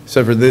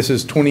 except for this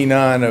is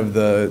 29 of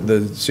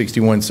the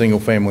 61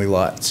 single-family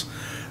lots.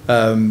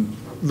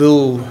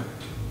 Little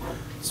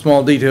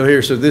small detail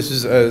here. So this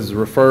is, as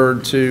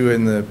referred to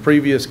in the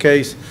previous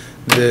case,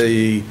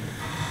 the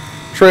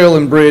trail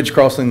and bridge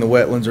crossing the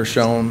wetlands are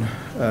shown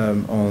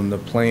on the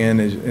plan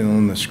and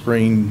on the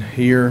screen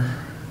here.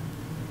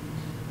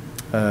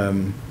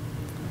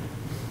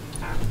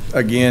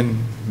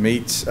 Again,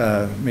 meets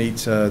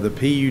the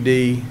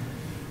PUD.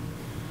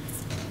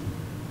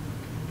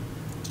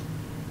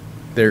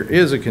 There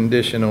is a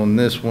condition on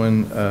this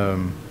one.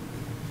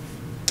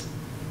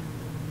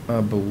 I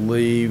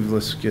believe,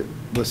 let's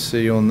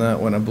see on that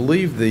one. I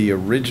believe the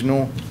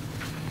original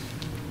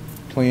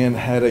plan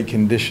had a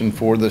condition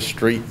for the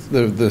street,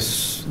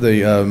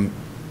 the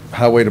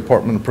highway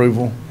department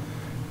approval.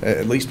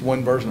 At least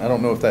one version. I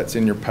don't know if that's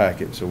in your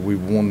packet, so we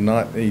will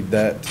not need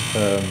that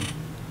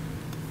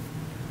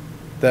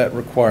that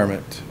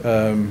requirement.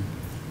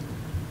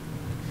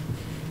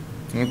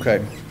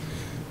 Okay.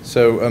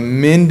 So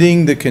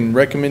amending the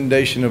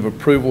recommendation of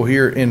approval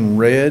here in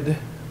red,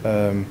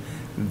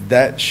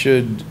 that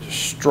should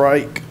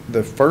strike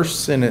the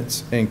first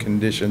sentence in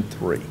condition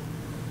 3.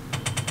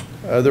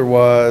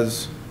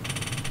 Otherwise,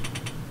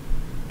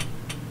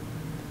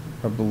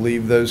 I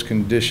believe those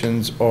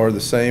conditions are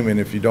the same, and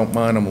if you don't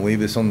mind, I'm gonna leave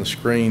this on the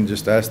screen.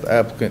 Just ask the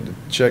applicant to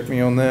check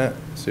me on that,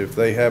 see if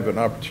they have an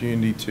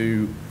opportunity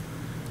to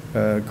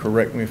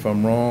correct me if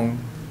I'm wrong.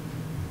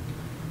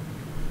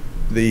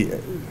 The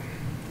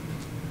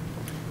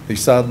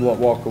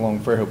sidewalk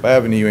along Fairhope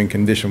Avenue in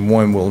condition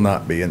 1 will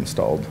not be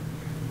installed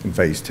in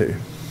Phase 2.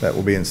 That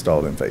will be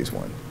installed in Phase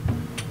 1.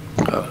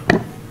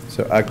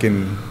 So I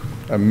can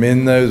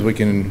amend those. We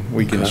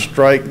can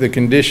strike the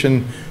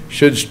condition,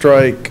 should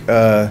strike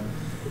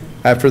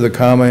after the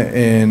comma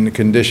in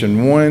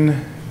condition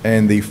 1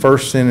 and the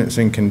first sentence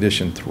in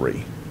condition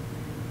 3.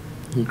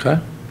 Okay.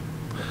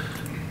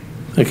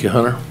 Thank you,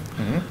 Hunter.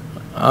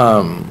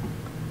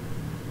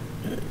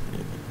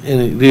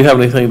 Do you have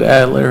anything to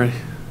add, Larry?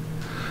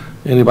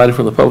 Anybody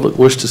from the public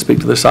wish to speak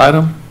to this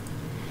item?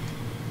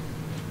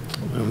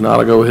 If not,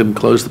 I'll go ahead and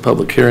close the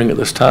public hearing at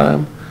this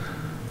time.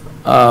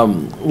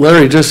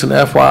 Larry, just an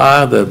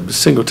FYI, the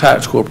Single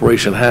Tax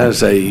Corporation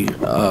has a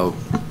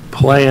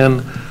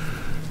plan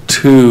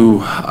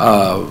to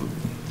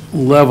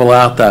level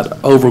out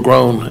that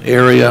overgrown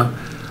area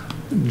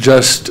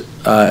just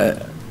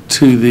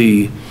to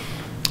the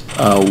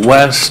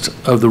west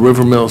of the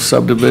River Mill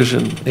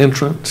subdivision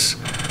entrance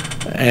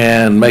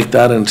and make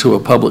that into a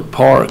public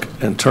park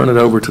and turn it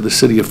over to the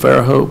city of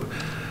Fairhope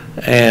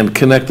and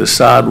connect the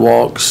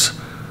sidewalks,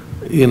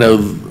 you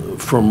know,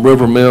 from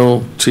River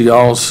Mill to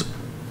y'all's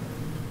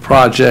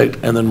project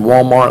and then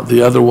Walmart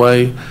the other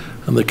way.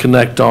 and they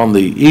connect on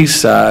the east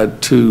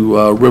side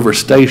to River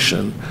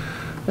Station,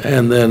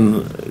 and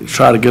then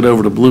try to get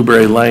over to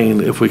Blueberry Lane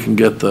if we can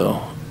get the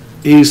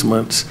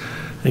easements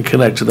and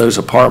connect to those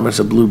apartments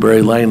at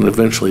Blueberry Lane and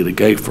eventually to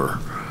Gayfer.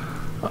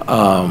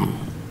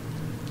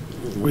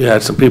 We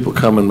had some people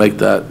come and make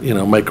that,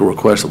 make a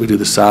request that we do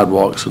the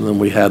sidewalks, and then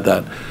we had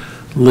that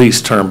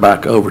lease turned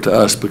back over to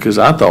us because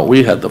I thought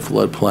we had the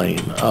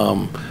floodplain.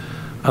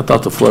 I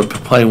thought the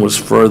floodplain was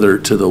further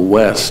to the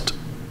west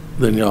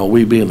than y'all,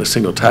 we being the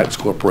single tax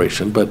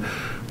corporation, but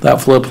that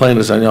floodplain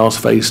is on y'all's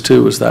phase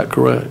 2, is that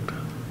correct?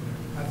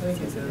 I think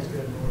it does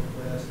go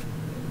northwest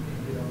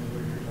and get on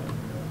where you're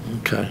talking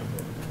about. Okay.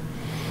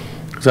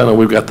 Because I know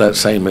we've got that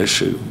same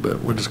issue,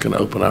 but we're just going to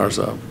open ours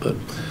up. But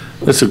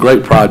it's a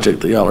great project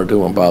that y'all are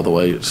doing, by the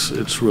way.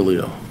 It's really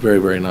a very,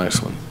 very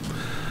nice one.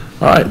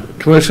 All right,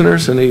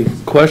 commissioners, any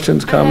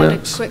questions,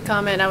 comments? I had a quick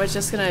comment. I was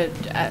just going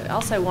to, I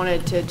also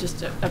wanted to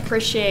just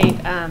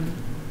appreciate,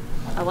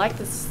 I like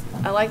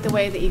the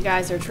way that you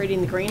guys are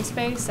treating the green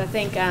space. I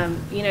think,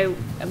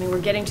 we're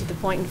getting to the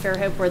point in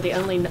Fairhope where the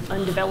only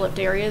undeveloped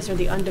areas are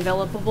the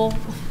undevelopable,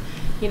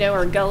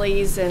 or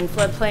gullies and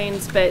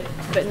floodplains, but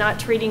not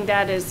treating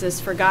that as this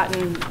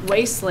forgotten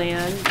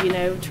wasteland,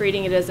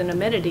 treating it as an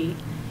amenity,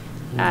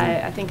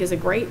 I think is a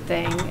great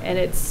thing. And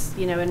it's,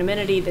 an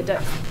amenity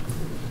that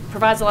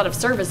provides a lot of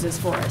services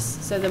for us.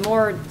 So the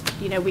more,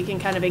 we can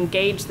kind of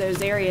engage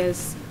those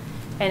areas.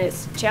 And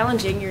it's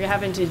challenging. You're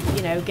having to,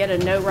 get a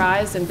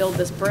no-rise and build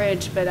this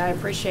bridge, but I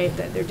appreciate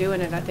that they're doing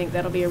it. I think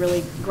that'll be a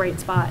really great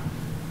spot.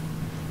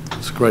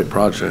 It's a great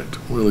project,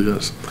 really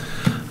is.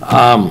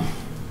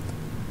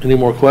 Any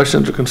more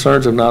questions or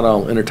concerns? If not,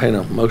 I'll entertain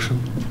a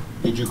motion.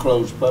 Did you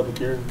close the public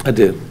hearing? I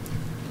did.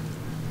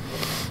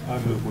 I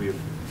move we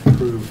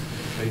approve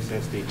Base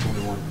SD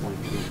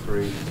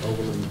 21.23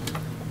 Overland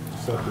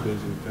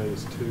subdivision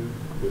phase 2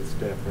 with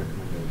staff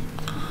recommendation,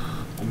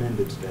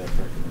 amended staff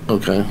recommendation.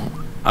 Okay.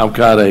 I've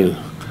got a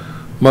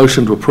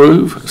motion to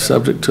approve,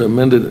 subject to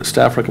amended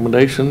staff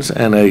recommendations,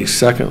 and a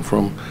second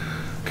from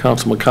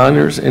Councilman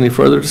Conyers. Any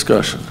further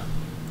discussion?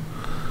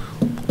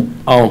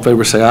 All in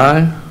favor say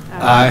aye.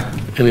 Aye.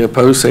 Any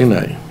opposed say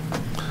nay.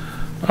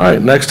 All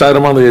right, next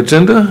item on the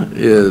agenda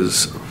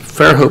is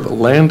Fairhope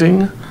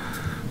Landing,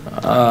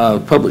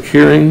 public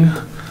hearing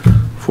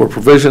for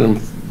provision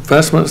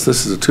investments.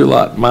 This is a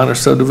 2-lot minor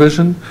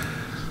subdivision.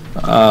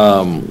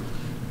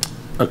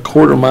 A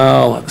quarter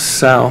mile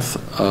south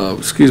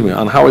of,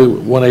 on Highway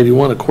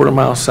 181, a quarter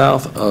mile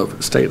south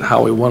of State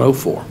Highway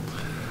 104.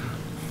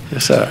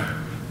 Yes, sir.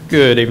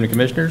 Good evening,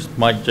 Commissioners.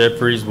 Mike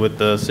Jeffries with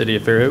the City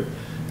of Fairhope.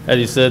 As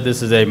you said,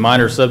 this is a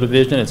minor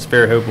subdivision. It's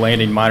Fairhope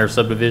Landing minor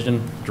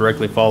subdivision.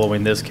 Directly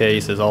following this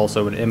case is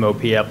also an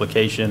MOP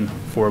application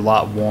for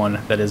Lot 1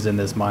 that is in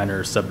this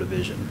minor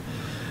subdivision.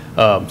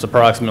 It's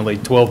approximately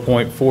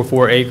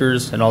 12.44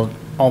 acres and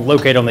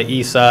located on the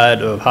east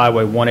side of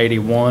Highway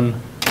 181,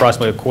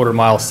 approximately a quarter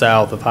mile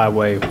south of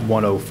Highway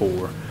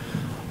 104.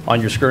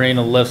 On your screen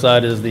on the left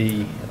side is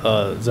the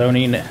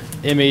zoning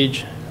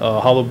image.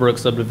 Hollowbrook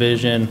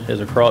subdivision is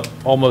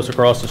almost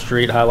across the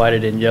street,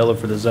 highlighted in yellow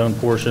for the zone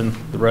portion.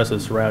 The rest of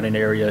the surrounding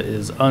area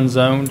is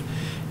unzoned,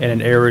 and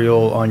an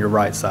aerial on your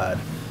right side.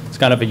 It's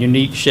kind of a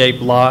unique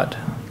shaped lot.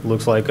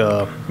 Looks like 2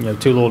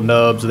 little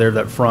nubs there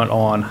that front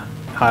on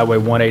Highway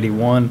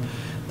 181.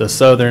 The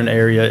southern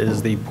area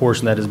is the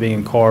portion that is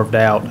being carved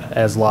out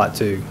as Lot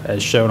 2,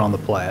 as shown on the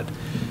plat.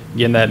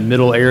 Again, that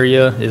middle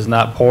area is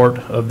not part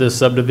of this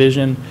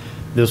subdivision.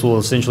 This will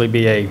essentially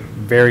be a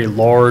very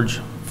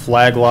large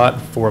flag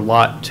lot for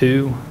Lot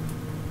 2,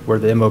 where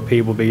the MOP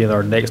will be in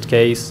our next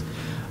case.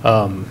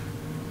 The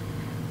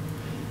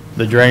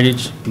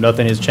drainage,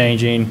 nothing is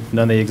changing,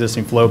 none of the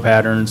existing flow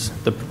patterns.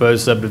 The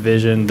proposed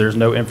subdivision, there's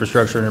no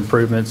infrastructure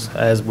improvements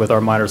as with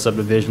our minor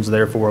subdivisions,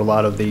 therefore a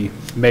lot of the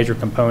major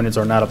components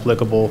are not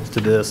applicable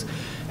to this.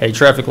 A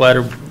traffic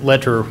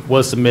letter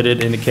was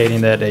submitted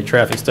indicating that a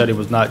traffic study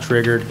was not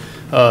triggered.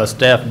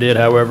 Staff did,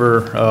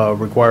 however,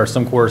 require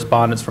some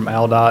correspondence from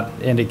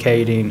ALDOT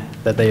indicating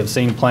that they have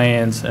seen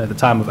plans, and at the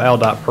time of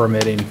ALDOT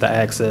permitting, the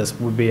access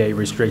would be a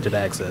restricted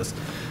access.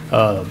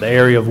 The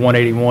area of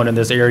 181 in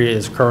this area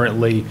is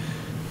currently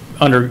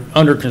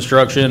under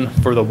construction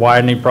for the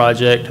widening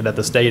project that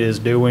the state is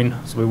doing.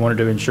 So we wanted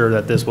to ensure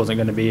that this wasn't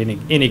going to be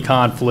any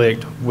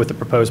conflict with the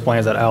proposed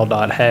plans that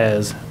ALDOT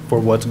has for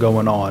what's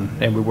going on,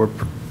 and we were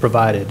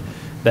provided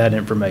that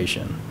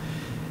information.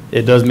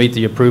 It does meet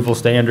the approval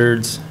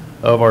standards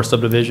of our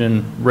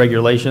subdivision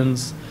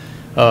regulations.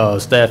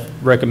 Staff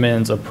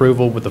recommends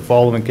approval with the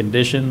following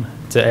condition: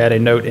 to add a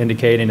note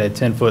indicating a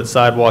 10-foot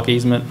sidewalk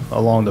easement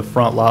along the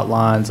front lot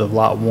lines of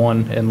Lot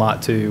 1 and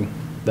Lot 2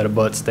 that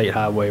abuts State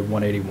Highway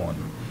 181.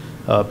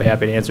 Be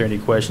happy to answer any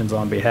questions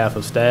on behalf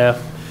of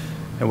staff,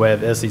 and we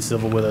have SC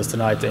Civil with us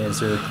tonight to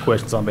answer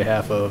questions on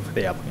behalf of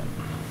the applicant.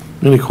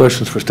 Any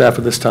questions for staff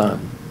at this time?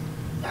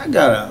 I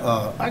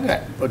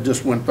got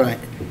just one thing.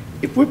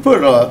 If we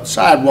put a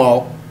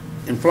sidewalk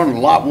in front of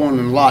Lot 1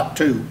 and Lot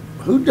 2,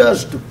 who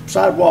does the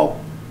sidewalk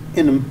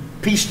in the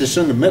piece that's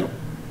in the middle?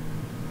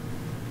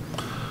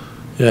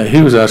 Yeah,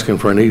 he was asking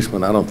for an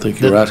easement. I don't think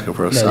you were asking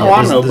for a Oh, sidewalk.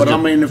 I know, but I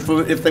mean,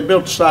 if they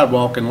built a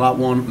sidewalk in lot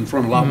one, in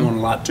front of lot one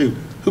and lot two,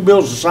 who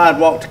builds the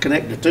sidewalk to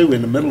connect the two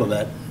in the middle of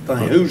that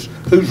thing? Who's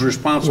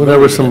responsible?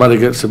 Whenever somebody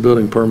gets a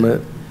building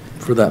permit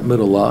for that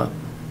middle lot,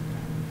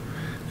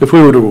 if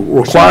we were to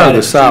require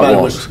the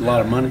sidewalks, A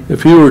lot of money.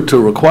 if you were to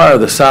require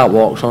the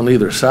sidewalks on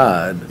either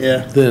side,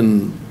 Yeah.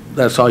 then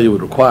that's all you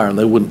would require, and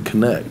they wouldn't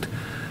connect.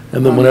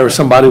 And then whenever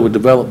somebody would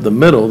develop the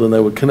middle, then they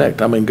would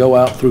connect. I mean, go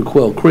out through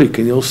Quail Creek,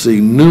 and you'll see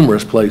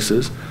numerous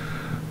places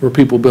where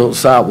people built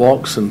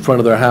sidewalks in front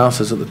of their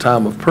houses at the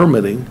time of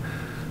permitting,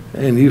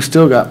 and you've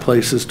still got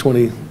places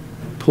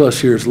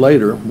 20-plus years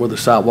later where the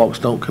sidewalks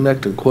don't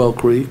connect in Quail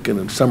Creek and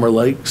in Summer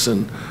Lakes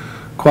and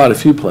quite a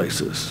few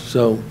places.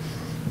 So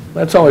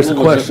that's always the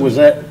question. Was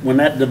that, when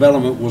that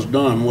development was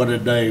done, what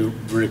did they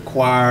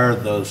require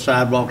the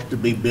sidewalks to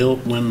be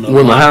built when the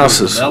lot was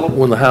developed?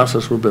 When the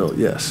houses were built,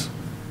 yes.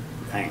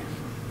 Dang.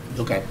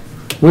 Okay.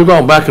 We've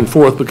gone back and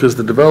forth because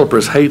the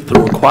developers hate the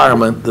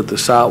requirement that the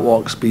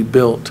sidewalks be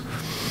built,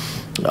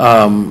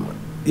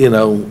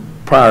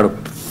 prior to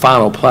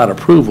final plat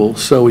approval.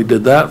 So we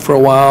did that for a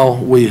while.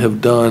 We have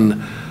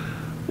done,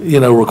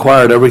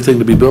 required everything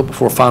to be built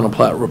before final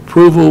plat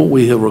approval.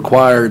 We have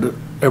required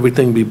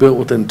everything be built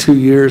within 2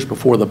 years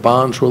before the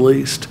bond's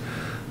released.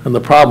 And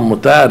the problem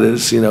with that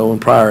is, in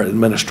prior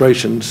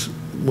administrations,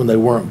 when they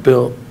weren't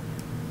built,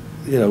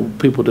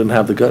 people didn't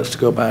have the guts to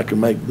go back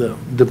and make the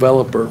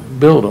developer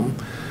build them.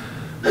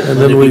 And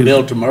then we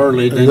built them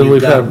early, then you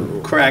we've got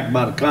had, cracked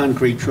by the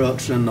concrete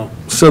trucks and the.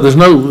 so there's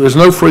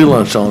no free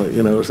lunch on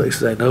it, as they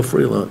say, no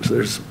free lunch.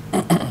 But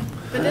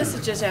this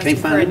is just asking Can't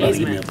for find an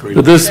anybody in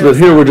easement. there. But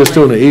here we're just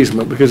doing an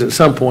easement, because at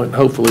some point,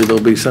 hopefully,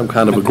 there'll be some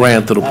kind of a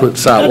grant that'll put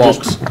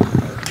sidewalks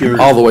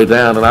all the way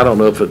down, and I don't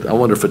know I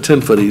wonder if a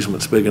 10-foot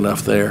easement's big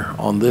enough there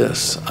on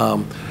this.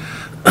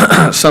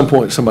 At some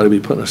point, somebody will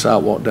be putting a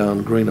sidewalk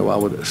down Greeno, I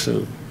would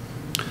assume.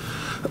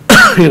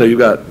 You've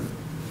got,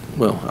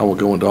 I won't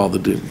go into all the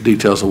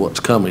details of what's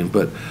coming,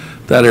 but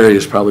that area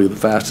is probably the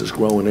fastest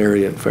growing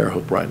area in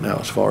Fairhope right now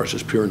as far as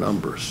just pure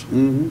numbers.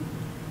 Mm-hmm.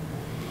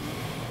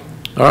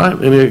 All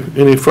right,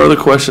 any further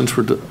questions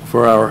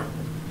for our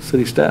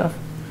city staff?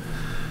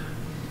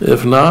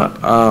 If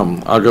not,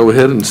 I'll go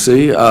ahead and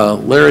see.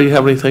 Larry, you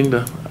have anything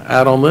to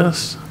add on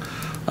this?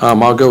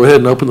 I'll go ahead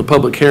and open the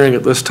public hearing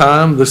at this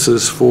time. This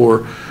is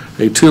for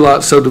a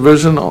 2-lot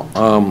subdivision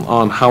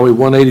on Highway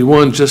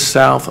 181, just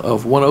south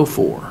of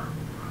 104.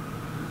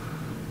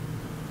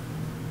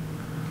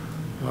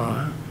 All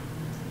right.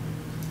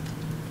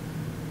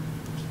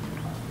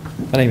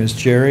 My name is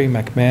Jerry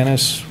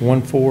McManus,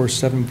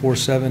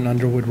 14747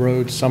 Underwood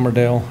Road,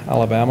 Summerdale,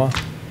 Alabama.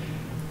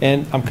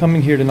 And I'm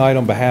coming here tonight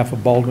on behalf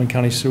of Baldwin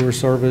County Sewer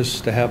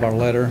Service to have our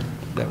letter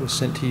that was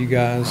sent to you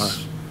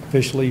guys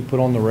officially put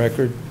on the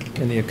record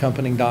in the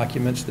accompanying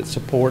documents that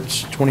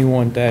supports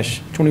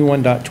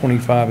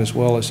 21.25 as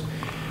well as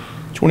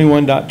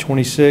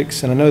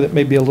 21.26. And I know that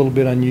may be a little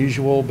bit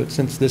unusual, but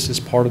since this is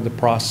part of the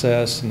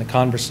process and the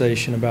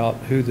conversation about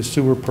who the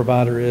sewer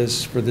provider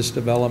is for this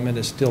development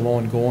is still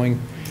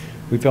ongoing,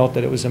 we felt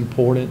that it was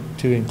important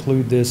to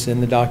include this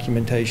in the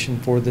documentation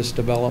for this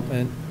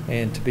development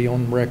and to be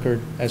on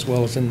record as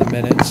well as in the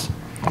minutes.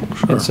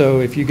 Sure. And so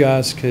if you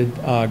guys could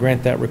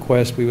grant that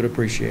request, we would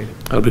appreciate it.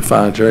 That'll be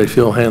fine, Jerry. If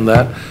you'll hand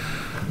that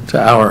to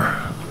our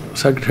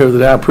Secretary of the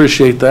Day, I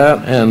appreciate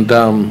that.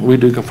 And we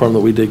do confirm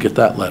that we did get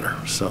that letter.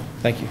 So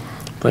thank you.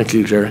 Thank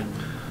you, Jerry.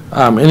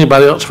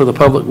 Anybody else for the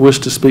public wish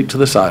to speak to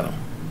this item?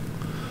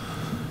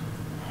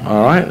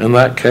 All right, in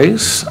that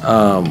case,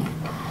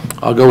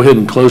 I'll go ahead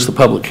and close the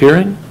public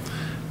hearing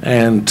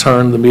and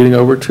turn the meeting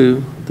over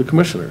to the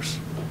commissioners.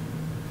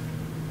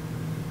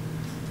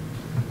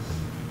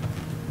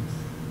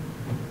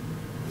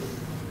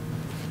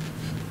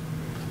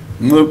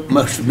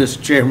 Motion,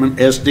 Mr. Chairman,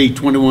 SD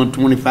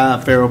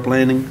 2125, Fairhope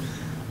Landing.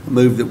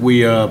 Move that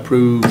we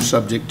approve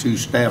subject to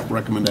staff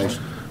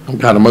recommendation. I've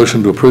got a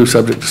motion to approve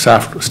subject to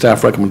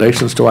staff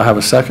recommendations. Do I have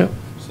a second?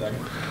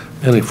 Second.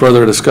 Any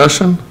further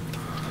discussion?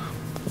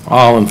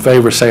 All in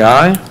favor say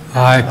aye.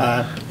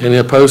 Aye. Any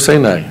opposed say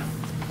nay.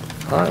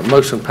 All right,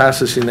 motion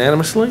passes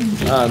unanimously.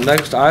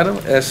 Next item,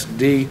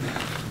 SD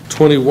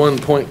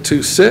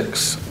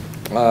 21.26,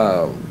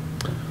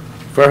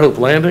 Fairhope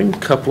Landing,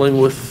 coupling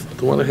with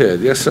the one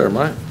ahead. Yes, sir,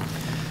 Mike.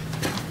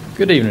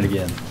 Good evening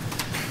again.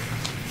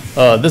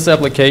 This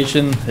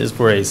application is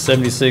for a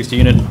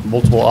 76-unit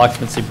multiple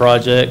occupancy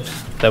project.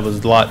 That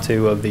was lot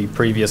 2 of the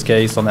previous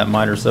case on that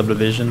minor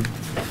subdivision.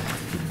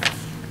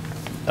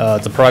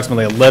 It's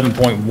approximately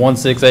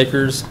 11.16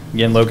 acres,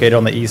 again located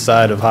on the east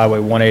side of Highway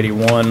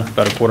 181,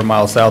 about a quarter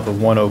mile south of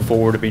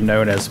 104, to be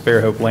known as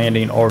Fairhope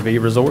Landing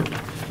RV Resort.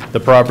 The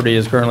property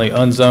is currently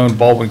unzoned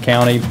Baldwin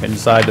County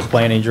inside the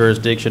planning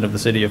jurisdiction of the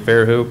city of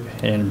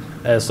Fairhope, and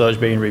as such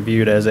being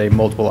reviewed as a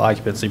multiple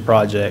occupancy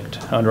project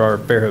under our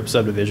Fairhope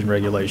subdivision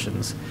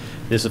regulations.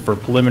 This is for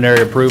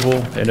preliminary approval,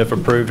 and if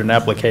approved, an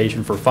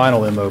application for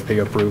final MOP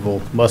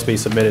approval must be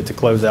submitted to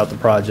close out the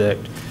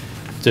project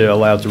to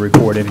allow to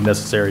record any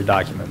necessary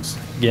documents.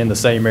 Again, the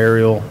same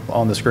aerial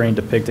on the screen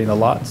depicting the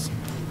lots.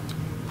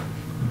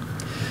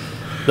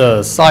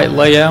 The site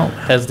layout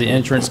has the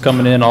entrance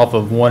coming in off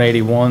of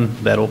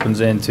 181 that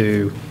opens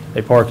into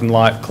a parking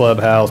lot,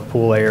 clubhouse,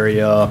 pool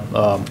area,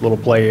 little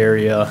play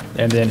area,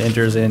 and then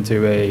enters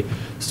into a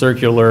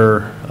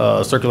circular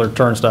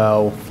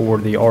turnstile for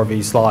the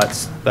RV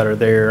slots that are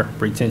there.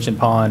 Retention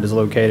pond is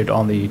located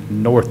on the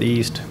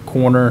northeast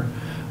corner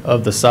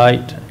of the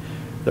site.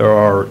 There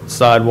are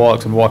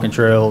sidewalks and walking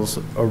trails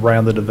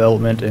around the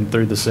development and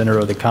through the center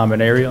of the common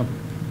area.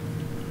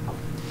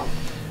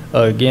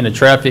 Again, a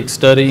traffic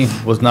study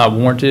was not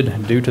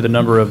warranted due to the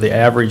number of the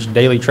average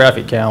daily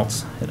traffic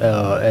counts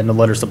and the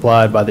letter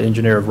supplied by the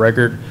engineer of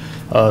record.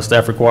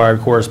 Staff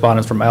required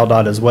correspondence from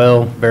AlDOT as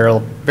well,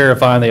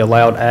 verifying the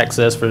allowed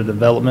access for the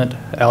development.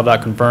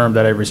 AlDOT confirmed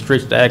that a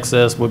restricted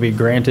access would be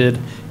granted,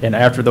 and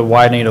after the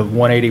widening of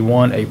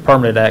 181, a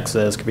permanent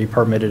access could be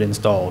permitted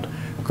installed.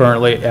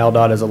 Currently,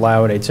 AlDOT is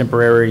allowing a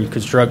temporary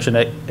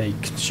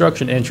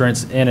construction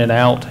entrance in and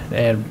out,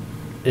 and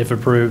if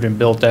approved and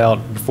built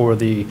out before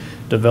the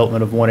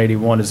development of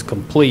 181 is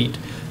complete,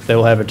 they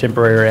will have a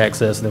temporary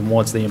access, and then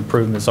once the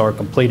improvements are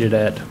completed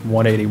at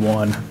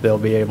 181, they'll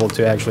be able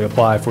to actually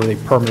apply for the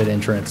permanent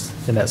entrance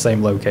in that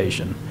same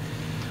location.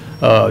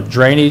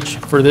 Drainage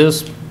for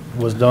this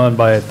was done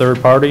by a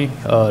third party,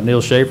 Neil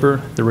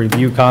Schaefer. The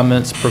review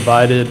comments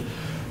provided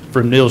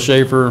from Neil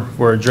Schaefer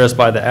were addressed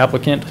by the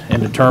applicant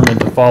and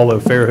determined to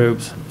follow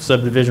Fairhope's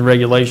subdivision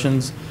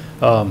regulations.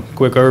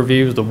 Quick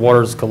overview, the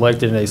water is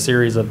collected in a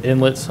series of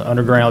inlets,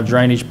 underground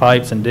drainage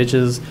pipes and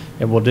ditches,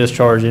 and will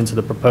discharge into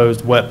the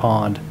proposed wet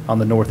pond on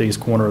the northeast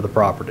corner of the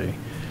property.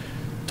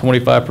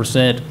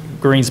 25%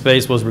 green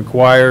space was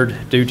required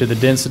due to the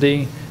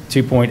density.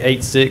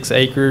 2.86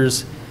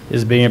 acres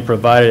is being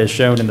provided as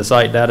shown in the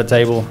site data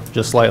table,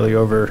 just slightly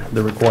over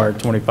the required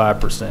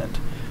 25%.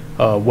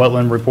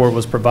 Wetland report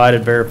was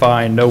provided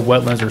verifying no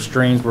wetlands or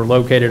streams were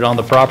located on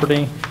the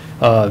property.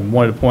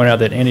 Wanted to point out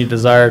that any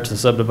desire to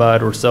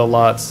subdivide or sell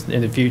lots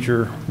in the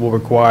future will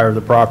require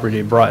the property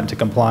to be brought into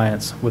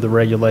compliance with the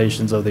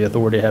regulations of the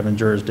authority having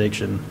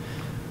jurisdiction.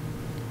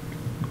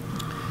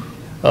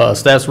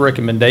 Staff's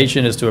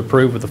recommendation is to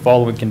approve with the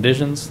following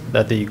conditions: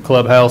 that the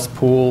clubhouse,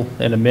 pool,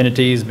 and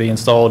amenities be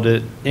installed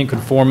in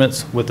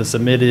conformance with the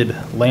submitted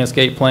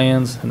landscape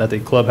plans, and that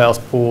the clubhouse,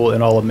 pool,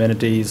 and all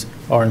amenities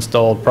are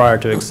installed prior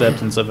to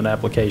acceptance of an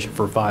application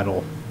for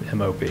final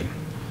MOP.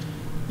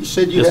 You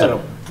said you had a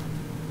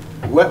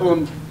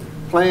wetland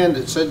plan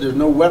that said there's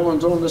no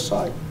wetlands on this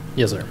site?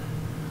 Yes, sir.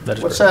 That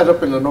is What's correct. that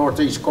up in the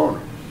northeast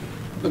corner?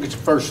 Look at your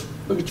first,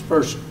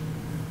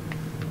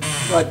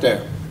 right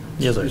there.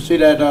 Yes, sir. You see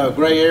that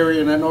gray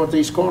area in that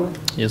northeast corner?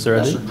 Yes, sir, I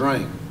That's do. a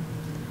drain.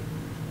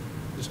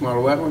 It's not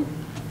a wetland?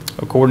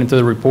 According to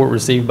the report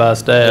received by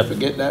staff,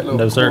 Forget that little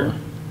no, sir. corner.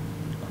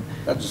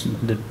 That's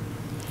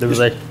There was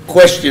a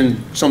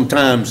question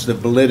sometimes the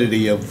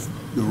validity of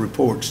the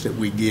reports that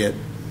we get,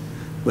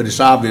 but it's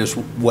obvious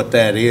what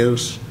that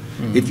is.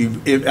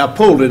 If I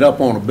pulled it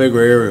up on a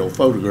bigger aerial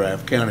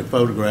photograph, county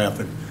photograph,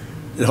 and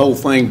the whole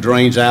thing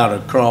drains out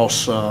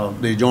across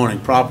the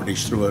adjoining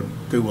properties through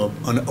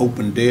an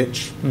open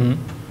ditch, through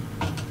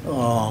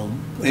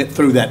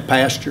that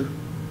pasture.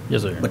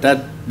 Yes, sir. But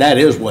that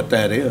is what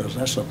that is.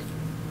 That's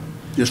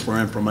just for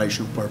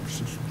informational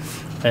purposes.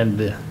 And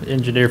the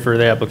engineer for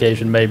the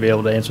application may be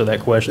able to answer that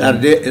question.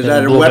 Is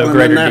that a in little bit wetland in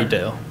greater there?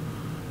 detail.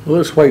 Well,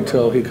 let's wait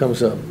till he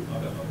comes up.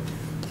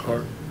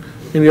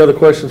 Any other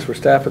questions for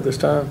staff at this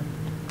time?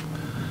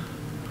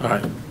 All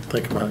right,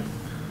 think about it.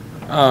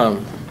 All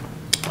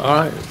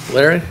right,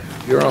 Larry,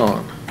 you're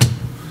on.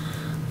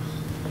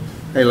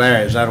 Hey,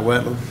 Larry, is that a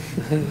wetland?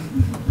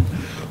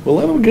 Well,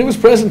 let him give his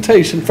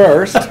presentation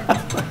first.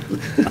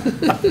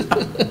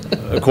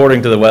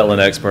 According to the wetland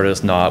expert,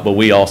 it's not, but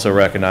we also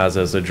recognize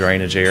as a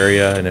drainage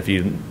area, and if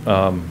you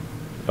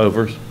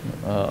if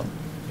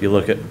you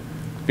look at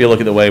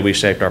the way we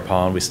shaped our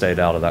pond, we stayed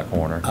out of that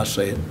corner. I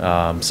see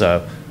it.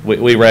 So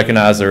we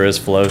recognize there is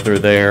flow through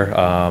there.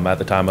 At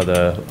the time of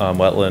the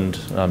wetland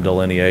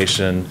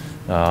delineation,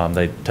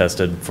 they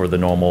tested for the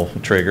normal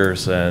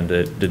triggers, and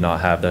it did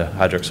not have the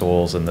hydric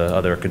soils and the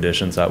other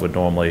conditions that would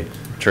normally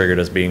trigger it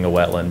as being a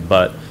wetland.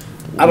 But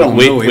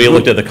we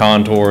looked at the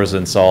contours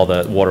and saw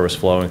that water was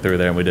flowing through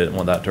there, and we didn't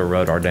want that to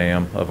erode our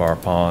dam of our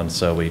pond,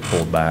 so we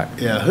pulled back.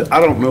 Yeah, I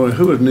don't know.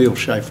 Who is Neil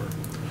Schaefer?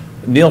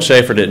 Neil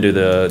Schaefer didn't do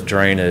the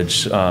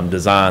drainage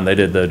design. They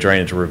did the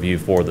drainage review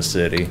for the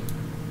city.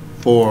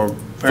 For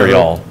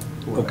y'all.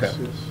 Okay.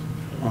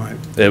 All right.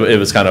 It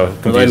was kind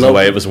of confusing the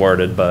way it was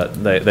worded,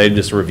 but they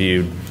just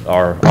reviewed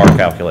our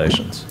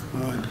calculations.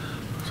 All right.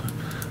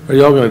 Are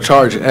y'all going to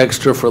charge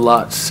extra for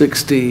lot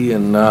 60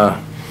 and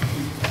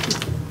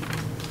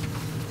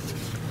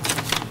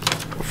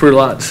for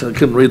lots, I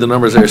couldn't read the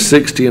numbers there,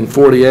 60 and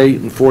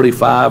 48 and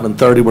 45 and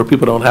 30 where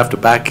people don't have to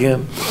back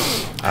in?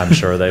 I'm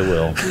sure they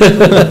will.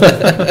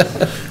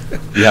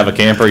 You have a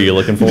camper you're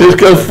looking for? Just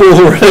go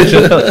forward.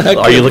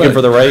 Are you looking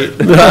for the rate?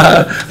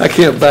 I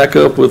can't back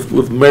up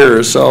with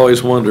mirrors, so I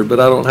always wondered, but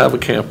I don't have a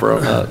camper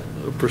on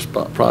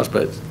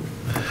Prospect.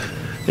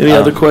 Any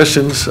other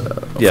questions?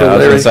 Yeah, I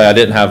was going to say, I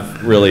didn't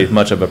have really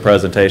much of a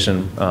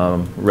presentation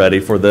ready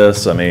for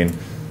this. I mean,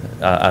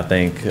 I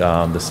think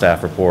the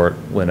staff report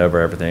went over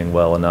everything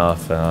well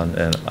enough,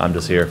 and I'm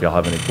just here if y'all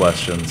have any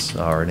questions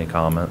or any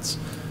comments.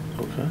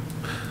 Okay.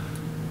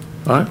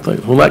 All right,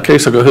 well, in that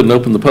case, I'll go ahead and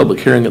open the public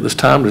hearing at this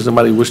time. Does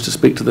anybody wish to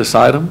speak to this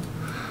item?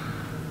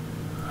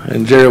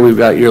 And Jerry, we've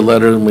got your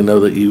letter, and we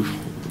know that you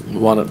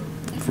want it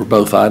for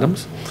both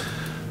items.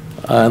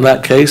 In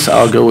that case,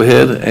 I'll go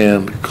ahead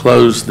and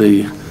close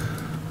the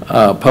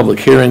public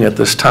hearing at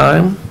this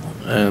time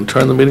and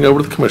turn the meeting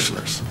over to the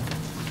commissioners.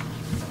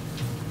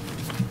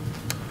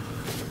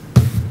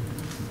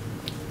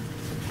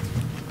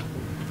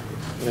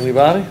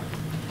 Anybody?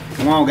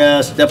 Come on,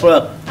 guys, step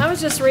up. I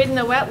was just reading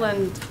the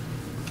wetland,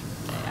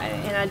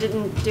 and I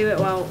didn't do it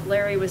while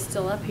Larry was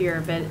still up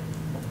here, but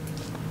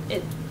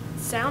it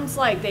sounds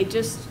like they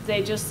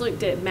just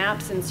looked at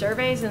maps and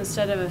surveys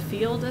instead of a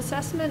field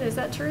assessment. Is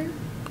that true?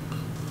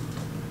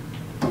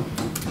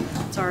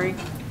 Sorry.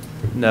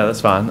 No,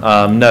 that's fine.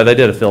 No, they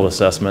did a field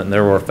assessment, and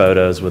there were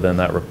photos within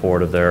that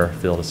report of their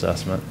field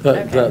assessment.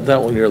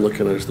 That one you're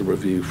looking at is the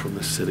review from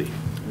the city.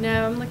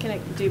 No, I'm looking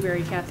at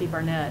Dewberry Kathy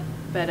Barnett,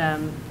 but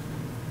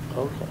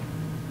okay.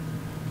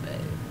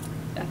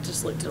 I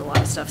just looked at a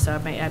lot of stuff, so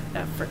I had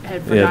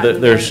forgotten. Yeah,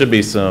 there should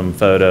be some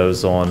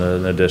photos on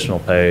an additional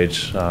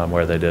page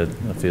where they did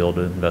a field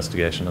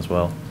investigation as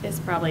well. It's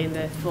probably in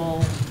the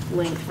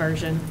full-length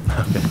version.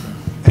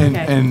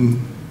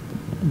 And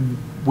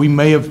we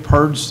may have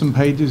purged some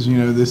pages. You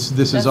know, this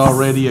is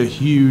already a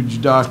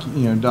huge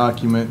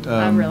document.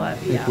 I realize,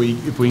 yeah.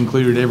 If we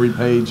included every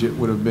page, it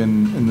would have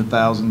been in the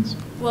thousands.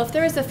 Well, if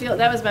there was a field,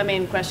 that was my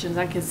main question.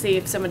 I could see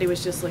if somebody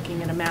was just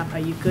looking at a map how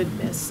you could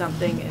miss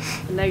something. I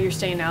know you're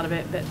staying out of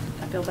it, but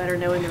I feel better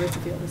knowing there is a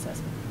field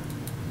assessment.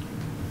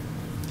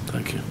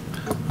 Thank you.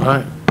 All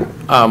right.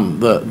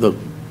 Can I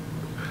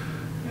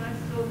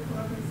still come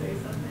up and say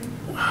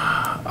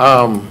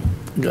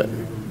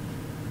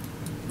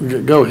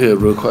something? Go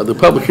ahead real quick. The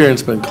public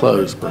hearing's been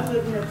closed. But. I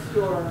live next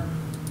door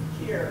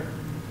here.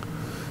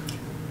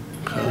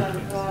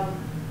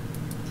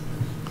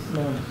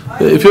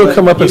 If you'll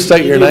come up and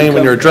state your name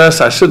and your address,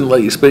 I shouldn't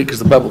let you speak because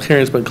the public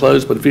hearing's been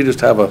closed, but if you just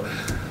have a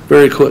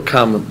very quick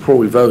comment before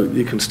we vote,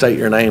 you can state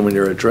your name and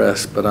your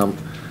address, but I'm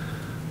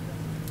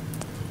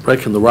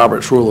breaking the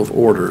Roberts Rule of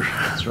Order.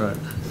 That's right.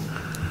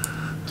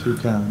 Too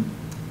kind.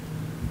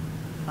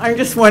 I'm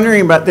just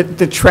wondering about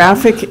the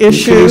traffic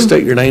issue. Can you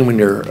state your name and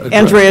your address?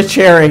 Andrea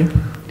Cherry.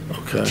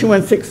 Okay.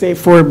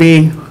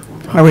 21684B,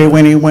 Highway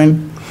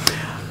 181.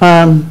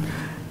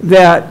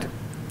 That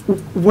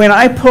when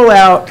I pull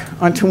out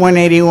onto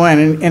 181,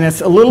 and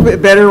it's a little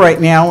bit better right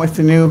now with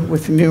the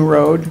new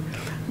road,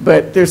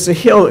 but there's a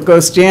hill that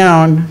goes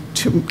down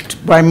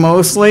by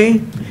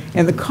Mosley,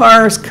 and the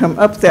cars come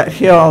up that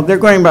hill. They're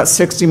going about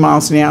 60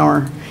 miles an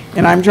hour,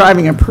 and I'm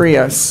driving a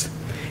Prius.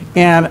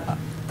 And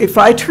if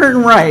I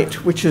turn right,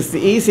 which is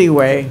the easy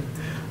way,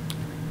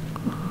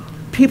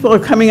 people are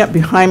coming up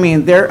behind me,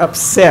 and they're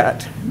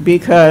upset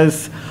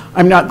because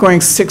I'm not going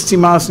 60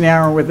 miles an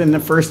hour within the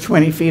first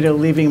 20 feet of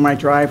leaving my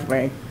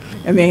driveway,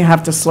 and they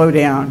have to slow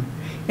down.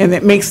 And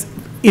it makes,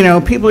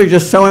 people are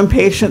just so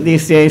impatient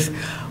these days.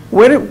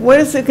 What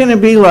is it going to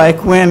be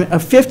like when a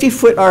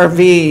 50-foot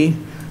RV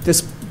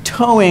that's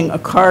towing a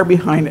car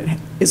behind it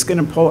is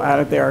going to pull out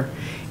of there?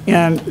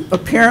 And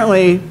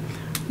apparently,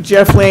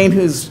 Jeff Lane,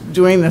 who's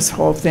doing this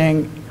whole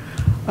thing,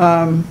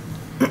 I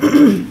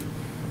don't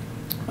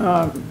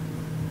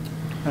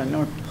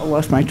know, I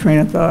lost my train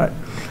of thought.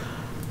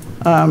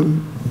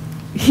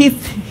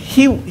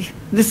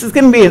 This is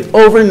going to be an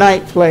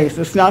overnight place.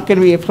 It's not going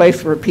to be a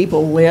place where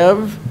people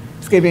live.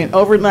 It's going to be an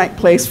overnight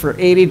place for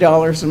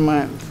 $80 a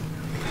month.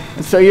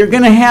 And so you're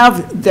going to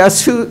have,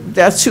 that's who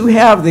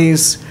have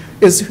these,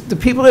 is the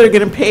people that are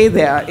going to pay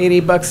that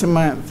 $80 a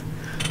month,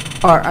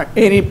 or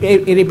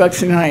 80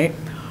 bucks a night,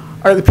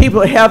 are the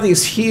people that have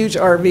these huge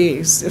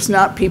RVs. It's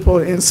not people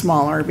in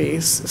small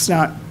RVs. It's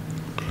not.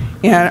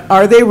 And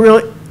are they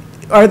really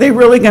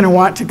going to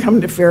want to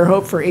come to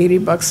Fairhope for 80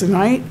 bucks a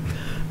night?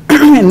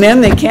 And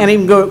then they can't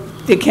even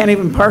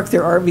park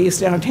their RVs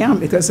downtown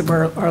because of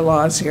our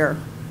laws here.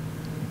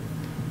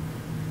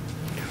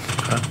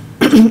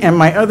 And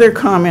my other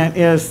comment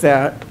is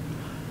that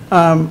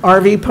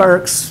RV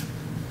parks,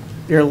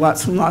 there are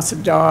lots and lots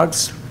of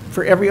dogs.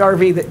 For every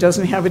RV that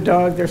doesn't have a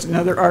dog, there's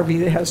another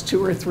RV that has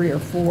 2 or 3 or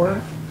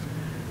 4.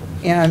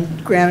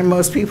 And granted,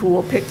 most people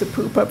will pick the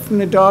poop up from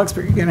the dogs,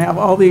 but you're going to have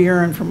all the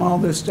urine from all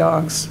those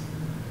dogs.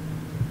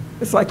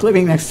 It's like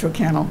living next to a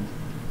kennel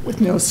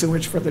with no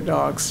sewage for the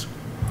dogs.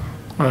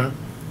 All right.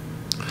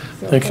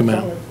 Thank you,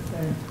 ma'am.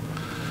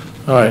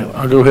 All right,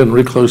 I'll go ahead and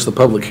reclose the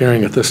public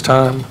hearing at this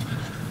time.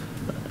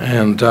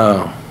 And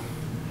have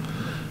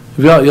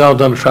y'all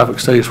done a traffic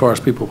study as far as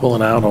people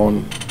pulling out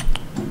on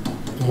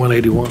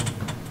 181?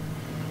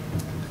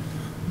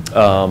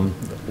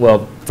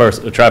 Well,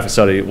 first, the traffic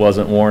study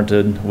wasn't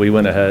warranted. We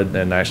went ahead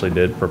and actually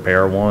did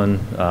prepare one.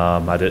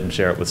 I didn't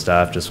share it with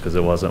staff just because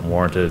it wasn't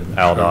warranted.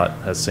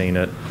 ALDOT has seen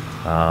it.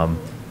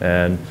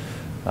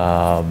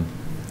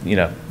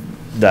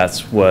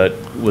 that's what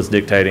was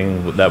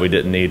dictating that we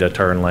didn't need a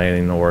turn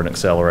lane or an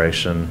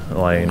acceleration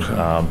lane.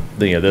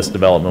 This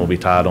development will be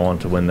tied on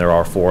to when there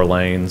are 4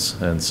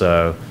 lanes, and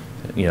so,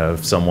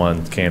 if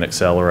someone can't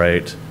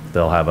accelerate,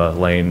 they'll have a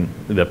lane.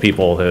 The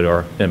people who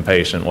are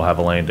impatient will have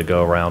a lane to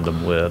go around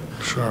them with.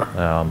 Sure.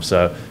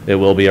 So it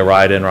will be a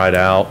right-in,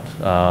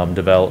 right-out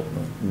develop,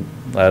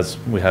 as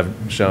we have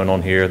shown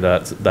on here.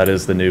 That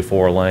is the new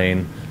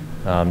 4-lane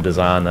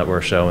design that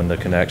we're showing the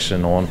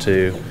connection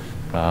onto,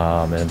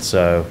 and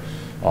so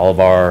all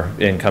of our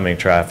incoming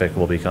traffic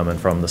will be coming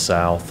from the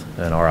south,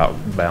 and our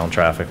outbound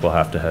traffic will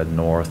have to head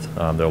north.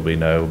 There will be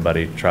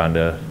nobody trying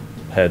to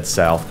head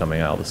south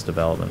coming out of this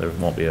development. There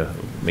won't be a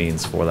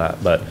means for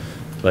that, but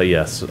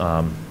yes,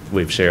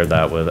 we've shared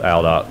that with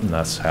ALDOT, and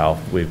that's how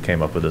we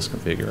came up with this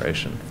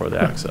configuration for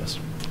the access.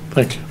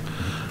 Thank you.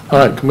 All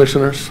right,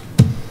 commissioners.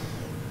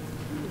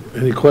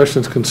 Any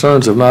questions,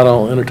 concerns? If not,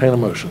 I'll entertain a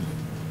motion.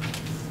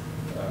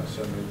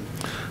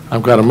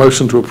 I've got a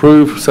motion to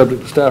approve,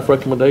 subject to staff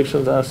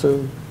recommendations, I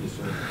assume? Yes,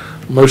 sir.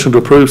 Motion to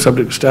approve,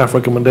 subject to staff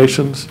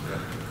recommendations.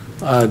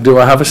 Do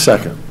I have a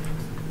second?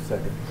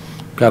 Second.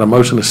 Got a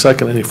motion, a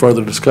second. Any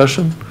further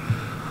discussion?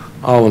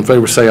 All in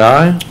favor say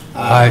aye.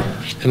 Aye.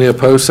 Any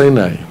opposed say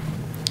nay.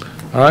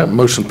 All right,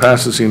 motion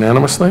passes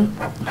unanimously.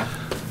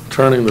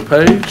 Turning the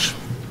page.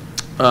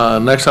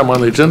 Next item on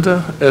the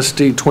agenda,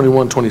 SD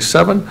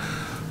 2127,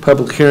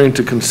 public hearing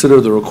to consider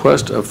the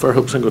request of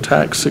Fairhope Single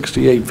Tax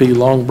 68V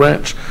Long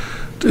Branch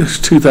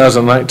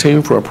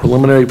 2019 for a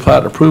preliminary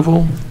plat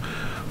approval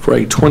for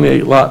a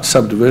 28-lot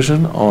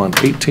subdivision on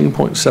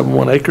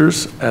 18.71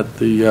 acres at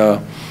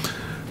the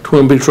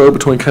Twin Beach Road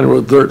between County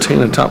Road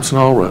 13 and Thompson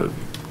Hall Road.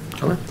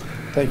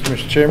 Thank you,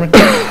 Mr. Chairman.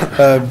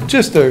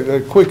 Just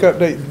a quick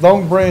update.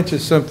 Long Branch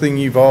is something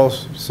you've all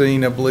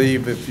seen, I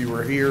believe, if you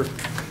were here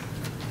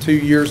 2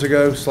 years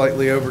ago,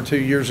 slightly over 2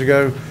 years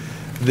ago.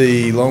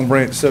 The Long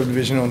Branch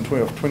subdivision on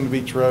Twin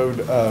Beach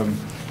Road,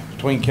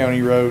 between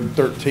County Road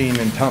 13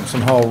 and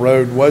Thompson Hall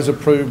Road, was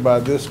approved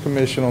by this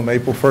commission on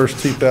April 1st,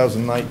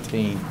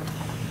 2019.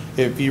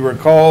 If you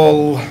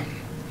recall, I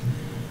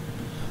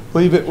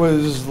believe it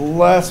was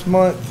last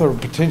month or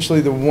potentially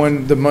the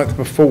month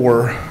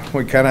before,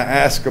 we kind of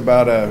asked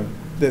about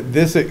that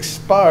this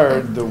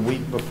expired the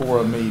week before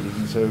a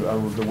meeting, so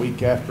the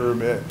week after,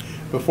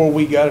 before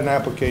we got an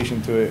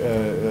application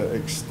to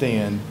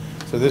extend.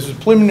 So this is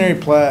preliminary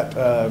plat,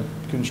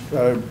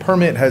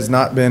 permit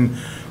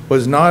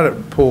was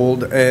not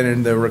pulled,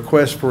 and the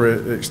request for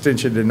an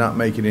extension did not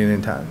make it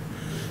in time.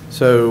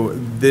 So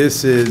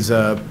this is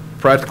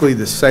practically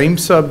the same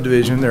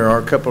subdivision. There are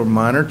a couple of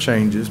minor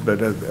changes,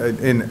 but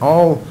in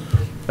all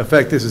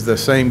effect, this is the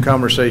same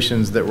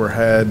conversations that were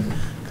had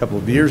a couple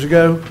of years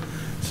ago.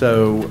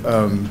 So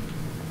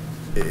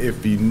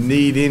if you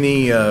need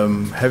any,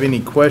 have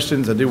any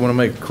questions, I do want to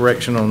make a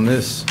correction on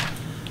this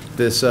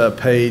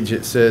page.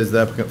 It says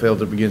the applicant failed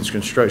to begin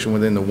construction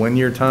within the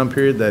 1-year time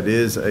period. That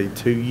is a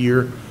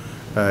 2-year,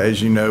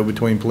 as you know,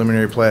 between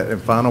preliminary plat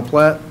and final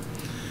plat.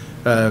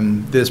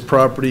 This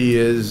property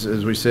is,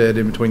 as we said,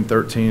 in between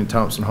 13 and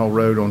Thompson Hall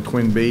Road on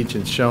Twin Beach.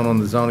 It's shown on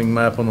the zoning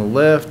map on the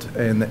left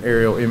and the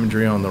aerial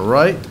imagery on the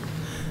right.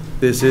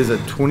 This is a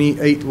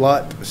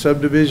 28-lot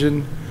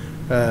subdivision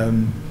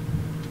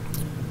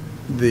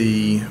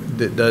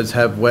that does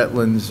have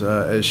wetlands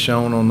as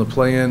shown on the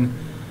plan.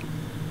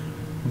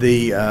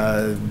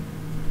 The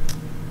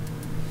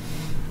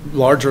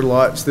larger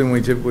lots than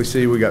we typically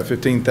see, we got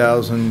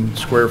 15,000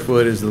 square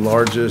foot is the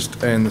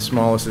largest, and the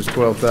smallest is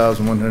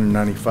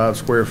 12,195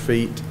 square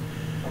feet.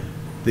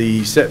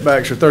 The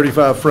setbacks are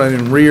 35 front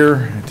and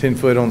rear, 10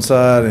 foot on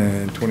side,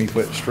 and 20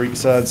 foot street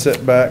side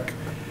setback.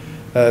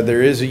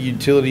 There is a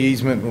utility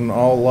easement on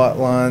all lot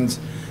lines.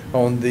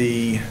 On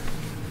the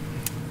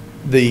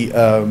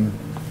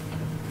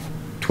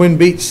Twin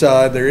Beach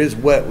side, there is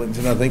wetlands,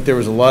 and I think there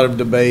was a lot of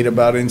debate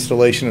about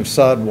installation of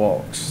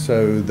sidewalks.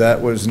 So that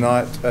was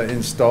not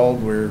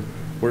installed. We're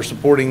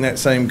supporting that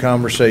same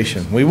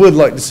conversation. We would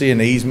like to see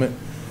an easement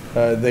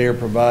there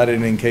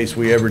provided in case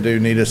we ever do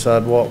need a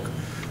sidewalk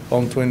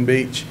on Twin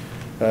Beach,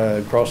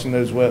 crossing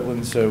those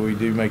wetlands. So we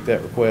do make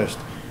that request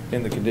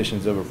in the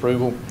conditions of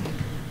approval.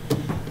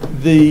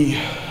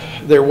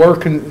 There were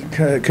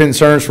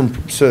concerns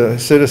from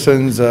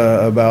citizens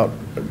about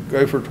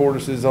gopher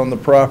tortoises on the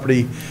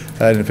property.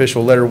 An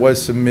official letter was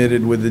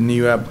submitted with the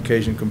new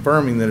application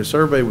confirming that a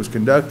survey was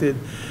conducted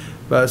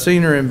by a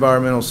senior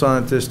environmental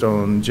scientist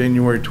on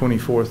January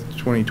 24th,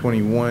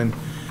 2021,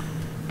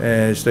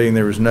 stating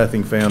there was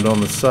nothing found on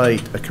the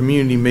site. A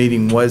community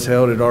meeting was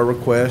held at our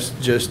request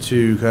just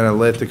to kind of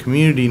let the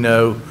community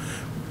know.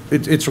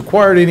 It's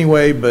required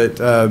anyway, but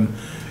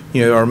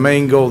you know, our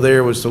main goal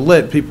there was to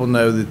let people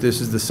know that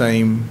this is the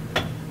same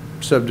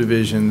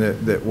subdivision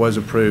that was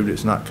approved.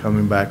 It's not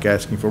coming back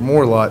asking for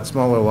more lots,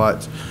 smaller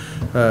lots,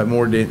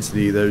 more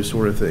density, those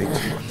sort of things.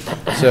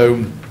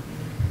 So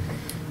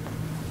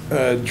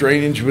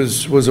drainage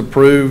was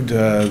approved.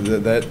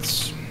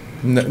 That's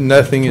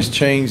nothing has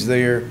changed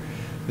there.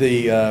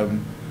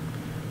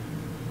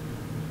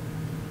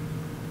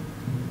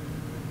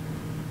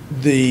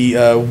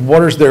 The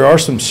waters, there are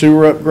some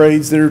sewer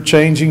upgrades that are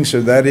changing,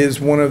 so that is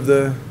one of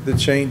the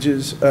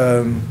changes.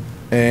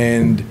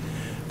 And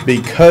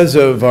because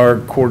of our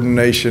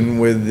coordination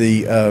with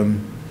the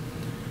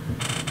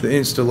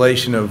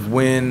installation of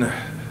wind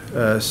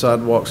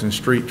sidewalks and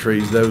street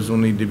trees, those will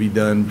need to be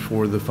done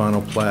before the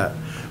final plat.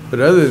 But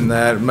other than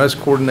that, it must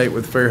coordinate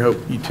with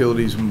Fairhope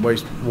Utilities and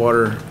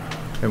wastewater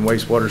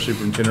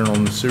superintendent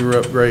on the sewer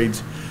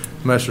upgrades.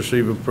 Must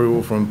receive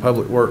approval from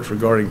Public Works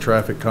regarding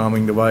traffic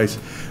calming device.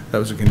 That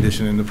was a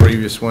condition in the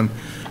previous one.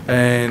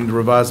 And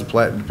revise the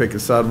plat to depict a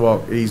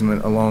sidewalk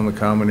easement along the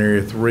common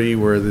area 3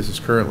 where there's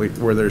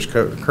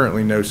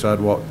currently no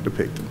sidewalk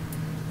depicted.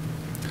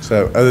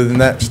 So other than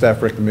that,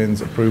 staff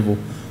recommends approval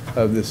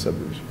of this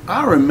subdivision.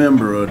 I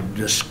remember a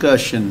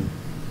discussion,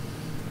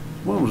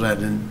 when was that?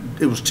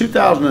 It was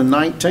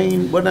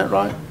 2019, wasn't that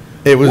right?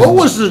 It was. What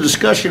was the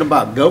discussion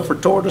about gopher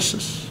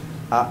tortoises?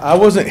 I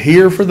wasn't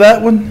here for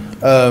that one.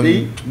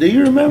 Do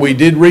you remember? We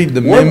did read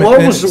the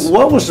minutes.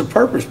 What was the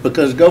purpose?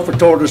 Because gopher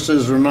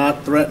tortoises are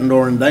not threatened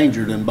or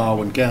endangered in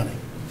Baldwin County.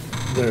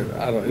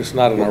 It's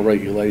not in our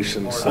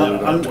regulations, so we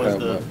don't have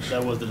much.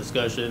 That was the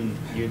discussion.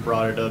 You had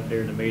brought it up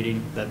during the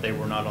meeting that they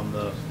were not on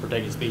the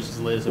protected species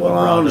list. Well,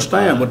 I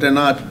understand, but they're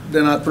not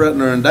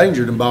threatened or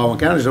endangered in Baldwin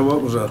County, so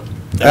what was a?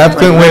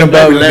 Applicant went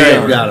above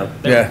and beyond.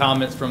 There were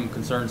comments from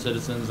concerned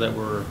citizens that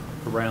were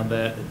around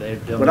that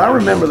they've done. But I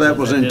remember that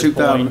was in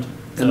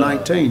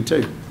 2019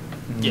 too.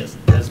 Yes,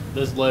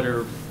 this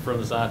letter from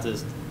the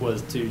scientist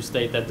was to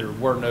state that there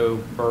were no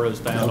burrows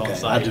found on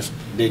site. I just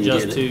didn't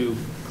get it. To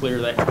clear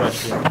that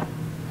question.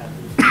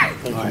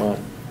 Thank you, Mike.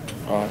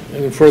 All right,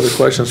 any further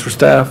questions for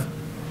staff?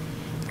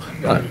 I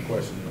got a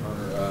question,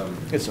 Hunter.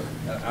 Yes, sir.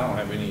 I don't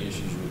have any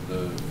issues with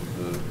the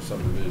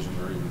subdivision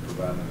or even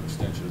providing an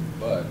extension,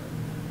 but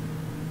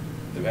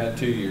they've had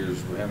 2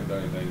 years, we haven't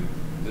done anything.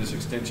 This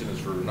extension is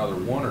for another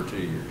 1 or 2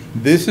 years?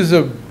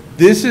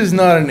 This is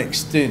not an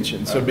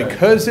extension, so Okay.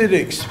 because it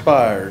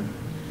expired.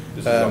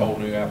 This is a whole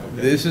new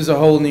application? This is a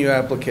whole new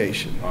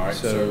application. All right,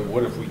 so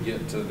what if we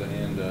get to the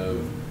end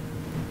of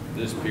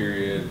this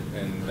period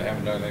and they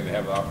haven't done anything, they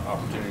have the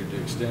opportunity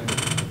to extend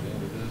it at the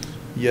end of this?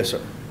 Yes,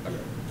 sir.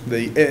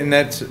 Okay. And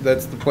that's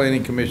the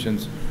planning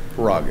commission's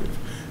prerogative.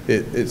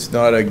 It's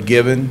not a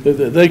given.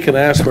 They can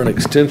ask for an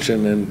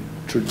extension, and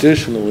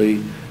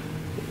traditionally,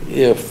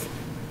 if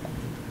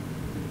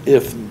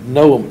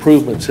no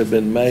improvements have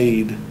been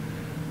made,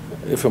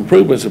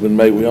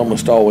 we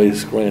almost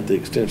always grant the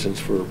extensions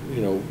for,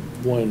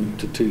 1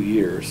 to 2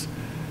 years.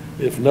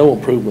 If no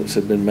improvements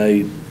have been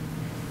made,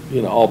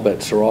 all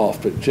bets are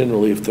off. But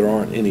generally, if there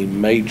aren't any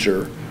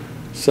major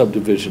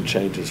subdivision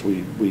changes,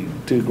 we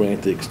do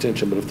grant the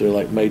extension. But if they're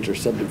like major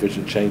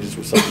subdivision changes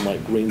with something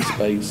like green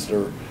space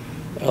or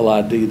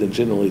LID, then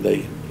generally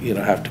they,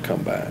 have to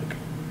come back.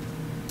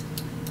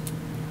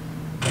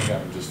 I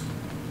think I just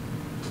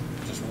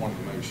wanted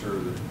to make sure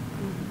that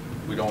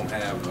we don't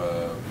have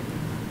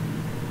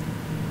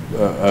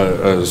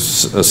a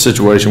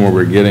situation where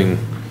we're getting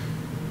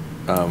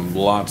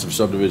lots of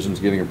subdivisions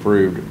getting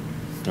approved,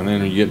 and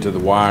then you get to the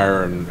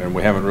wire and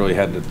we haven't really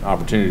had the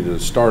opportunity to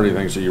start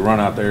anything, so you run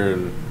out there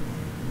and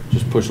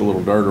just push a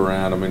little dirt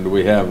around. I mean, do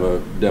we have a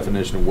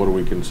definition of what do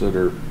we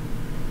consider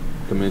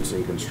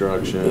commencing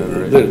construction?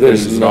 Or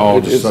It's all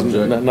just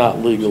subject? not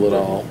legal at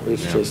all.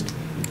 It's just,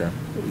 Okay.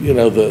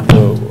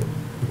 The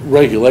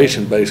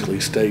regulation basically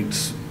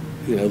states,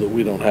 that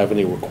we don't have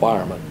any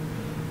requirement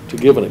to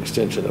give an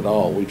extension at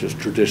all. We just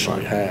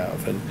traditionally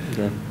have. And,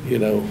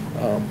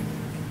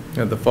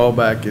 And the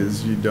fallback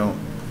is you don't,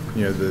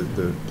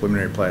 the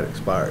preliminary plat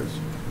expires.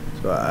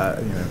 So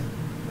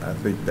I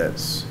think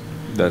that's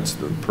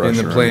the pressure.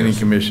 in the planning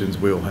commission's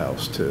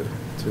wheelhouse to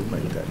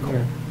make that call.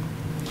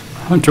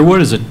 Hunter,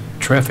 what is a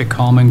traffic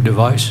calming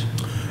device?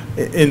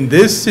 In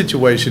this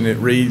situation, it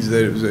reads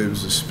that it was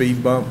a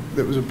speed bump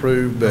that was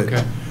approved,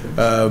 but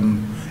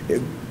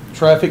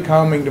traffic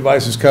calming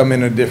devices come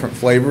in different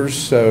flavors.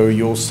 So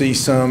you'll see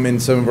some in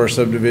some of our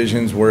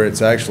subdivisions where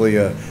it's actually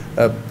an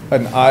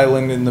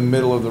island in the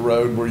middle of the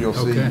road where you'll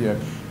see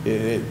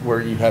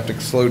where you have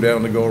to slow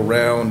down to go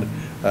around.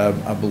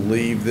 I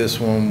believe this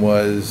one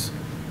was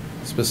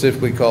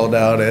specifically called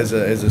out as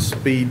a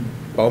speed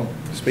bump,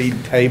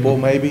 speed table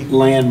maybe.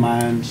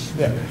 Landmines.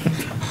 Yeah.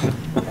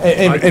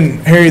 And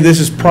Harry, this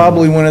is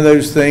probably one of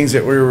those things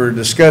that we were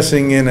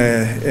discussing in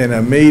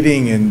a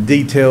meeting, and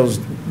details,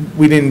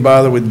 we didn't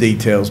bother with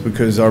details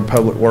because our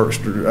Public Works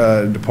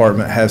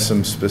department has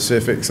some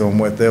specifics on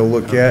what they'll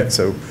look at.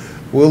 So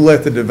we'll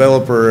let the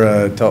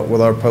developer talk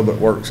with our Public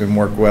Works and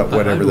work out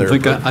whatever they're.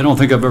 I don't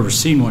think I've ever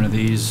seen one of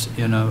these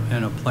in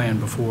a plan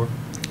before.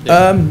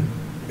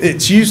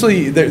 It's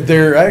usually,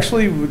 they're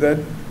actually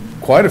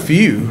quite a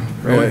few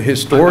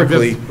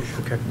historically.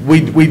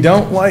 We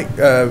don't like,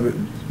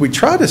 we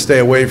try to stay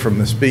away from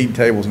the speed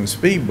tables and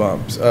speed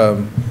bumps.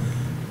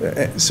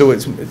 So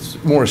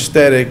it's more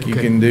aesthetic. You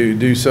can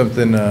do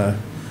something,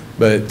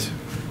 but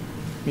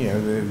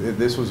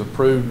this was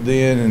approved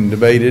then and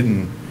debated,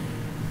 and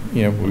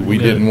we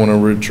didn't want to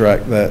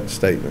retract that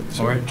statement.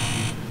 So. All right.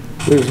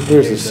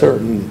 There's a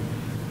certain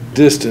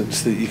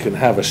distance that you can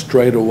have a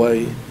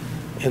straightaway,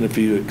 and if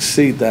you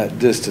exceed that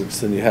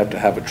distance, then you have to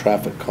have a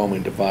traffic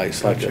calming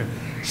device, like a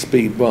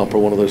speed bump or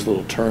one of those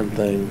little turn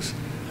things.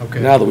 Okay.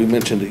 Now that we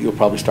mentioned it, you'll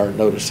probably start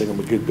noticing them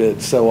a good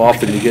bit. So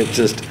often you get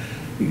just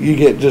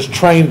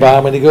trained by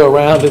them, and you go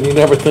around and you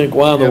never think,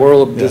 why in the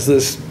world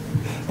is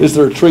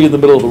there a tree in the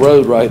middle of the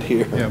road right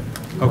here? Yep.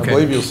 I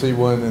believe you'll see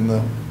one in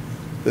the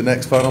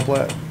next final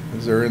plat.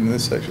 Is there in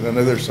this section? I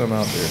know there's some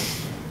out there.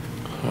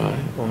 All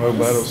right. On Oak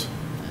Meadows.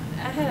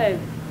 I had a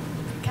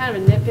kind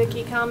of a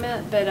nitpicky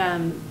comment, but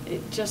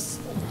it just,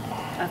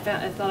 I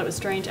thought it was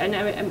strange. I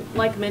know,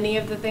 like many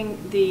of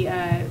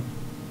the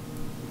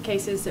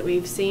cases that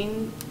we've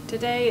seen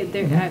today,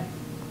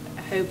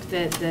 I hope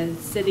that the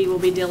city will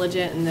be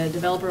diligent and the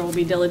developer will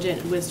be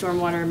diligent with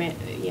stormwater,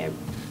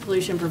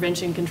 pollution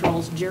prevention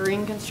controls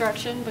during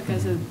construction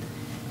because of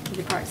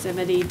the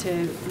proximity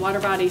to water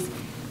bodies.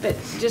 But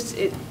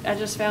I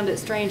just found it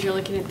strange. You're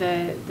looking at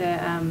the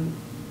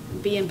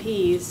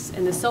BMPs,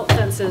 and the silt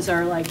fences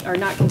are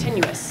not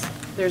continuous.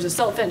 There's a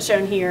silt fence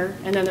shown here,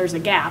 and then there's a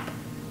gap,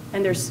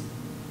 and there's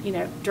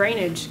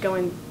drainage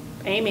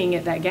aiming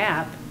at that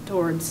gap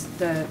towards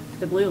the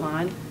blue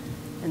line,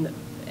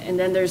 and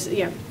then there's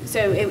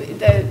so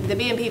the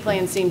BMP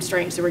plan seemed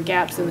strange. There were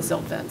gaps in the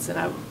silt fence, and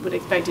I would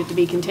expect it to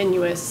be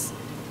continuous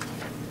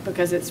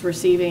because it's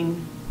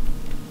receiving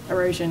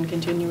erosion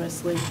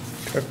continuously.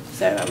 Okay.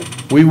 So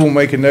we will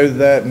make a note of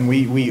that, and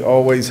we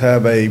always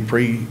have a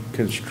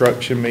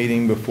pre-construction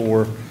meeting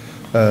before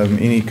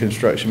any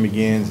construction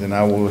begins, and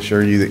I will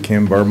assure you that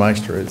Kim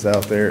Burmeister is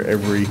out there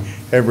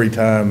every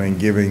time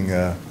and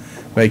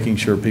making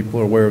sure people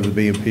are aware of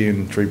the BMP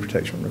and tree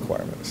protection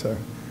requirements. So,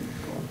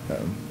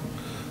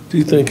 do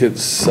you think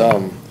it's?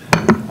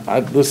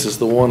 This is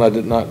the one I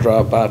did not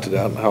drive by today.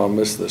 I don't know how I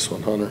missed this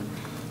one, Hunter.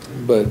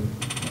 But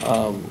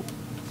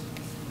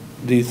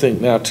do you think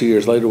now, 2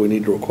 years later, we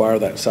need to require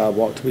that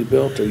sidewalk to be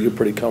built, or are you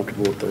pretty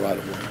comfortable with the right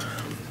of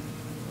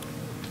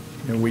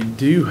way? And we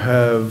do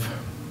have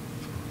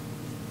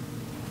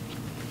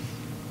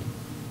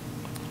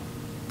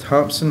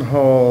Thompson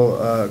Hall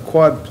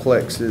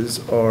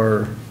quadplexes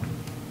are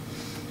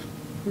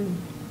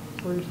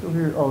still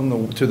here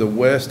to the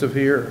west of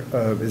here.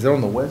 Is it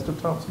on the west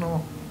of Thompson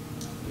Hall?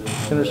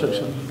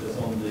 Intersection? It's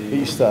on the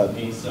east side.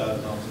 East side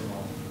of Thompson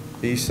Hall.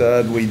 East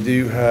side, we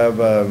do have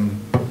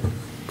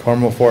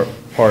Carmel Park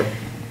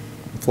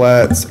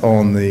Flats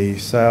on the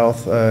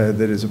south that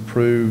is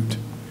approved.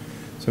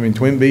 So I mean,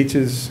 Twin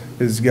Beaches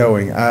is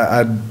going.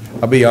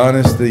 I'll be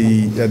honest,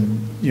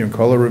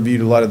 Carla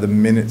reviewed a lot of the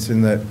minutes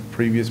in that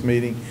previous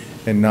meeting,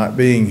 and not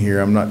being here,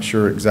 I'm not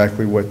sure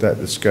exactly what that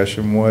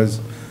discussion was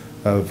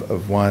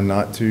of why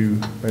not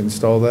to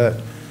install that.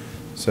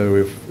 So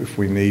if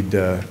we need,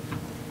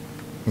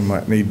 we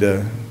might need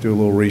to do a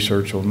little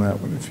research on that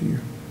one if you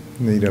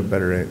need a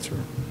better answer.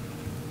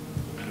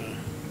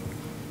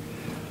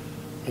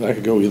 And I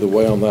could go either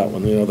way on that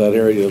one. That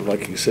area,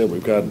 like you said,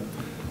 we've got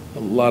a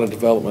lot of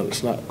development.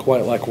 It's not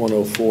quite like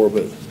 104,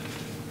 but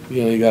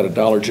you got a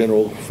Dollar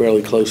General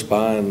fairly close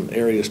by and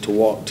areas to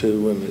walk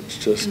to, and it's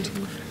just.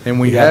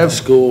 And we got have the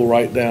school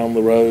right down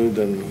the road,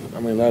 and I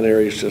mean that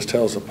area just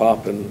tells a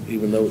pop. And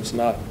even though it's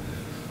not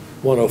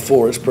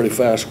 104, it's pretty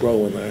fast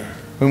growing there.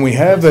 When we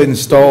have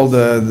installed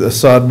the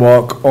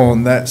sidewalk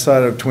on that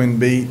side of Twin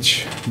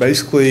Beach,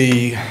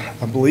 basically,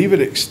 I believe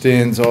it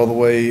extends all the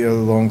way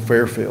along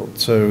Fairfield.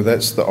 So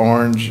that's the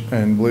orange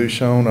and blue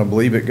shown. I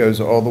believe it goes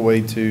all the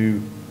way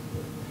to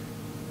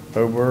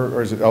Oberg,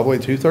 or is it all the way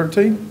to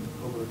 13?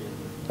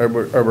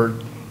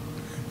 Oberg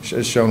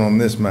is shown on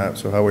this map,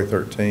 so Highway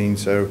 13.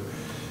 So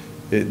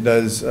it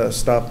does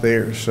stop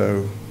there.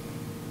 So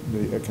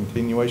a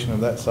continuation of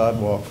that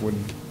sidewalk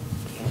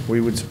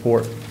we would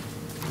support.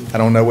 I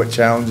don't know what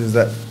challenges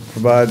that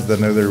provides. I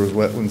know there was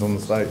wetlands on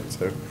the site,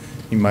 so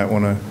you might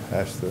want to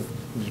ask the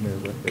engineer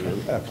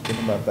applicant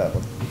about that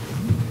one.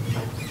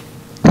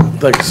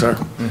 Thank you, sir.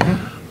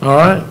 All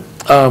right.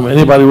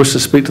 Anybody wish to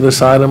speak to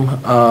this item?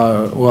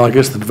 Well, I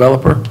guess the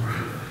developer.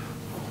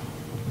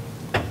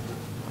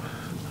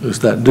 Is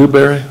that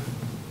Dewberry?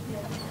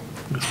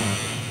 Yes, ma'am.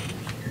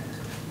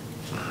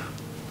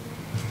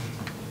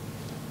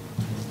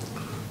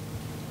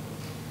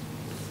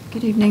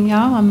 Good evening,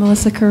 y'all. I'm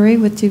Melissa Curry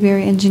with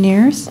Dewberry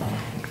Engineers.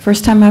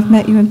 First time I've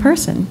met you in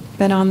person.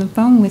 Been on the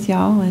phone with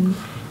y'all and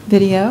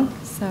video,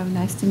 so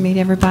nice to meet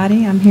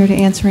everybody. I'm here to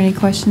answer any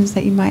questions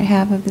that you might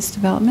have of this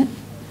development.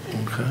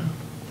 Okay.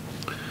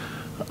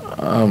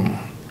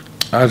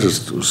 I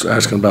just was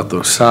asking about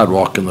the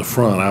sidewalk in the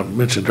front. I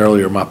mentioned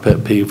earlier my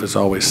pet peeve is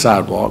always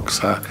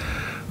sidewalks. I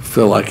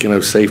feel like,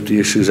 safety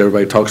issues,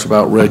 everybody talks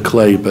about red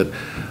clay, but,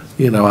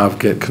 I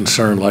get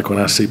concerned like when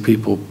I see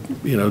people,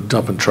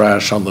 dumping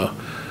trash on the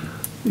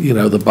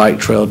bike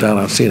trail down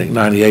on Scenic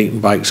 98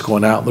 and bikes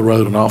going out the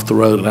road and off the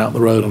road and out the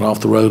road and off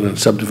the road and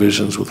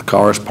subdivisions with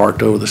cars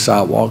parked over the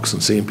sidewalks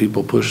and seeing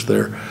people push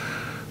their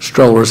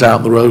strollers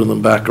out the road and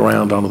then back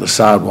around onto the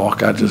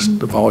sidewalk. I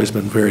just have always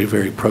been very,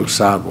 very pro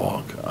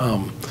sidewalk.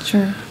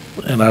 Sure.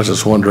 And I was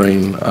just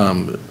wondering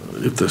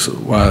if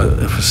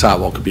a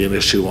sidewalk could be an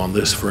issue on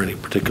this for any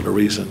particular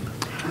reason.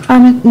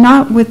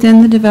 Not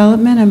within the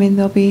development. I mean,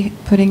 they'll be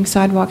putting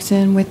sidewalks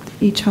in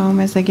with each home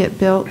as they get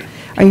built.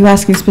 Are you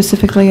asking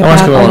specifically I'm about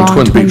asking along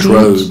on Twin Beach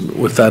Road,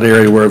 with that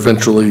area where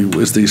eventually,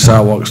 as these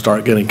sidewalks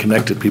start getting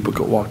connected, people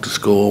could walk to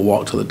school,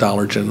 walk to the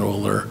Dollar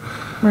General, or...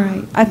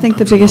 Right. I think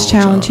the biggest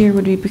challenge here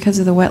would be because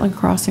of the wetland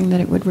crossing that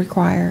it would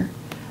require.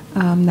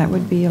 That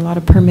would be a lot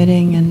of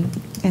permitting and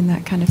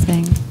that kind of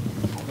thing.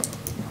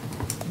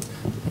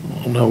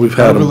 No, we've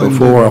had them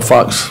before,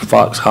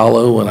 Fox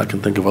Hollow, and I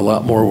can think of a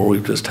lot more where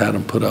we've just had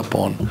them put up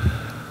on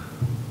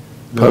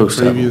posts.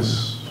 The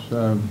previous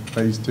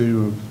phase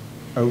 2 of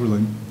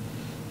Overland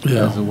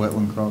has a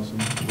wetland crossing.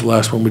 The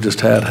last one we just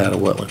had a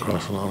wetland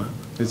crossing on it.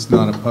 It's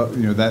not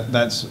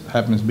that's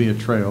happens to be a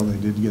trail. They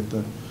did get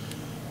the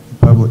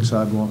public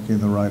sidewalk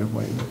in the right of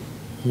way.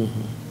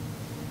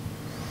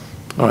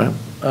 All right.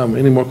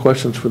 Any more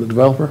questions for the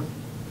developer?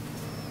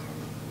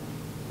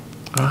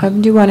 I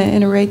do want to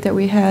iterate that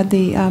we had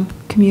the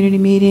community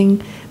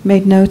meeting,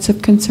 made notes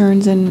of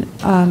concerns, and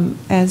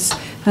as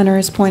Hunter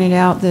has pointed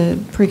out, the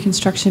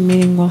pre-construction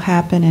meeting will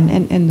happen,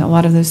 and a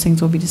lot of those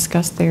things will be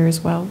discussed there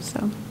as well.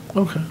 So.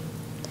 Okay.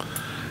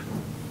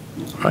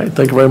 All right.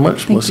 Thank you very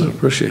much, Melissa.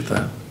 Appreciate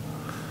that.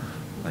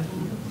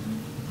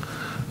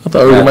 I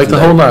thought we were going to make the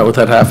whole night with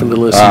that having to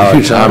listen to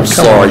you, John. I'm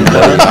sorry,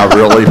 buddy. I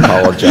really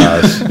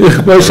apologize.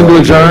 Motion to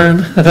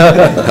adjourn.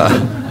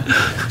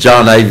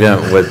 John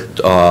Avent with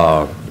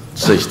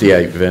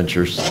 68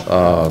 Ventures.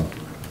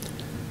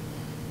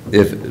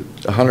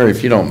 Hunter,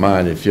 if you don't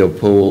mind, if you'll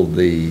pull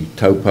the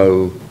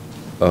topo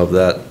of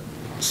that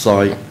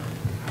site.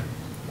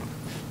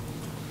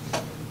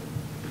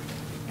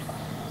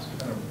 It's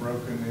kind of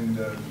broken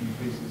into a few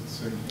pieces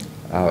so you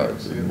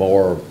can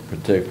More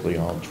particularly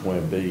on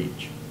Twin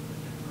Beach.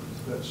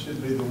 That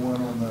should be the one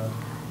on the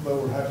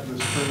lower half of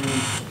the screen.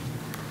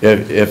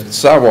 If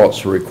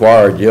sidewalks are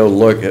required, you'll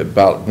look at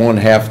about one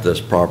half of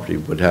this property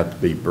would have to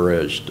be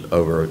bridged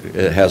over.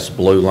 It has the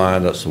blue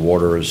line, that's the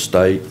water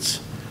estates.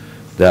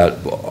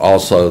 That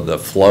also the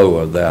flow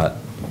of that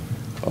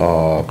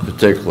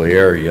particular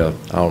area,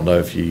 I don't know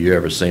if you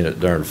ever seen it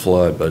during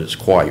flood, but it's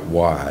quite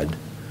wide.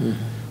 Mm-hmm.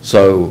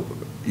 So,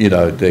 you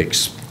know,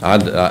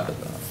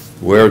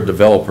 we're a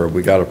developer,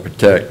 we got to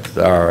protect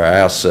our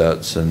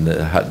assets and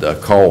the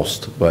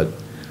cost, but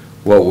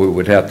what we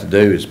would have to do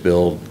is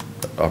build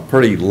a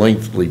pretty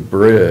lengthy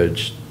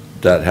bridge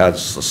that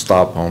has to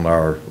stop on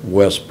our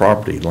west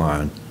property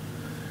line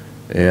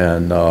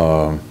and,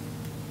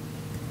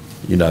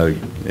 you know,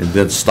 and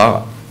then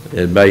stop.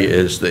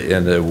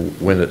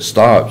 When it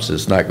stops,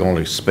 it's not going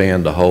to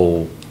expand the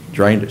whole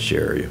drainage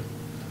area.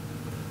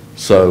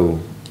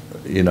 So,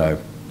 you know,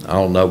 I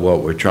don't know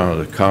what we're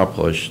trying to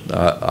accomplish.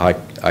 I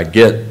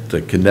get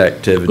the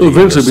connectivity. Well,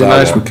 eventually it'd be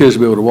nice for kids to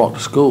be able to walk to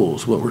school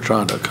is what we're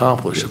trying to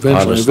accomplish.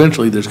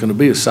 Eventually there's going to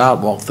be a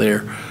sidewalk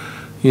there.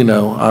 You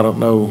know, I don't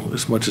know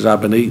as much as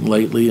I've been eating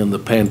lately in the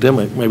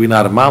pandemic, maybe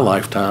not in my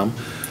lifetime,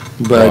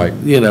 but, right.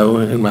 You know,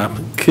 in my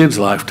kid's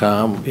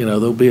lifetime, you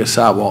know, there'll be a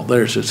sidewalk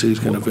there since he's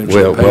going to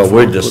eventually pay for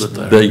it and put it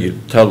there. Be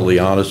totally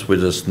honest, we're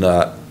just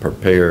not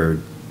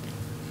prepared.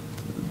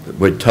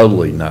 We're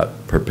totally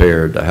not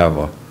prepared to have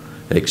a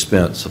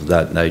expense of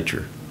that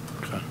nature.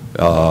 Okay.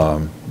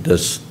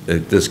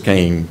 This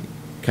came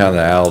kind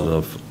of out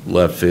of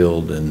left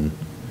field, and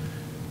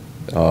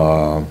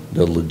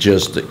the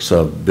logistics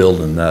of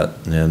building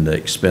that and the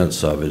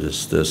expense of it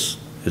is this.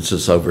 It's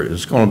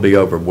going to be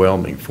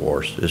overwhelming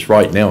for us.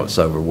 Right now it's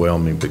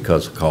overwhelming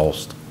because of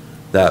cost.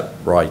 That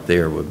right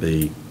there would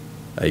be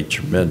a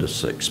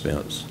tremendous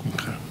expense.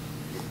 Okay.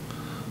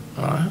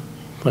 All right.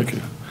 Thank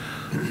you.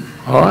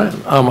 All right.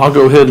 I'll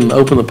go ahead and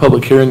open the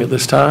public hearing at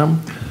this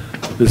time.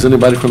 Does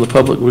anybody from the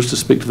public wish to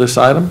speak to this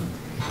item?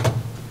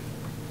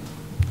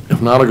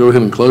 If not, I'll go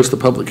ahead and close the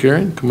public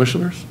hearing.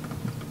 Commissioners?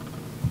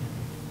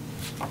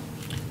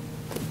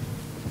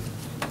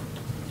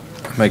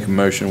 Make a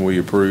motion, we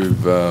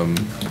approve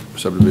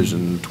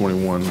subdivision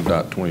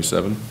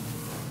 21.27.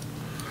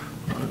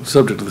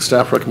 Subject to the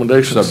staff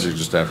recommendations? Subject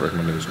to staff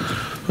recommendations.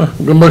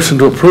 We've got a motion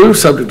to approve,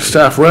 subject to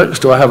staff recs.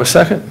 Do I have a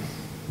second?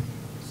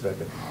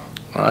 Second.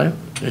 All right.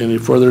 Any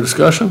further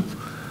discussion?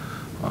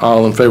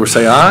 All in favor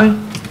say aye.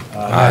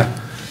 Aye.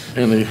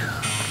 Anybody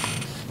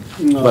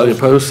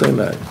opposed, say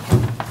nay.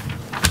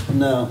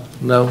 No.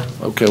 No?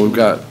 Okay, we've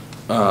got,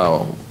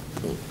 Oh,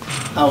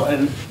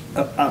 and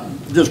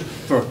just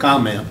for a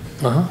comment.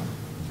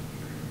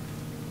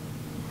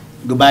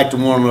 Go back to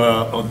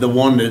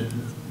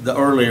the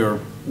earlier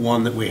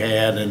one that we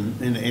had,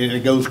 and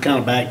it goes kind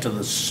of back to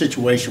the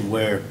situation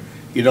where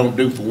you don't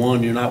do for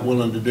one, you're not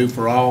willing to do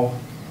for all.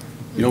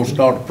 You don't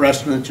start a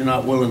precedent, you're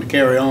not willing to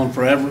carry on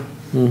forever.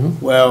 Mm-hmm.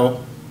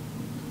 Well,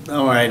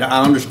 all right,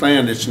 I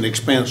understand it's an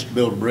expense to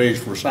build a bridge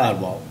for a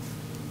sidewalk,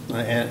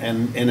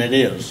 and it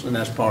is, and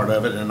that's part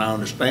of it, and I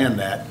understand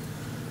that.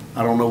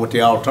 I don't know what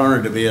the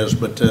alternative is,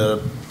 but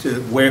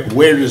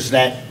where does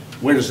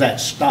that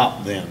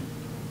stop then?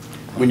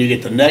 When you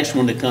get the next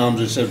one that comes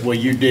and says, well,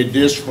 you did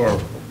this for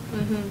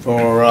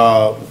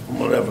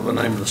whatever the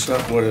name of the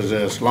stuff, what is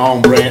this,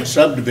 Long Branch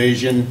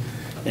subdivision,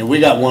 and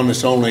we got one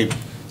that's only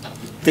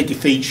 50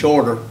 feet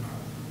shorter,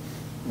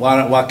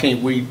 Why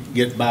can't we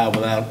get by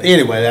without,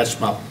 anyway, that's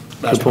my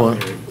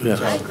point. theory. Yeah.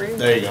 So, I agree.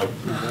 There you go.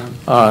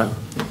 All right.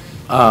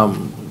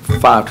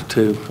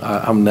 5-2.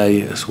 I'm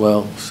nay as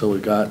well, so we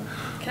got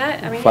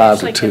Can I mean, you 5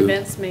 actually to 2.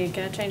 convinced me.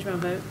 Can I change my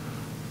vote?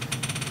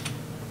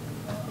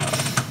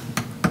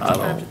 I 5 to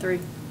don't, 3,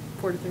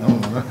 4 to 3?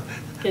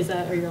 Is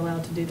that, are you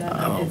allowed to do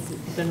that? It's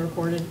been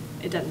recorded.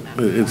 It doesn't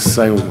matter. it's the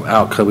same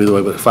outcome either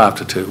way, but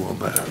 5-2 won't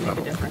matter. Make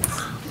a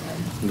difference.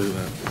 Do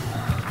that.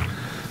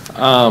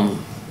 All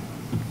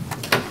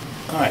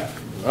right.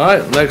 All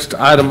right, next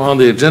item on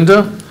the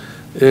agenda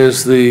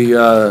is the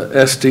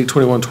SD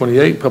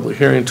 2128, public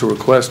hearing to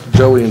request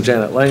Joey and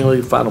Janet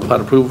Langley final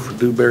plat approval for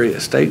Dewberry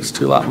Estates,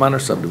 2-lot minor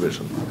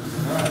subdivision.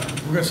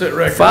 We're going to set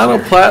records. Final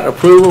plat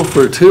approval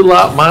for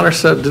 2-lot minor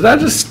sub, did I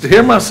just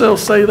hear myself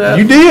say that?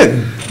 You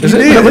did. Is You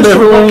it did. coming to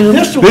everyone?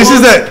 This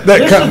is that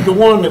This kind- is the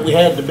one that we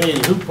had the big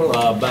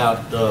hoopla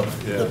about the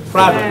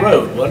private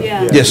road, wasn't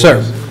it? Yes,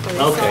 sir.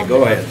 Okay,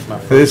 go ahead.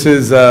 This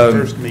is,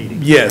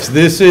 yes,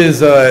 this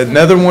is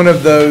another one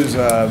of those,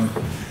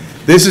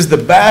 this is the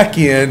back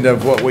end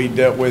of what we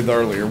dealt with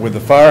earlier with the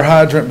fire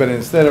hydrant, but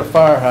instead of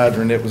fire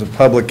hydrant, it was a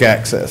public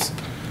access.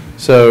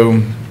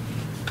 So,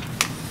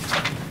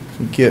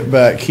 get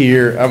back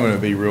here, I'm gonna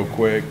be real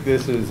quick.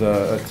 This is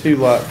a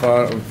 2-lot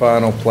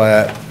final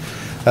plat.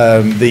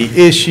 The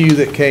issue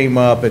that came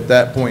up at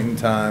that point in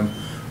time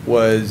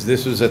was,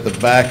 this was at the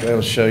back,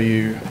 I'll show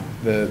you,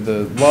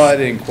 the lot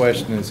in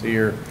question is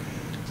here.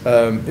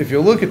 If you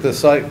look at the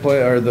site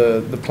plan, or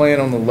the plan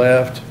on the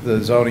left,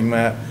 the zoning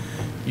map,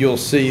 you'll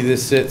see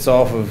this sits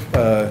off of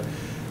the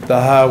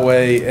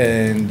highway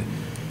and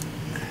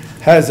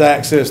has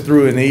access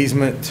through an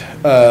easement,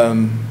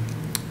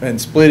 and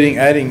splitting,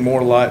 adding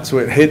more lots. So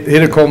it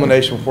hit a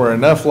culmination where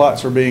enough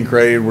lots are being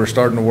created, we're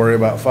starting to worry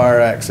about fire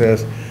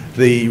access.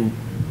 The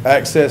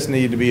access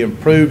needed to be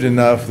improved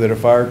enough that a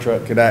fire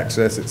truck could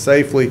access it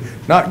safely,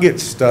 not get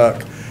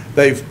stuck.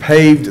 They've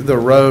paved the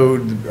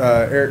road.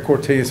 Eric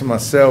Cortez and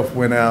myself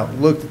went out,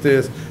 looked at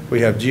this.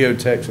 We have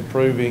geotechs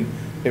approving.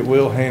 It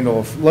will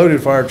handle a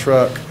loaded fire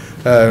truck.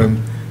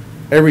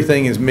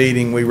 Everything is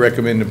meeting. We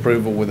recommend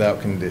approval without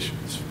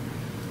conditions.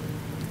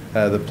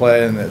 The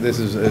plan, this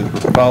is a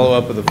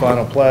follow-up of the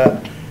final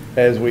plat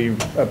as we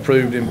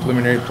approved in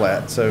preliminary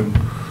plat. So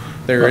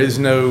there is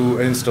no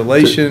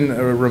installation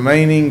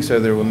remaining, so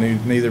there will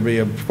neither be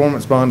a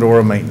performance bond or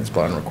a maintenance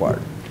bond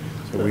required.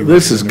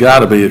 This has got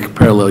to be a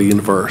parallel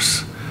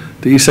universe.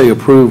 Do you say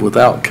approve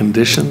without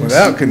conditions?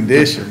 Without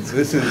conditions.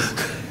 This is,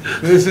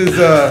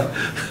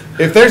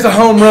 if there's a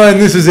home run,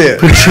 this is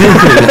it.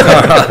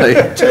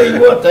 Tell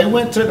you what, they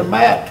went to the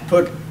map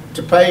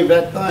to pave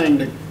that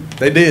thing.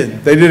 They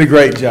did. They did a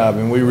great job,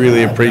 and we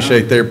really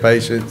appreciate their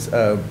patience.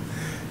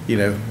 You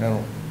know, I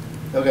don't.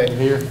 Okay.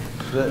 Here?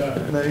 Is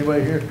that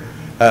anybody here?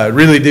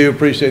 Really do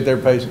appreciate their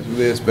patience with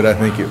this, but I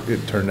think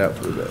it turned out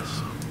for the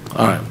best.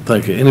 All right,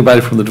 thank you.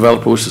 Anybody from the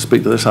developer wish to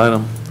speak to this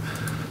item?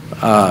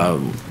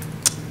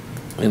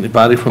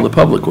 Anybody from the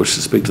public wish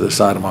to speak to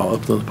this item? I'll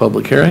open the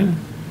public hearing,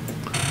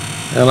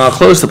 and I'll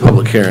close the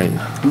public hearing.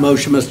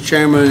 Motion, Mr.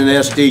 Chairman, in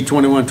SD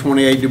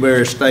 2128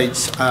 Dewberry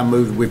Estates, I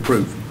move we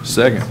approve.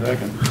 Second.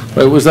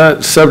 Wait, was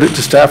that subject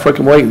to staff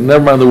recommendation?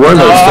 Never mind, there were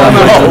no staff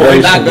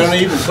We're not recommendations. gonna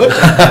even put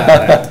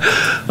that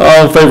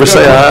All in favor,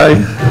 say aye.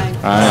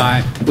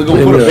 Aye. We're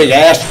gonna put a big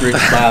asterisk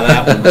by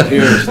that one, but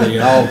here's the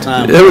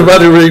all-time.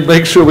 Everybody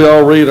make sure we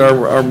all read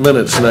our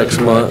minutes next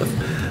month.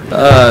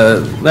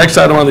 Next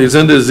item on the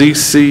agenda is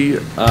EC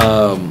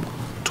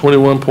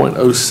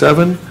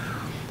 21.07,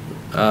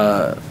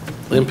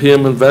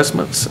 MPM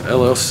Investments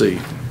LLC.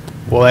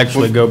 We'll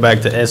actually go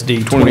back to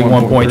SD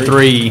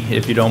 21.3,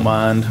 if you don't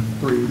mind.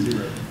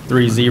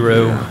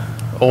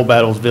 3-0, Old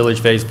Battles Village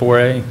Phase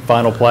 4A,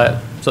 final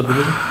plat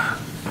subdivision. I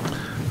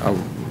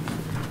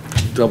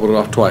doubled it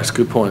off twice.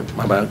 Good point.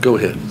 My bad. Go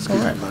ahead. All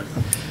right.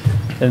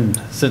 And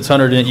since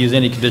Hunter didn't use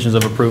any conditions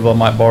of approval, I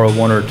might borrow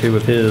one or two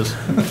of his.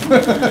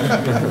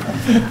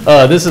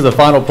 This is the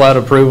final plat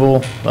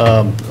approval.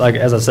 Like,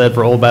 as I said,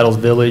 for Old Battles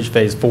Village,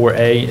 Phase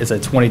 4A. It's a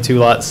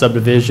 22-lot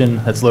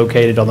subdivision that's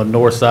located on the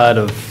north side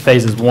of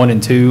Phases 1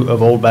 and 2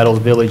 of Old Battles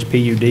Village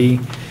PUD.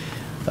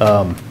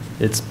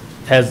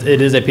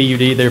 It is a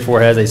PUD,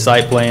 therefore has a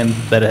site plan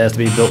that it has to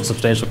be built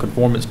substantial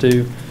conformance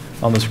to.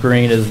 On the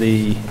screen is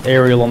the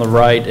aerial on the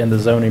right and the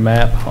zoning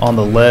map on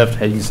the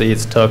left. As you can see,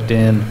 it's tucked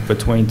in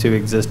between two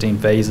existing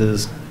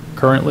phases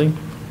currently.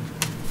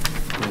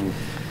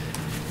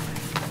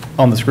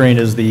 On the screen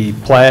is the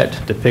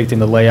plat depicting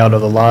the layout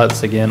of the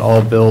lots, again,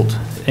 all built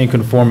in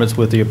conformance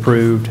with the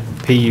approved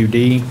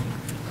PUD.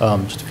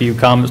 Just a few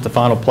comments. The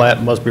final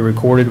plat must be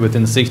recorded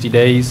within 60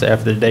 days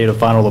after the date of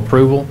final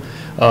approval.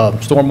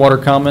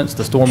 Stormwater comments.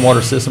 The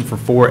stormwater system for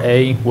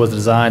 4A was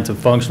designed to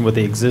function with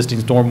the existing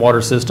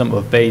stormwater system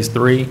of Phase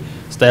 3.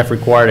 Staff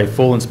required a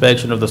full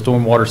inspection of the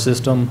stormwater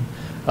system.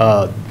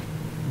 The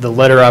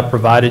letter I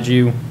provided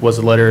you was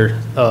a letter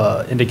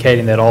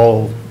indicating that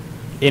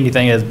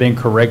anything has been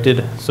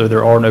corrected, so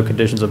there are no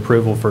conditions of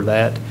approval for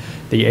that.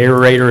 The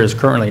aerator is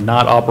currently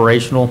not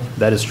operational.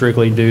 That is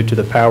strictly due to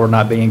the power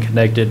not being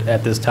connected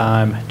at this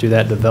time to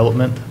that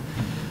development.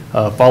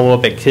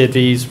 Follow-up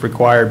activities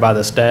required by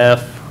the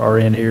staff are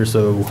in here,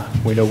 so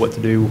we know what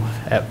to do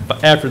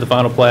after the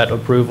final plat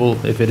approval,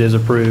 if it is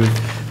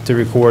approved, to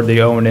record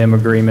the O&M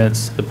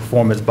agreements, the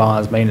performance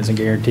bonds, maintenance and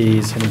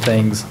guarantees, and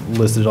things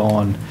listed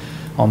on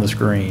the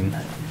screen.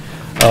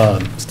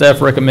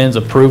 Staff recommends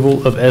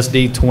approval of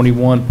SD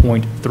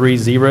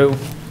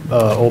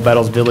 21.30, Old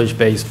Battles Village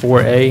Phase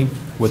 4A,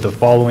 with the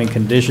following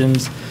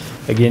conditions.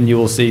 Again, you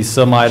will see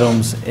some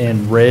items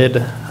in red.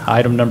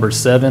 Item number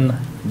 7,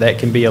 that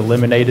can be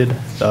eliminated.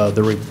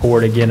 The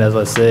report, again, as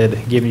I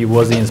said, given you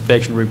was the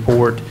inspection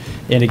report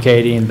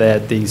indicating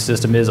that the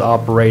system is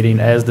operating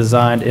as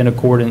designed in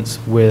accordance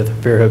with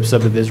Fairhope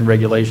subdivision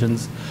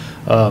regulations.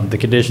 The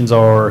conditions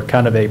are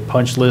kind of a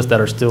punch list that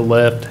are still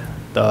left.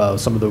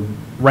 Some of the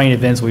rain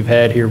events we've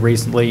had here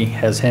recently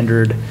has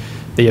hindered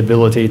the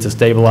ability to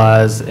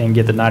stabilize and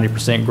get the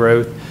 90%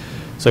 growth.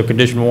 So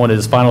condition 1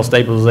 is final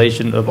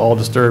stabilization of all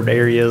disturbed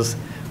areas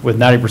with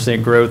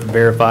 90% growth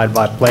verified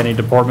by planning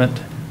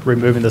department,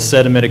 removing the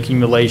sediment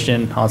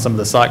accumulation on some of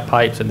the sock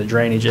pipes and the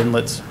drainage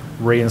inlets,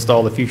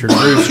 reinstall the future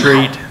groove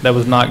street that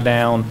was knocked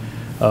down.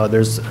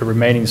 There's a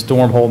remaining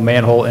storm hole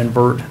manhole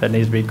invert that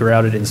needs to be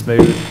grouted and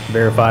smoothed,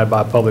 verified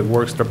by Public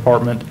Works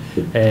Department,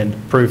 and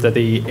proof that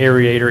the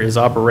aerator is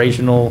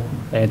operational,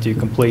 and to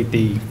complete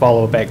the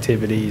follow-up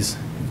activities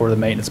for the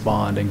maintenance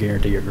bond and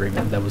guarantee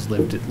agreement that was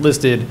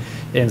listed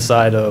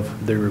inside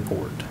of the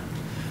report.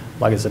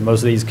 Like I said,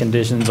 most of these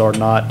conditions are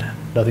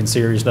nothing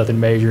serious, nothing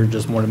major,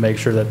 just want to make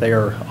sure that they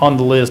are on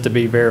the list to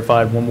be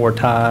verified one more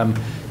time.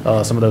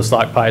 Some of those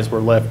sock pipes were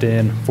left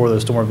in for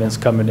those storm events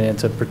coming in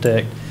to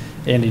protect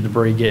any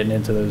debris getting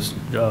into those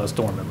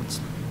storm inlets.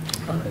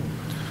 All right.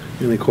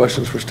 Any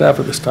questions for staff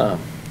at this time?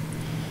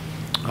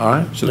 All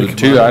right. So the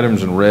 2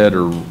 items in red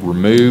are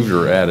removed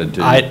or added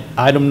to?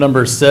 Item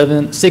number 6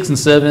 and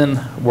 7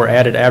 were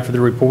added after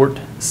the report.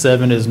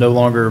 7 is no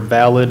longer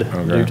valid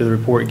due to the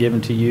report given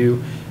to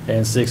you,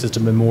 and 6 is to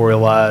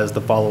memorialize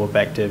the follow-up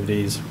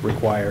activities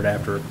required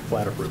after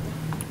plat approval.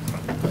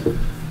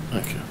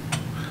 Thank you.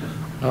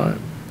 All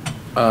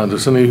right.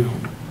 Does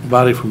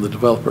anybody from the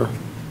developer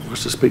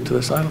wish to speak to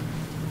this item?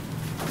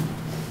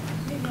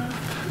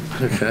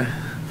 Okay.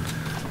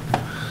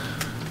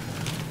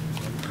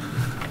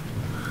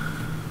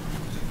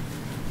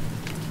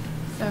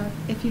 So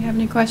if you have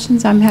any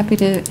questions, I'm happy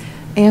to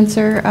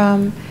answer.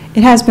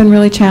 It has been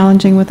really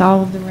challenging with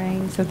all of the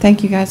rain, so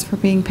thank you guys for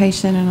being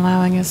patient and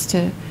allowing us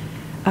to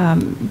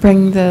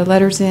bring the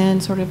letters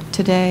in sort of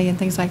today and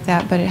things like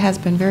that, but it has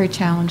been very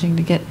challenging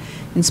to get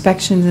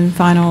inspections and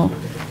final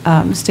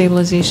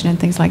stabilization and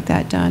things like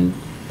that done.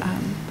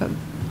 But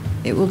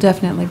it will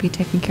definitely be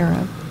taken care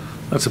of.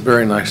 That's a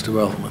very nice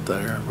development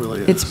there, it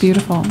really is. It's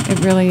beautiful, it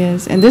really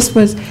is. And this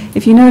was,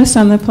 if you noticed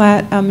on the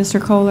plat,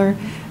 Mr. Kohler,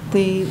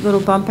 the little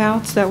bump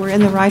outs that were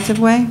in the rights of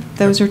way,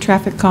 those are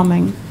traffic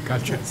calming.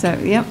 Gotcha. So,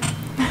 yep,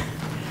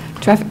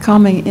 traffic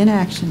calming in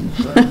action.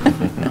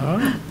 All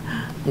right.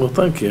 Well,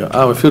 thank you.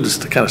 If you'll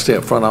just kind of stay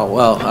up front,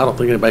 well, I don't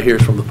think anybody here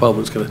is from the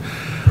public is going to.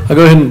 I'll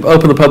go ahead and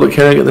open the public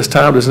hearing at this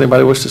time. Does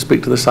anybody wish to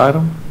speak to this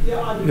item?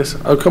 Yeah. Yes.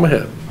 Oh, come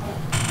ahead.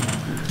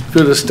 If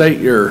you'll just state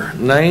your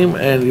name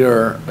and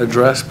your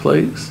address,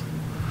 please.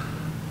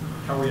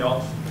 How are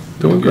y'all?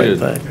 Doing great,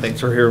 thanks. Thanks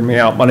for hearing me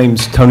out. My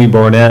name's Tony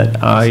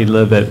Barnett. I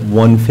live at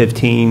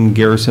 115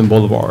 Garrison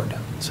Boulevard.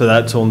 So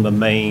that's on the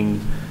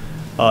main,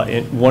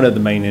 one of the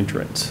main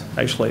entrance.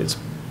 Actually, it's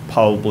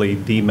probably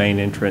the main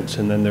entrance,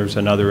 and then there's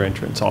another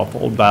entrance off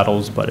Old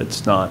Battles, but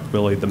it's not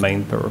really the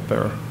main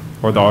thoroughfare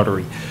or the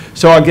artery.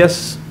 So I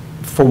guess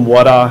from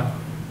what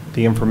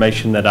the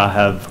information that I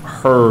have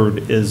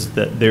heard is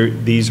that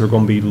these are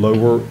going to be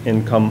lower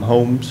income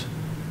homes,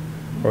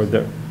 or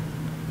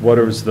what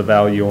is the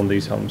value on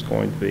these homes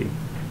going to be?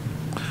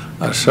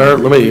 Sir,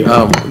 let me,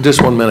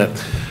 just 1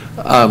 minute.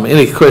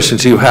 Any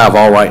questions you have,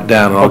 I'll write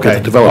down, and I'll get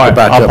the developer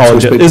back up. I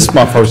apologize. This is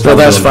my first time. No,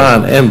 that's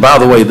fine. And by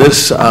the way,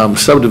 this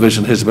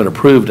subdivision has been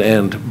approved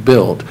and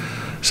built.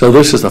 So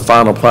this is the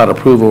final plat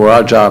approval, where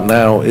our job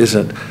now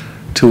isn't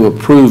to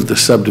approve the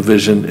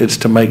subdivision, it's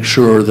to make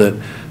sure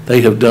that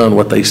they have done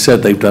what they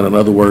said they've done. In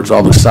other words,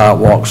 all the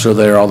sidewalks are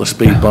there, all the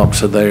speed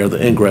bumps are there,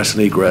 the ingress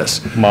and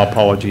egress. My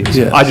apologies.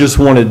 Yes. I just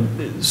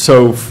wanted,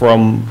 so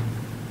from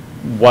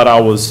what I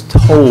was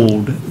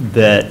told,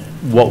 that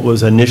what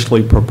was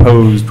initially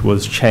proposed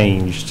was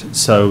changed.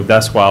 So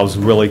that's why I was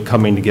really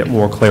coming to get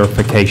more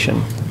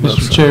clarification.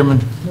 Mr. Chairman,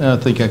 I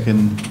think I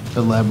can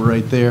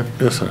elaborate there.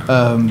 Yes, sir.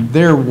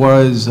 There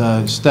was,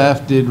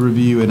 staff did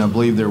review, and I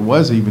believe there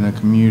was even a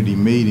community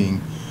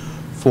meeting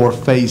for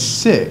Phase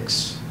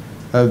 6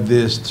 of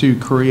this to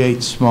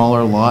create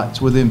smaller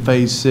lots within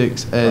Phase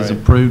 6 as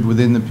approved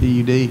within the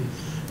PUD.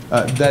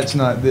 That's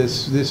not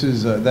this. This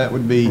is, that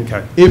would be,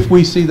 if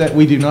we see that,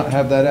 we do not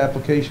have that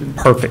application.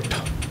 Perfect.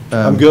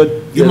 I'm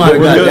good. You might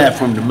have got that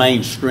from the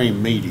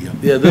mainstream media.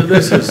 Yeah,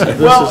 this is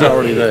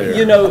already there.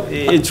 You know,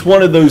 it's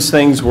one of those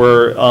things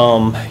where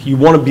you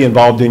want to be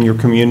involved in your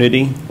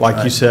community,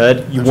 like you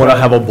said. You want to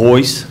have a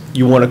voice.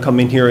 You want to come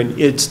in here, and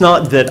it's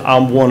not that I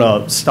want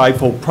to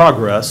stifle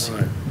progress.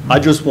 I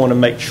just want to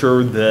make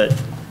sure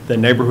that the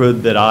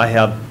neighborhood that I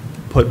have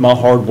put my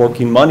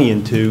hard-working money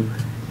into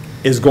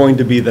is going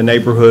to be the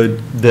neighborhood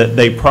that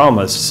they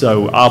promised.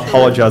 So I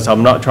apologize,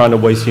 I'm not trying to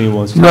waste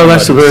anyone's time. No,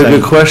 that's a but at the very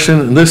good same- question.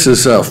 And this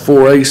is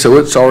 4A, so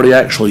it's already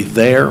actually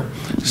there.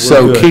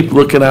 So good. keep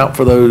looking out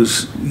for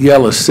those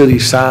yellow city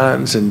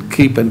signs and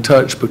keep in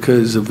touch,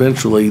 because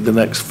eventually the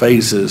next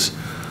phases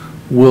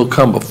will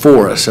come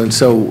before us. And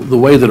so the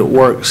way that it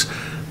works,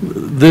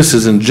 this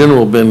has in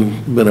general been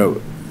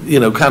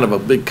a, kind of a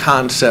big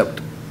concept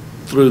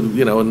through,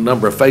 a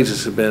number of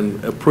phases have been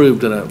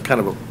approved in a kind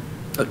of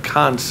a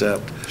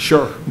concept.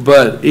 Sure.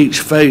 But each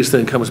phase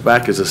then comes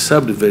back as a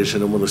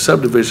subdivision, and when the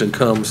subdivision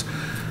comes,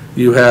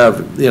 you have,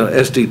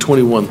 SD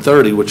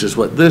 2130, which is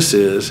what this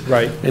is.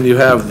 Right. And you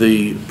have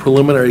the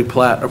preliminary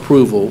plat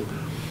approval,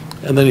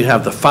 and then you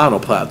have the final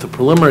plat. The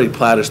preliminary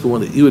plat is the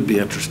one that you would be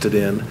interested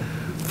in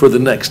for the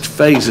next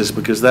phases,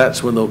 because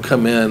that's when they'll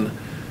come in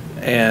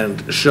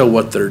and show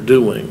what they're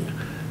doing.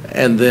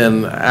 And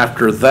then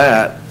after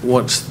that,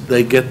 once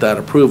they get that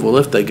approval,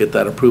 if they get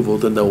that approval,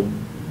 then they'll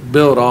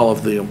build all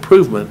of the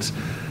improvements.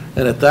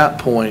 And at that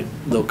point,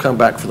 they'll come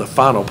back for the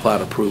final plat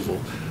approval.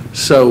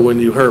 So when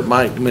you heard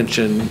Mike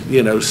mention,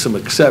 some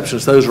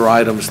exceptions, those are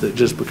items that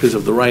just because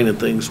of the rain and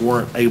things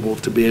weren't able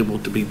to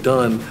be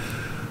done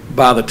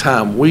by the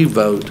time we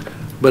vote,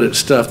 but it's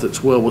stuff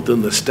that's well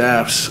within the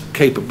staff's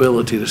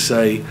capability to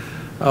say,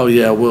 oh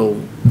yeah, we'll,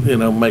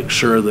 make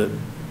sure that,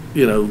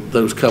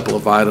 those couple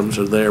of items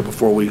are there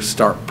before we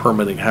start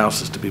permitting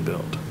houses to be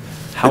built.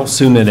 How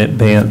soon in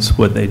advance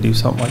would they do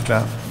something like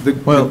that?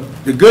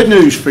 The good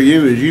news for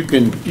you is you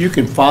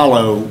can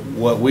follow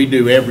what we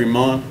do every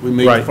month. We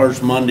meet the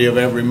first Monday of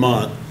every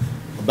month.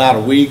 About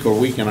a week or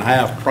week and a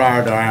half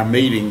prior to our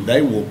meeting,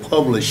 they will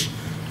publish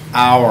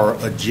our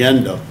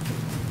agenda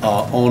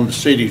on the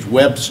city's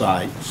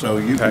website. So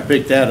you can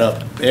pick that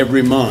up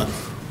every month.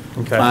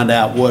 Find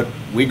out what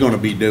we're going to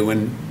be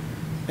doing,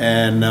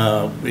 and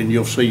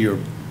you'll see your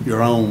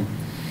own.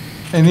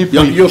 And if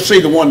you'll see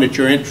the one that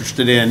you're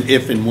interested in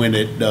if and when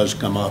it does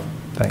come up.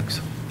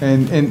 Thanks.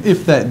 And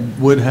if that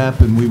would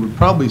happen, we would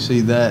probably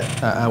see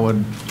that, I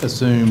would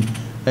assume,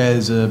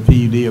 as a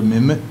PUD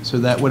amendment. So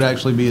that would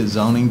actually be a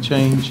zoning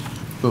change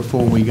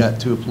before we got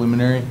to a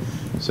preliminary.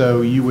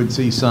 So you would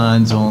see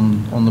signs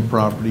on the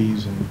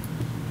properties, and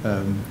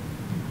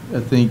I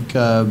think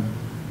that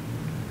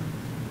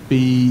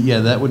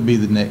would be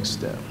the next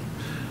step.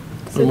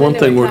 So then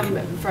it would come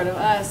in front of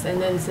us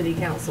and then city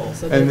council.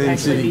 So And then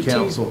actually city be two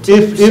council. shots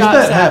If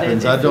that at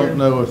happens, it I if don't you're-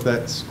 know if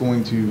that's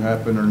going to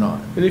happen or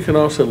not. And you can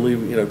also leave,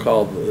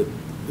 call the,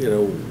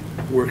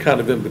 we're kind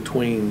of in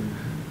between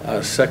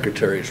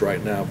secretaries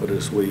right now, but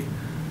as we,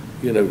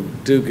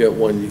 do get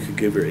one, you could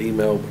give your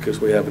email,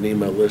 because we have an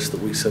email list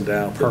that we send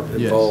out that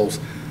Yes. involves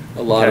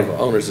a lot of Okay.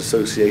 owners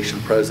association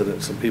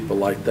presidents and people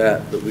like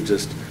that we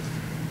just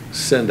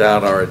send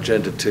out our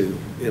agenda to,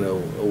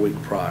 a week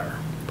prior.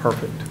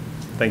 Perfect.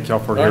 Thank y'all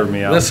for hearing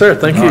me out. Yes, sir.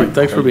 Thank All you. right.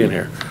 Thanks for being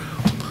here.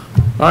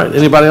 All right,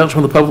 anybody else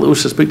from the public who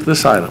wishes to speak to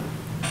this item?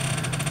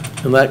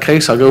 In that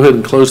case, I'll go ahead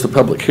and close the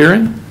public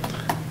hearing.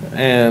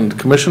 And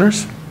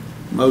commissioners?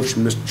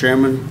 Motion, Mr.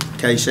 Chairman,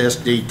 case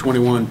SD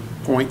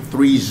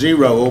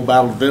 21.30, Old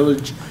Battle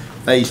Village,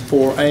 Phase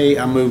 4A.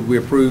 I move we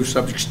approve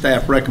subject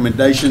staff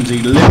recommendations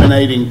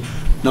eliminating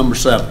number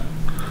 7.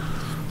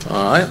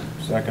 All right.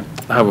 Second.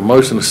 I have a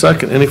motion, a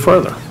second. Any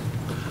further?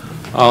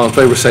 All in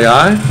favor say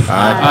aye.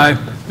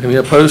 Aye. Any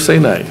opposed, say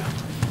nay.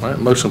 All right,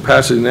 motion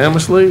passes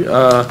unanimously.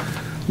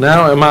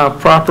 Now, am I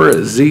proper at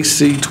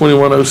ZC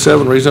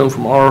 2107, rezone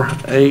from RA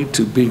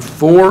to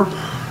B4?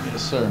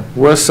 Yes, sir.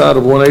 West side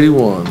of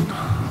 181.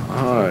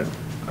 All right.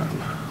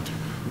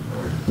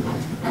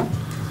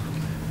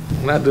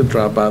 And I did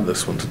drive by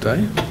this one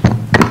today.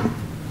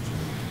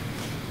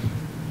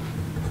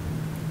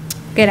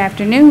 Good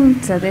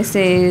afternoon. So this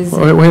is.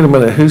 Wait a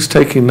minute. Who's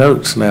taking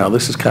notes now?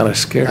 This is kind of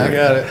scary. I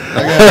got it.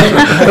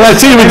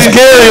 That's even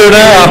scarier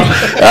now.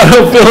 I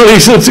don't feel any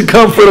sense of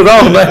comfort at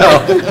all now.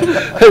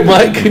 Hey,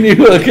 Mike, can you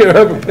get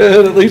a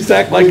pen, at least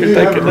act like you're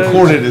taking notes?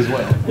 Recorded as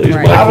well. Please,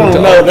 Right. Mike, I don't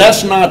can know, talk.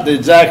 that's not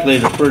exactly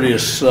the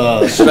prettiest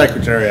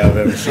secretary I've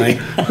ever seen.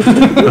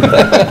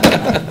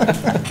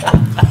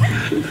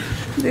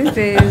 This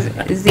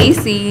is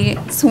ZC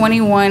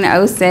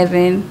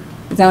 2107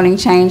 zoning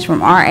change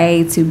from RA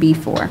to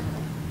B4.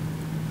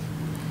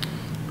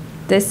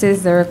 This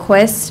is the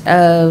request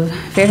of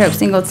Fairhope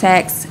Single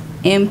Tax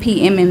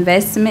MPM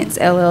Investments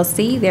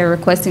LLC. They're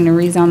requesting to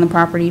rezone the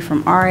property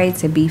from RA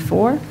to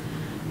B4.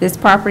 This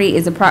property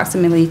is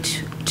approximately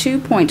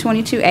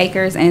 2.22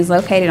 acres and is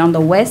located on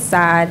the west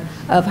side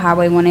of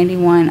Highway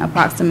 181,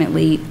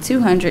 approximately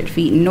 200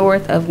 feet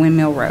north of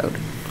Windmill Road.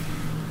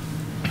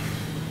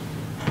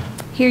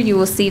 Here you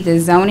will see the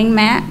zoning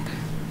map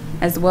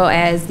as well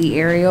as the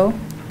aerial.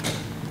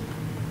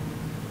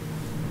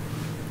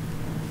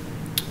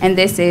 And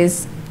this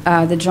is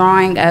the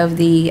drawing of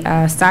the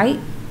site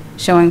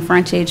showing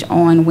frontage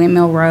on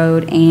Windmill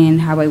Road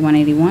and Highway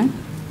 181.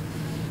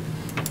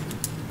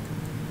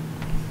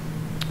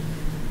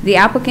 The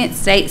applicant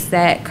states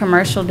that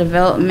commercial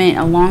development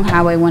along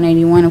Highway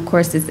 181, of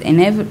course, is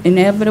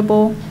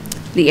inevitable.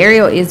 The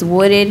area is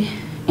wooded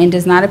and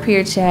does not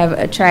appear to have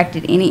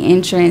attracted any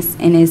interest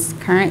in its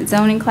current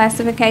zoning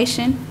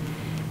classification.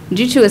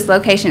 Due to its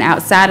location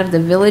outside of the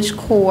village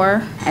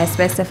core, as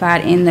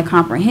specified in the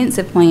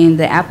comprehensive plan,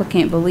 the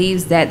applicant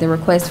believes that the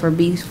request for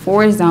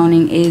B4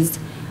 zoning is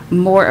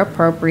more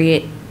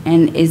appropriate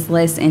and is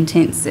less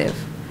intensive.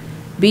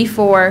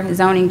 B4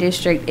 zoning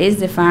district is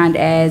defined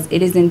as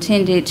it is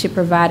intended to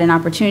provide an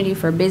opportunity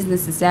for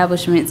business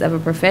establishments of a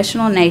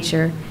professional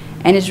nature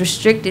and is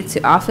restricted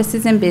to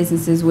offices and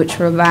businesses which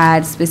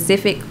provide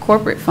specific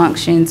corporate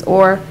functions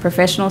or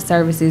professional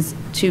services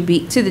to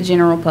the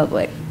general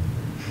public.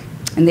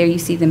 And there you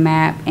see the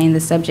map, and the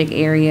subject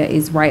area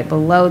is right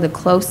below the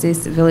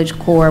closest village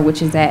core,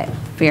 which is at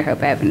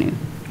Fairhope Avenue.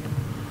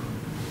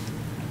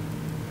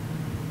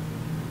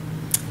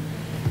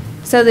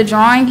 So the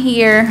drawing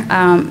here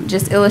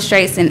just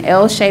illustrates an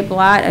L-shaped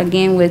lot,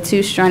 again with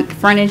two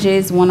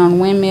frontages, one on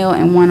Windmill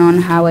and one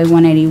on Highway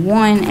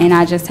 181, and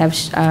I just have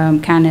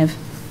kind of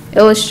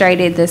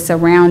illustrated the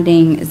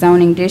surrounding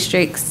zoning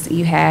districts.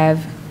 You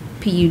have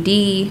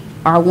PUD,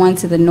 R1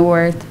 to the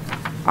north,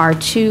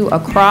 R2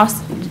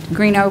 across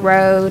Greeno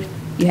Road,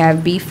 you have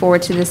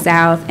B4 to the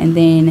south, and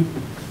then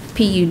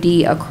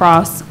PUD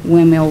across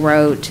Windmill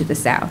Road to the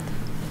south.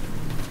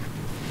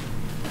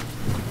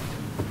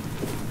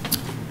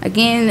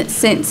 Again,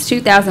 since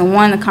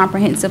 2001, the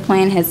comprehensive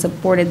plan has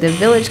supported the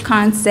village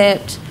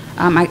concept.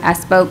 I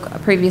spoke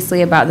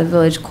previously about the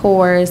village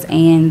cores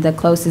and the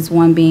closest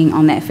one being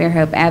on that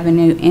Fairhope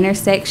Avenue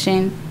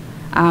intersection.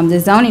 The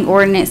zoning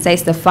ordinance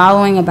states the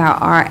following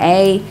about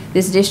RA.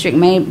 This district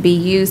may be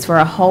used for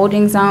a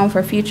holding zone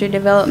for future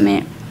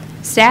development.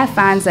 Staff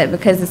finds that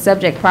because the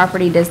subject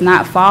property does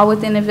not fall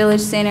within the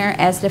village center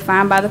as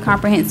defined by the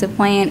comprehensive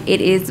plan, it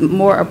is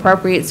more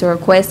appropriate to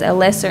request a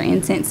lesser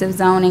intensive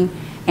zoning,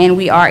 and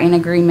we are in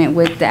agreement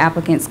with the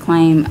applicant's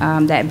claim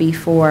that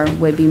B4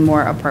 would be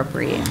more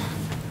appropriate.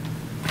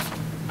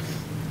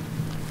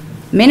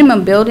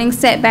 Minimum building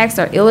setbacks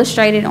are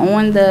illustrated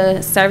on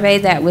the survey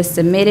that was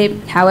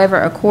submitted. However,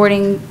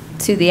 according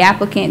to the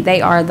applicant, they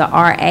are the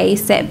RA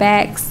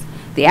setbacks.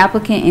 The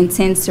applicant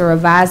intends to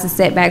revise the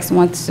setbacks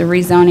once the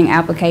rezoning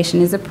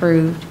application is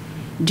approved.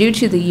 Due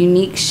to the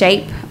unique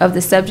shape of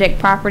the subject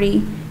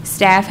property,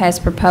 staff has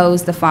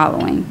proposed the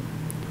following: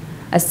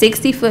 a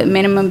 60-foot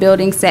minimum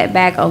building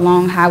setback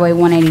along Highway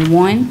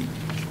 181,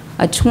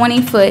 a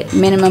 20-foot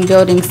minimum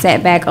building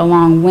setback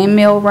along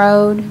Windmill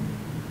Road,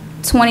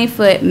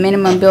 20-foot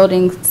minimum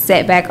building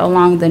setback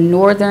along the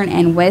northern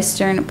and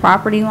western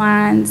property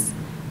lines,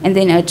 and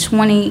then a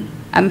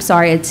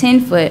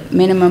 10-foot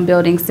minimum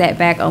building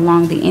setback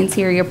along the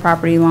interior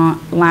property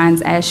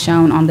lines as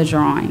shown on the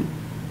drawing.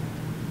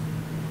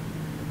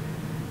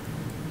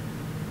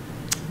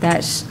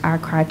 That's our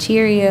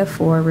criteria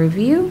for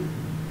review.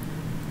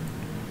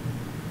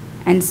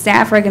 And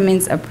staff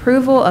recommends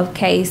approval of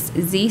case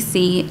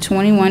ZC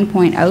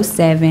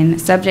 21.07,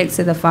 subject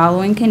to the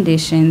following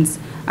conditions.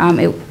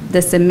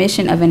 The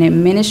submission of an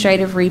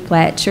administrative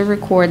replat to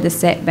record the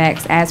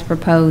setbacks as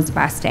proposed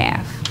by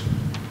staff.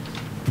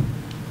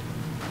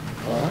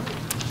 All right.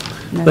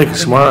 Thank you,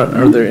 Samara.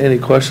 Are there any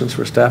questions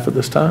for staff at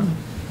this time?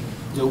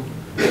 Nope.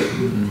 All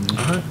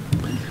right.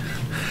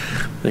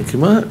 Thank you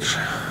much.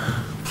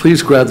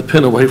 Please grab the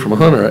pen away from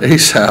Hunter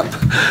ASAP.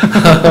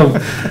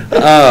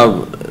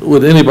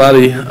 Would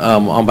anybody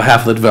on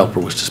behalf of the developer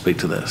wish to speak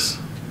to this?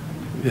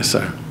 Yes,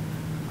 sir.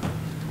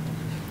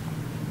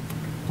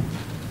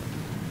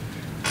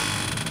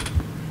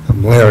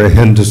 I'm Larry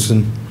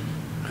Henderson.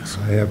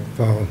 I have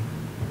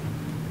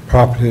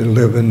property to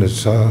live in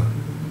this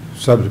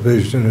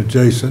subdivision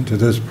adjacent to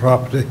this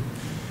property.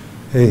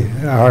 Hey,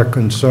 our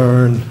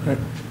concern.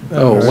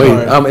 Oh,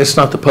 wait, it's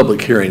not the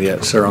public hearing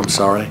yet, sir, I'm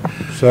sorry.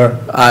 Sir?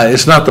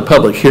 It's not the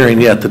public hearing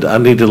yet. I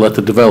need to let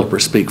the developer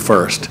speak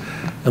first,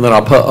 and then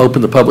I'll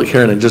open the public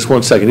hearing in just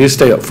 1 second. You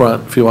stay up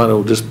front if you want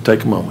to, just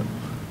take a moment.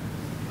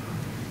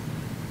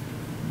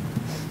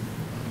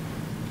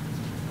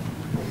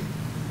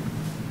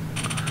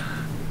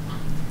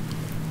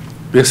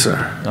 Yes, sir.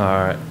 All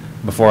right.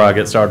 Before I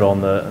get started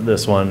on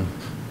this one,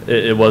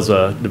 it was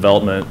a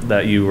development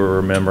that you were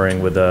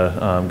remembering with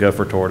the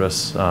gopher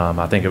tortoise.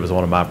 I think it was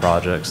one of my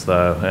projects,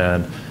 though.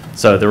 And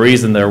so the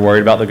reason they're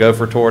worried about the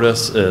gopher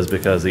tortoise is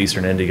because the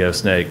eastern indigo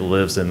snake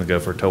lives in the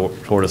gopher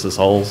tortoise's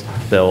holes.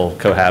 They'll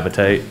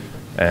cohabitate.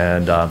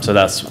 And so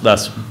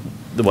that's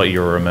what you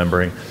were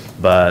remembering.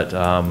 But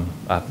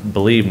I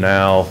believe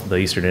now the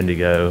eastern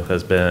indigo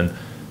has been,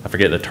 I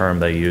forget the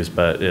term they use,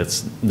 but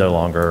it's no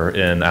longer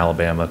in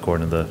Alabama,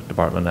 according to the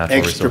Department of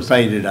Natural Resources.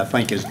 Extirpated, I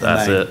think is the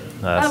That's name. it.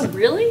 Oh,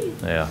 really?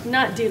 Yeah.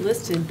 Not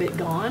delisted, but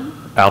gone?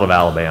 Out of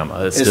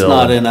Alabama. It's still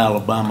not in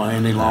Alabama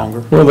any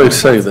longer. Well, they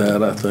say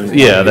that, I think.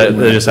 Yeah,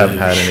 they just haven't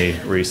had any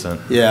recent.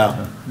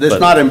 Yeah, it's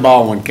not in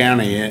Baldwin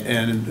County,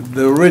 and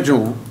the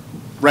original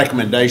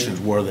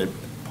recommendations were that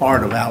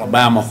part of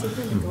Alabama,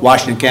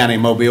 Washington County,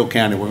 Mobile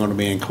County were going to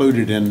be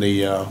included in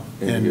the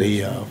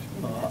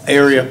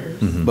area,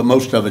 but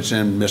most of it's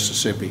in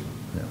Mississippi,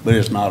 but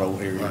it's not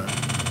over here.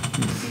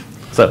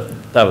 So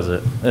that was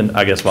it. And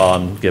I guess while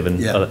I'm giving,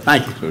 Yeah,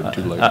 thank you.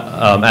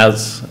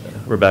 as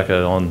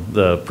Rebecca, on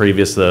the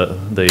previous,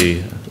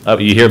 you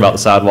hear about the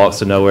sidewalks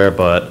to nowhere,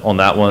 but on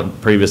that one,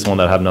 previous one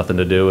that have nothing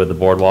to do with the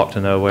boardwalk to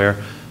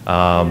nowhere,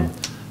 I'm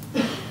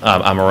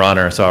a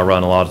runner, so I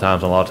run a lot of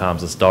times, and a lot of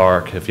times it's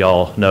dark. If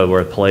y'all know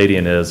where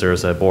Palladian is,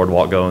 there's a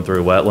boardwalk going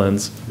through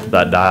wetlands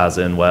that dies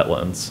in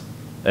wetlands.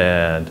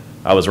 And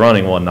I was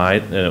running one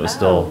night, and it was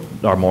still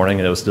our morning,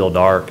 and it was still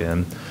dark.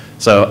 And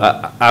so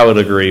I would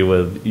agree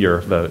with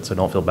your vote, so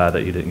don't feel bad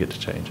that you didn't get to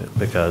change it,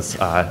 because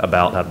I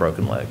about had a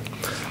broken leg.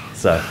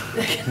 So,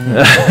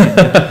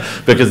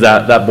 because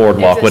that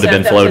boardwalk would have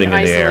been floating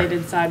in the air.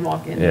 Isolated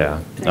sidewalk in.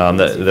 Yeah,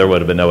 there would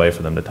have been no way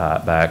for them to tie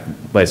it back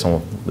based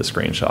on the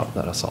screenshot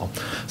that I saw.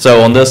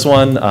 So on this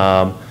one,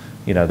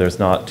 you know, there's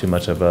not too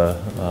much of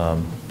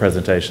a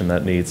presentation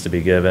that needs to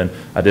be given.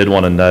 I did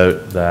want to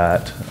note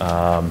that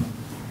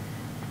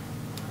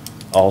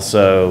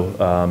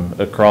also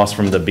across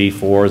from the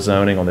B4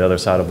 zoning on the other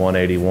side of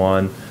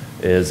 181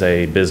 is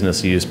a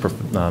business use.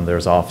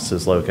 There's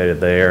offices located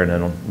there, and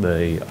then on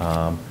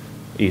the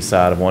east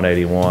side of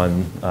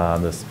 181,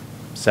 the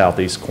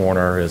southeast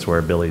corner is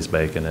where Billy's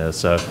Bacon is.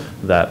 So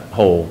that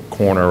whole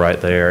corner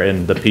right there,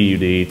 and the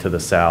PUD to the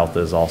south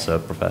is also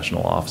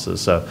professional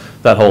offices. So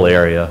that whole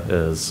area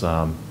is,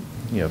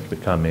 you know,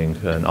 becoming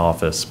an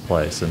office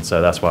place, and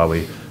so that's why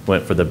we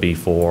went for the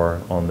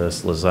B4 on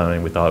this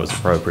zoning. We thought it was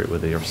appropriate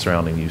with the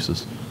surrounding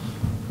uses.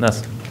 And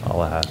that's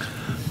all I had. I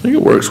think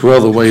it works well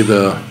the way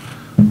the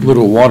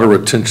little water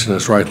retention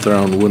is right there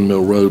on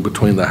Windmill Road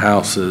between the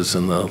houses,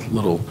 and the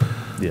little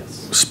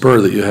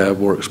spur that you have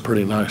works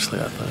pretty nicely,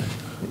 I think.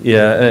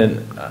 Yeah,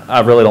 and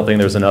I really don't think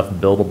there's enough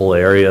buildable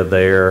area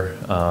there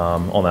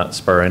on that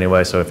spur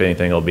anyway, so if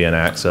anything, it'll be an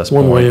access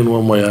point. One way in,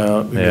 one way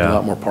out. You get Yeah. a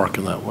lot more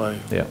parking that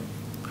way. Yeah.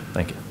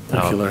 Thank you.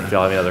 Thank you, Larry. If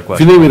y'all have any other If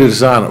questions. you need me to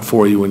design it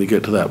for you when you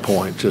get to that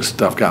point,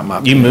 just, I've got my.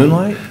 You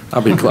moonlight?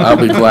 I'll be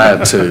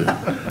glad to.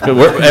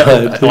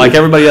 Like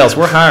everybody else,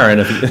 we're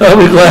hiring. I'll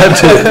be glad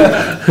to.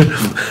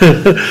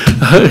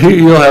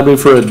 You'll have me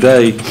for a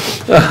day.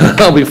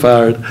 I'll be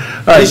fired. All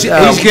right, He's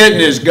getting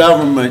his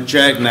government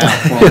check now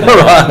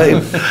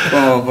Right.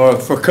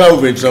 for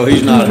COVID, so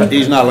he's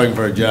not looking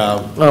for a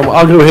job.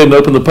 I'll go ahead and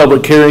open the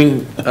public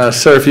hearing.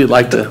 Sir, if you'd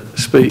like to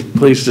speak,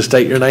 please just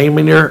state your name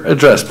and your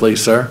address,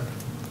 please, sir.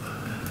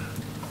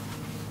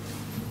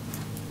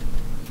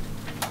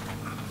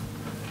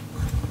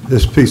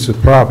 This piece of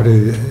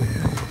property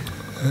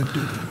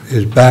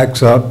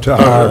backs up to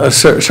our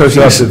Sir,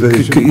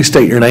 subdivision. could you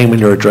state your name and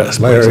your address,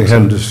 please? Larry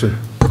Henderson.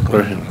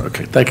 Larry Henderson.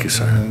 Okay, thank you,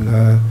 sir. And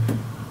a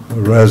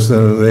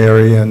resident of the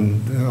area,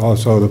 and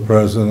also the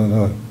president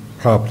of the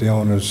Property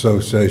Owners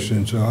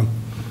Association, so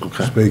I'm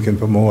speaking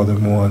for more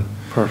than one.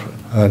 Perfect.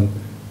 And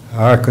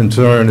our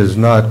concern is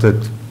not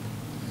that the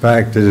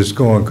fact that it's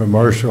going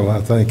commercial. I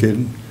think it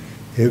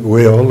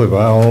will. If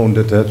I owned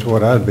it, that's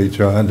what I'd be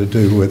trying to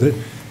do with it.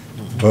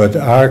 But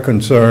our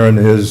concern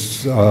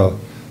is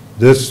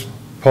this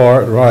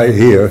part right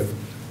here,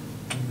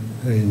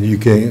 and you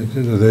can't,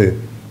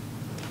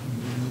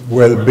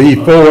 where the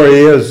B4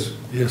 is,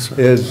 yes,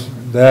 sir. Is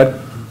that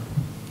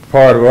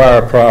part of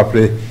our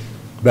property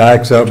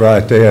backs up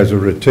right there as a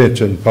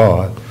retention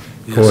pond.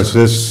 Of course,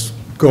 this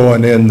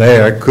going in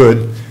there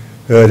could,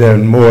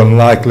 and more than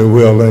likely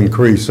will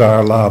increase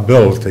our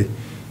liability.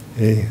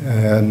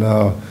 And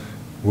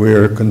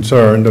we're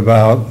concerned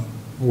about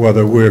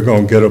whether we're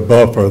going to get a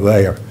buffer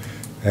there.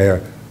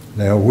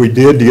 Now, we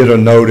did get a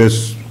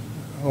notice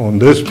on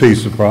this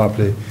piece of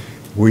property.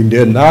 We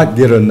did not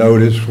get a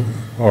notice,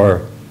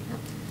 or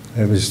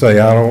let me say,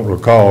 I don't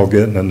recall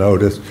getting a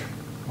notice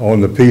on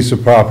the piece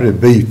of property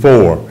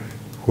B4,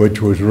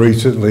 which was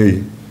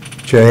recently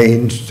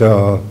changed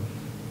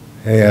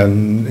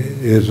and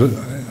is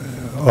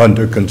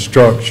under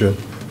construction,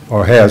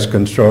 or has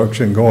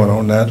construction going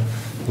on that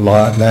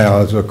lot now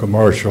as a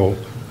commercial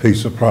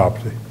piece of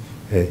property.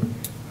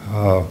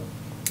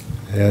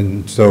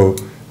 And so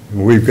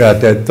we've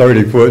got that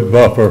 30-foot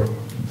buffer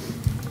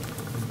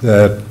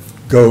that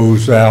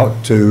goes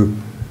out to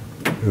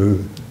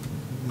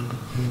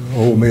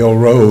Old Mill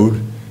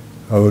Road,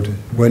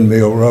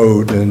 Windmill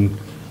Road, and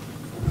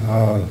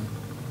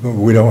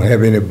we don't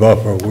have any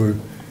buffer.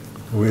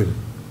 We'd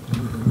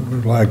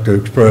like to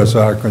express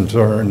our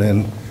concern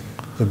in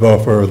the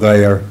buffer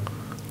there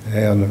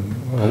and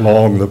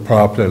along the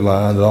property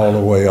lines all the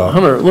way up.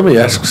 Hunter, let me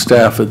ask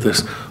staff at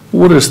this.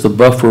 What is the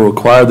buffer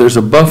required? There's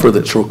a buffer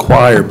that's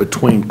required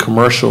between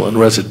commercial and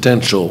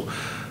residential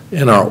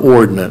in our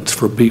ordinance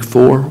for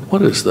B4.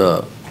 What is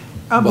the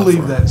I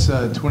believe that's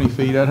 20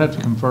 feet. I'd have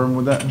to confirm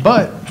with that.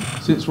 But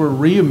since we're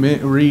recording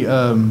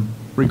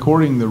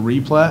the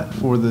replat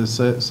for the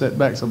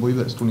setbacks, I believe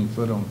that's 20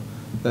 foot on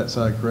that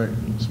side, correct,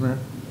 Samara?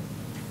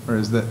 Or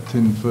is that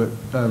 10 foot?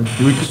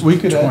 We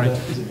could add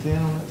that. Is it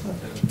 10 on that side?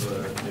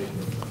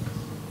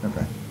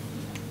 Okay.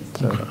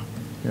 So,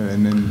 yeah,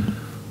 and then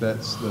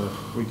that's the,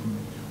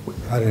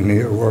 I didn't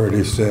hear a word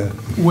he said.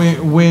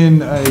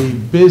 When a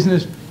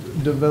business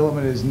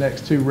development is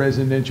next to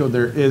residential,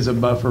 there is a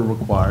buffer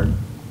required.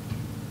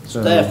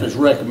 So Staff is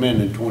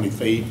recommending 20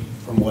 feet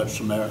from what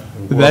Samara.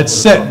 that's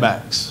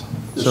setbacks.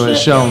 So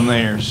it's shown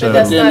there, so. But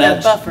that's Then not a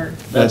that's- buffer.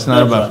 That's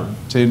not a That's buffer.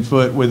 10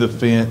 foot with a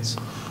fence,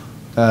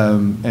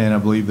 and I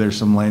believe there's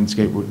some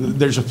landscape.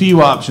 There's a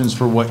few options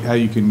for how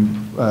you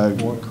can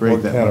create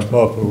What that. kind of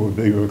buffer would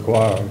be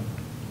required?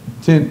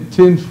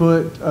 10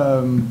 foot,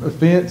 a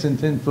fence and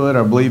 10 foot,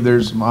 I believe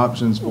there's some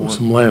options for.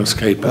 Some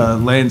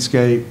landscaping.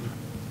 Landscape.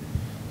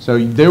 So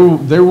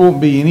there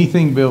won't be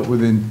anything built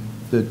within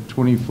the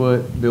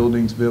 20-foot,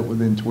 buildings built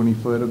within 20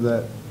 foot of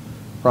that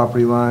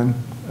property line.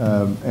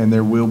 And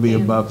there will be a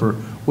buffer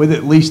with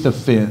at least a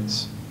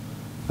fence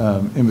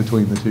in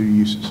between the two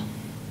uses.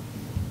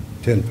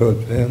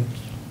 10-foot fence?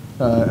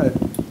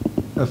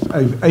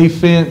 A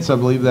fence, I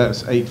believe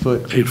that's 8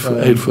 foot.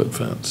 8-foot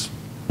fence.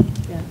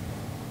 Yeah.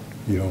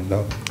 You don't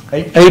know?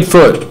 8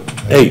 foot,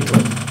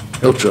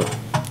 8. Ocho.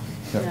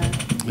 Yeah.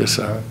 Yes,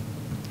 sir.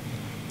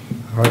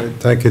 All right,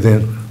 thank you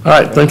then. All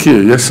right, thank you.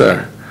 Yes,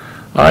 sir.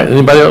 All right,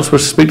 anybody else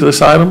wish to speak to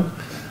this item?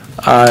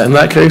 In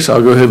that case,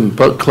 I'll go ahead and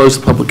close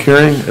the public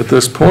hearing at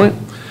this point.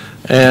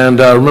 And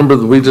remember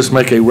that we just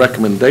make a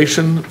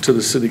recommendation to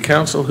the city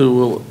council, who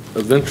will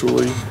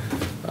eventually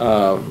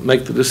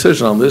make the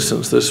decision on this,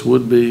 since this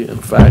would be, in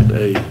fact,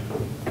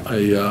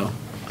 a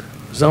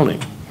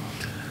zoning.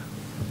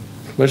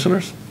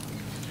 Commissioners?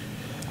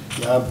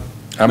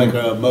 I make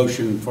a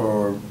motion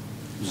for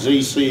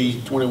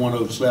ZC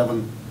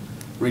 2107,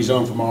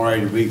 rezone from RA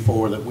to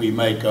B4, that we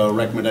make a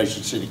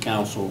recommendation to city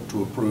council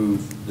to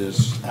approve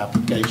this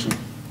application.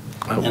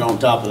 And on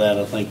top of that,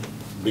 I think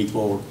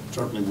B4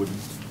 certainly would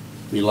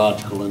be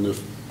logical in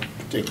this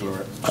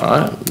particular. All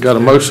right, got a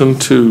motion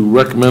to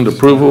recommend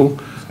approval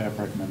Staff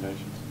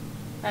recommendations.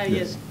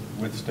 Yes.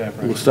 With staff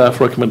with recommendations.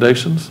 staff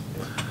recommendations.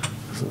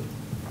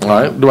 All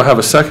right, do I have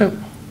a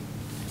second?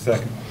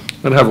 Second.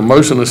 And have a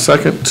motion and a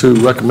second to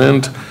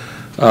recommend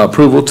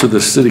approval to the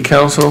city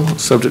council,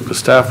 subject to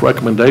staff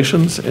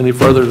recommendations. Any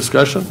further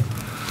discussion?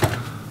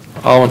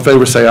 All in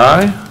favor say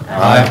aye.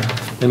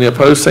 Aye. Any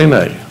opposed say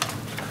nay.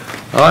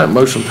 All right,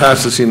 motion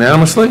passes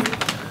unanimously.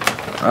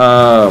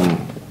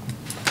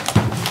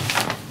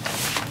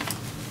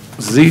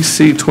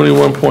 ZC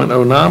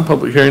 21.09,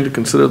 public hearing to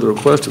consider the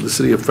request of the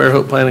City of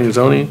Fairhope Planning and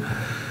Zoning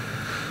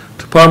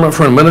Department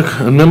for an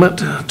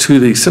amendment to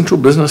the Central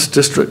Business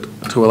District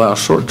to allow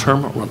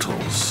short-term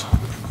rentals.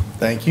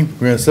 Thank you. We're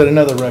going to set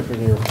another record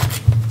here.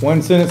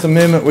 One sentence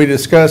amendment we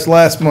discussed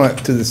last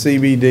month to the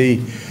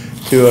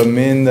CBD to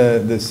amend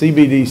the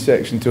CBD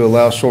section to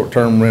allow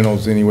short-term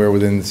rentals anywhere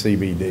within the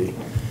CBD.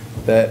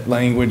 That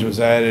language was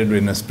added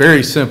in a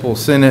very simple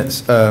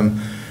sentence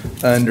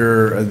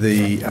under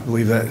the, I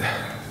believe that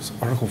is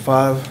Article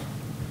 5.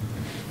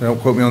 Don't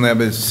quote me on that,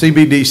 but it's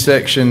CBD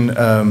section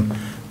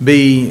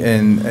B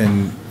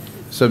and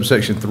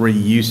subsection 3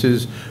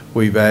 uses.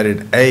 We've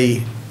added A,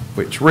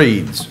 which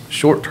reads,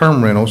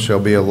 short-term rentals shall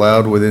be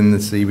allowed within the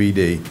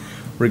CBD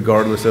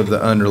regardless of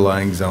the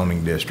underlying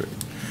zoning district.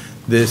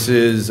 This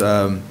is,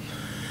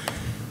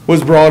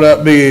 was brought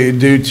up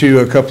due to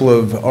a couple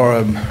of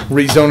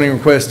rezoning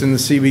requests in the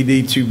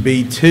CBD to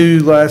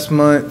B2 last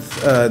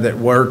month that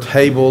were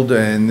tabled,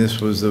 and this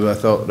was, I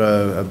thought,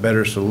 a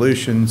better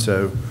solution.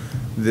 So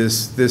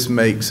this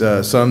makes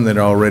some that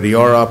already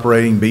are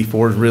operating.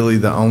 B4 is really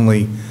the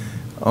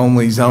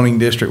only zoning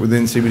district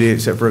within CBD,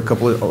 except for a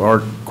couple of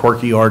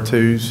quirky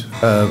R2s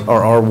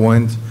or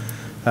R1s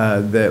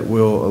that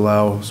will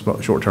allow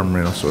short-term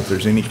rentals. So if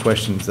there's any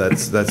questions,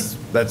 that's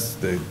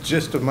the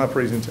gist of my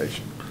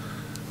presentation.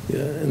 Yeah,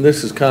 and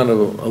this is kind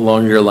of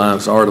along your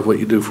lines, Art, of what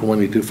you do for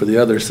one, you do for the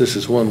others. This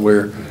is one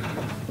where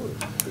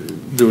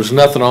there was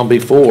nothing on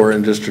before,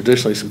 and just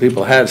traditionally some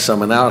people had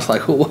some, and now it's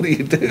like, well, what do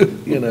you do?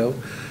 You know,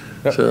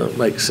 so it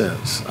makes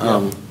sense.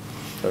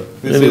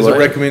 This is a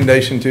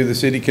recommendation to the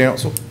city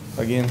council,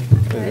 again,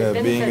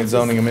 Right, being a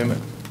zoning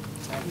amendment.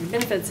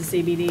 Benefits of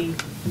CBD,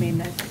 I mean,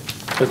 that,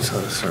 It's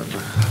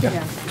certainly.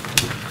 yeah.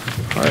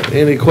 All right,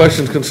 any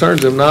questions,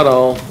 concerns? If not,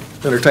 I'll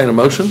entertain a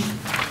motion.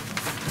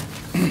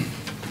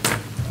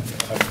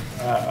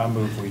 I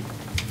move we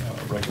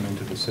recommend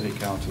to the city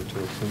council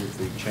to approve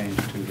the change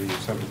to the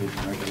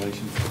subdivision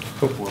regulations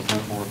for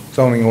Brentmore.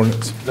 Zoning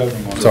ordinance. Zoning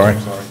ordinance, Sorry.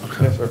 I'm sorry.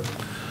 Yes,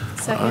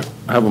 sir. All right,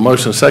 I have a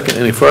motion, second.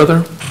 Any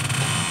further?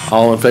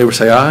 All in favor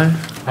say aye.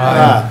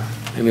 Aye.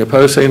 Any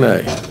opposed say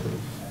nay.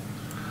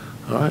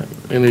 All right,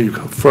 any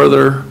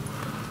further?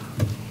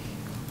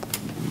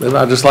 Then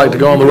I'd just like to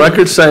go on the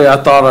record, say I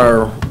thought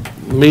our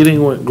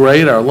meeting went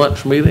great, our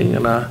lunch meeting,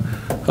 and I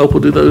hope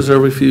we'll do those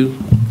every few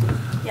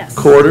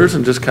quarters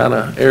and just kind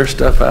of air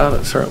stuff out.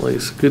 It certainly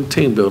is good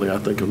team building, I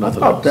think, if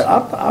nothing else.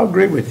 I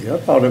agree with you. I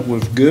thought it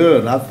was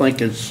good. I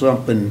think it's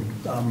something,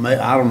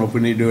 I don't know if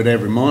we need to do it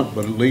every month,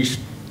 but at least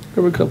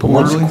every couple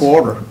once months. a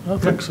quarter. I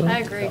think so. I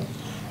agree.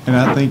 And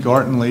I think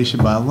Art and Lee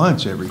should buy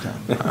lunch every time.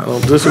 I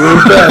don't disagree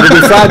with that.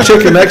 It'll be fried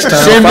chicken next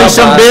time. Send me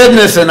some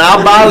business and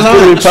I'll buy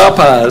lunch.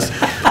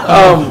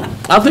 Popeyes.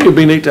 I think it'd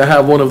be neat to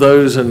have one of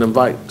those and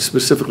invite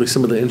specifically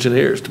some of the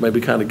engineers to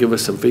maybe kind of give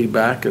us some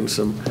feedback and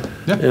some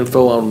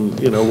info on,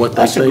 what they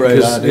That's a think.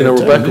 great 'Cause, idea, too.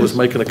 Rebecca was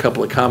making a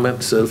couple of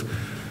comments of,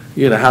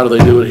 how do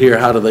they do it here?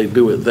 How do they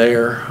do it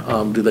there?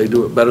 Do they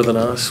do it better than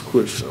us?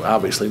 Which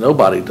obviously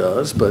nobody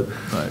does, but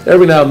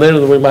every now and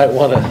then we might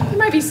want to. There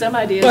might be some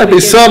ideas. Might be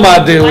some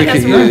idea we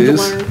could learn.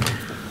 use.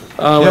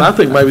 And I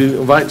think maybe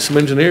invite some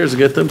engineers to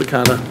get them to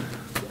kind of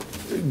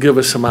give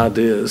us some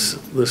ideas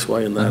this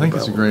way and that. I think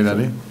it's a great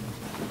idea.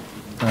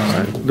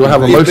 Do I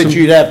have a motion? But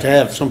you'd have to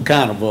have some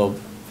kind of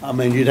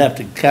you'd have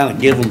to kind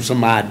of give them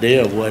some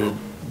idea of what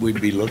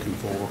we'd be looking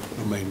for.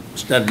 I mean,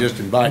 instead of just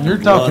inviting You're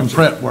them to talking lunch,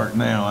 prep work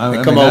now.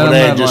 They come over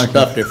there and just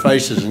stuff their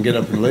faces and get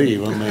up and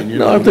leave. I mean,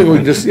 No, I think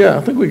we just,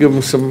 I think we give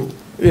them some,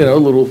 a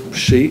little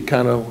sheet,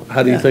 kind of,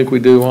 how do you think we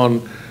do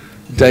on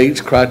dates,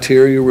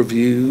 criteria,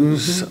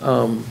 reviews?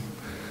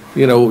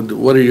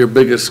 What are your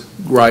biggest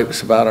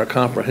gripes about our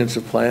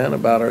comprehensive plan,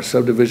 about our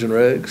subdivision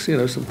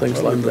regs, some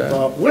things like that.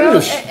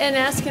 Well, and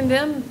asking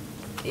them,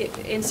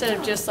 instead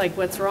of just like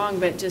what's wrong,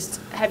 but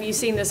just, have you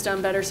seen this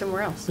done better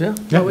somewhere else? Yeah.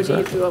 What would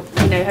you do?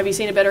 Have you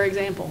seen a better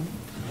example?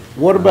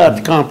 What about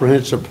the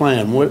comprehensive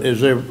plan? Is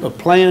there a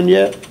plan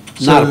yet?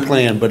 Not a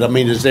plan, but I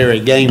mean, is there a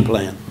game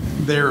plan?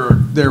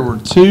 There were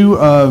two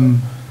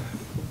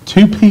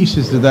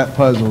pieces to that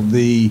puzzle.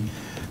 The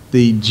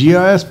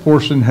GIS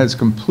portion has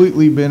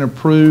completely been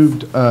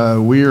approved.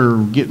 We are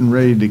getting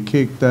ready to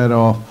kick that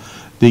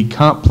off. The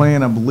comp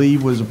plan, I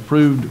believe, was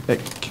approved at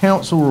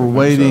council. We're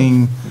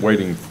waiting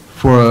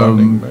for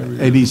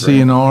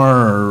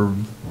ADC&R or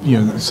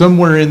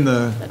somewhere in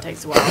the. That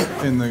takes a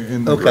while. In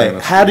the. Okay,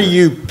 how do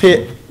you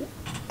pick?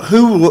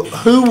 Who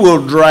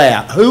will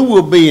draft? Who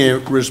will be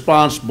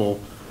responsible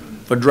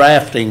for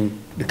drafting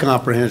the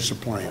comprehensive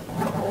plan?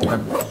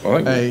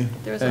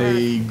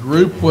 A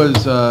group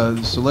was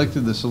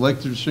selected. The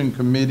selection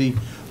committee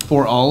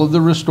for all of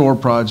the restore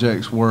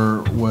projects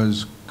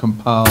was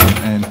compiled,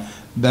 and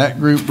that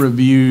group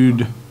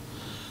reviewed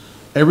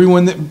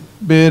everyone that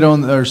bid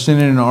on or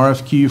sent in an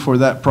RFQ for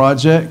that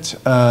project.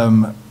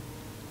 I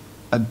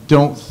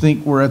don't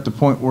think we're at the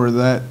point where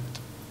that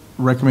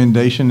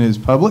recommendation is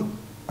public.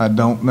 I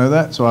don't know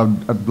that, so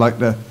I'd like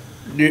to.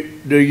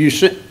 Do you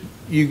see?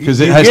 Because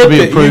it has to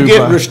be approved. You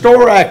get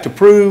Restore Act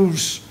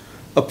approves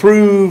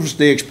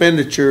the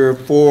expenditure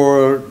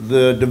for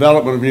the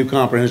development of new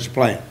comprehensive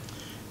plan,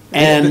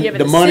 and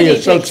the money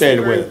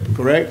associated with it.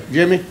 Correct,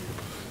 Jimmy?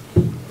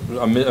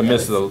 I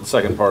missed the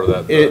second part of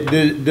that.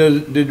 Did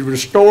the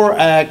Restore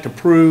Act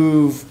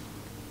approve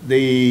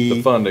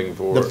the funding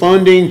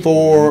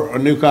for a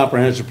new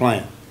comprehensive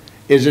plan?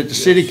 Is it the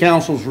city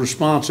council's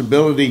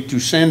responsibility to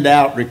send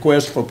out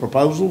requests for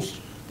proposals?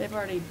 They've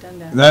already done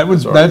that.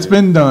 That's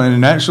been done,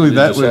 and actually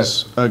that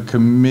was a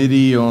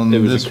committee on this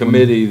one. It was a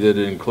committee that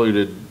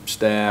included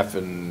staff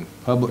and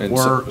Public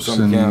Works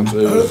some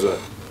council.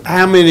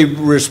 How many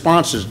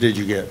responses did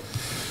you get?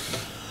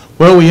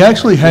 Well, we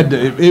actually had to,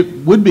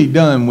 it would be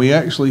done, we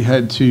actually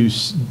had to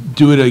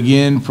do it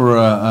again for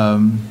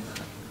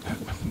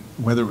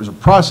whether it was a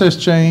process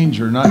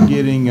change or not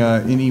getting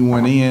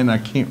anyone in, I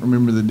can't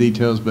remember the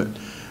details, but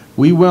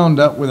we wound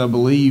up with, I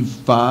believe,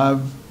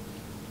 5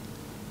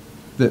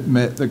 that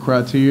met the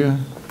criteria.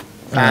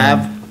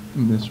 5?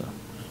 Yes, sir.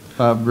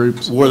 5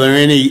 groups. Were there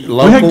any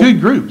local? We had good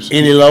groups.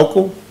 Any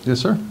local? Yes,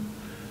 sir.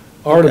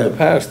 Art, in the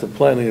past, the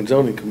Planning and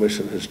Zoning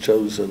Commission has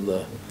chosen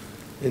the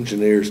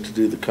engineers to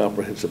do the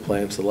comprehensive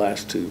plans, the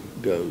last 2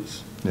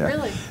 goes. Yeah.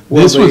 Really?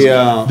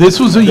 This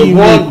was a unique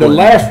one.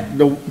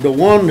 The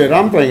one that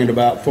I'm thinking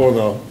about for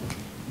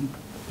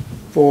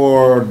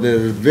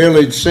the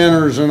village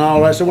centers and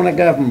all that, so when I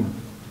got from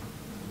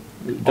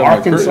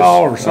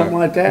Arkansas or something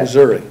like that?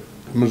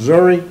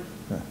 Missouri?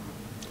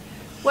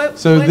 What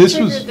So this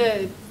triggered was-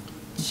 the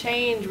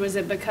change? Was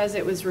it because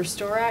it was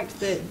Restore Act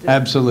that?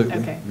 Absolutely.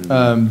 Okay.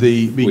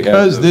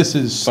 Because this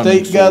is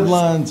funding state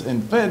guidelines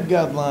and Fed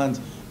guidelines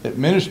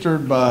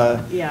administered by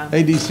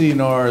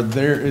ADC&R,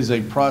 there is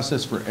a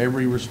process for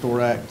every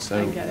Restore Act. So,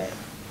 I get it.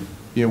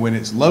 when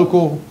it's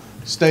local,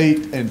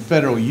 state, and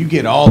federal, you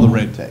get all the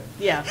red tape.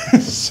 Yeah.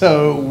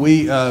 So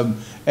we,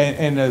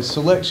 and the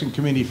selection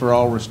committee for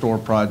all Restore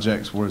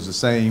projects was the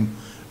same.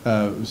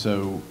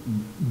 So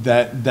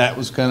that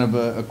was kind of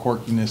a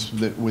quirkiness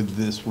with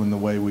this one, the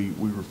way we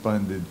were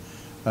funded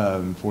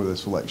for the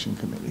selection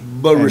committee.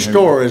 But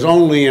Restore is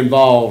only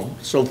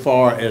involved so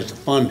far as the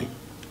funding.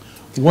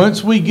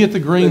 Once we get the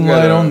green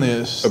light on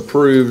this. They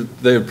approved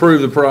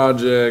the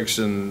projects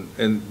and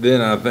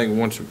then I think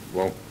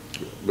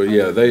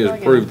they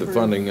approved the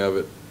funding of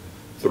it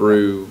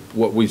through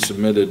what we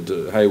submitted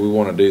to, hey, we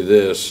want to do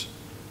this.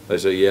 They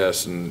say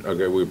yes, and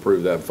okay, we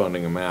approve that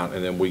funding amount,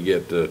 and then we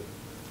get to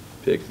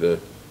pick the.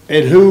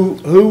 And who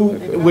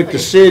with the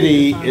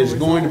city is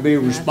going to be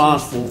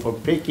responsible for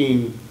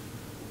picking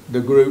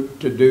the group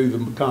to do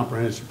the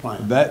comprehensive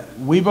plan? That,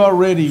 we've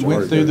already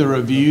went through the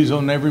reviews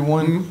on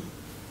everyone.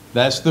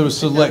 That's the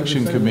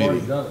selection committee.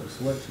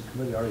 Selection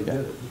committee already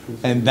did it.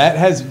 And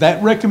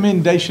that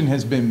recommendation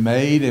has been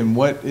made, and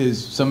what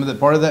is some of the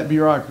part of that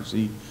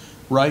bureaucracy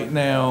right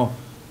now,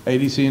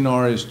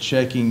 ADC&R is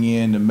checking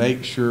in to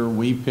make sure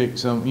we pick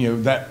some,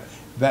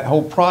 that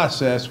whole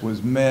process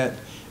was met,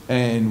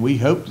 and we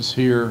hope to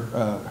hear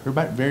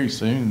back very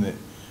soon that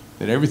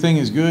that everything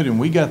is good and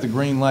we got the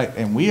green light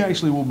and we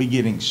actually will be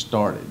getting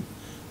started.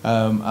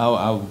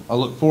 I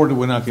look forward to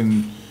when I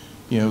can,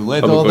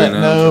 let all that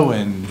know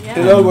and.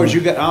 In other words,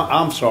 you got,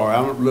 I'm sorry,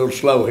 I'm a little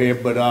slow here,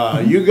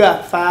 but, you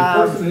got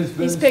five,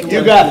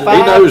 you got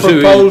five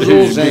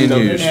proposals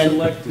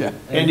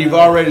and you've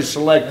already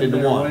selected the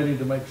one. Waiting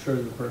to make sure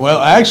the person. Well,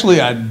 actually,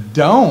 I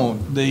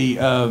don't.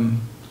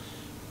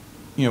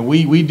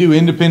 We do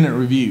independent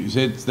reviews.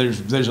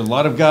 There's a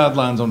lot of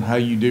guidelines on how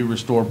you do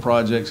restore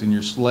projects and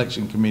your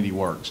selection committee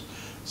works.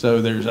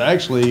 So there's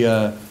actually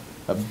a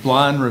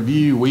blind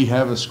review. We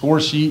have a score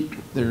sheet.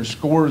 There's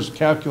scores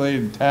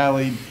calculated and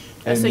tallied.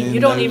 Oh, so you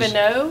don't even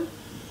know?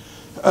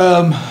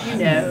 You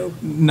know.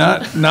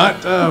 Not.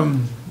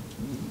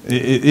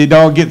 It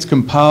all gets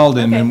compiled,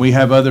 and then we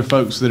have other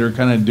folks that are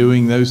kind of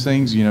doing those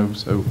things,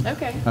 so.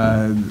 Okay.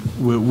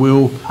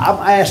 We'll. I'm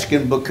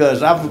asking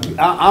because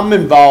I'm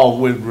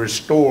involved with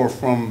Restore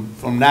from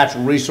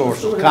Natural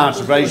Resources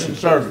Conservation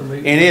Service,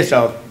 and it's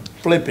a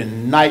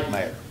flipping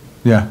nightmare.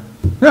 Yeah,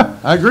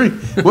 I agree.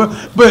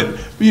 Well, but,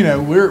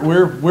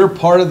 we're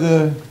part of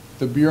the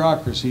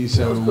bureaucracy,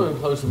 so. Let's go and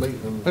close the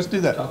meeting and. Let's do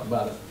that. Talk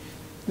about it.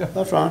 Yeah,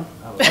 that's fine.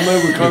 I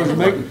move we close the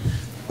meeting.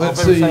 Let's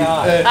All in favor, see. say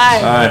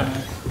aye. Aye.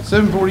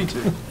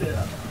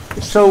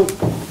 7:42. So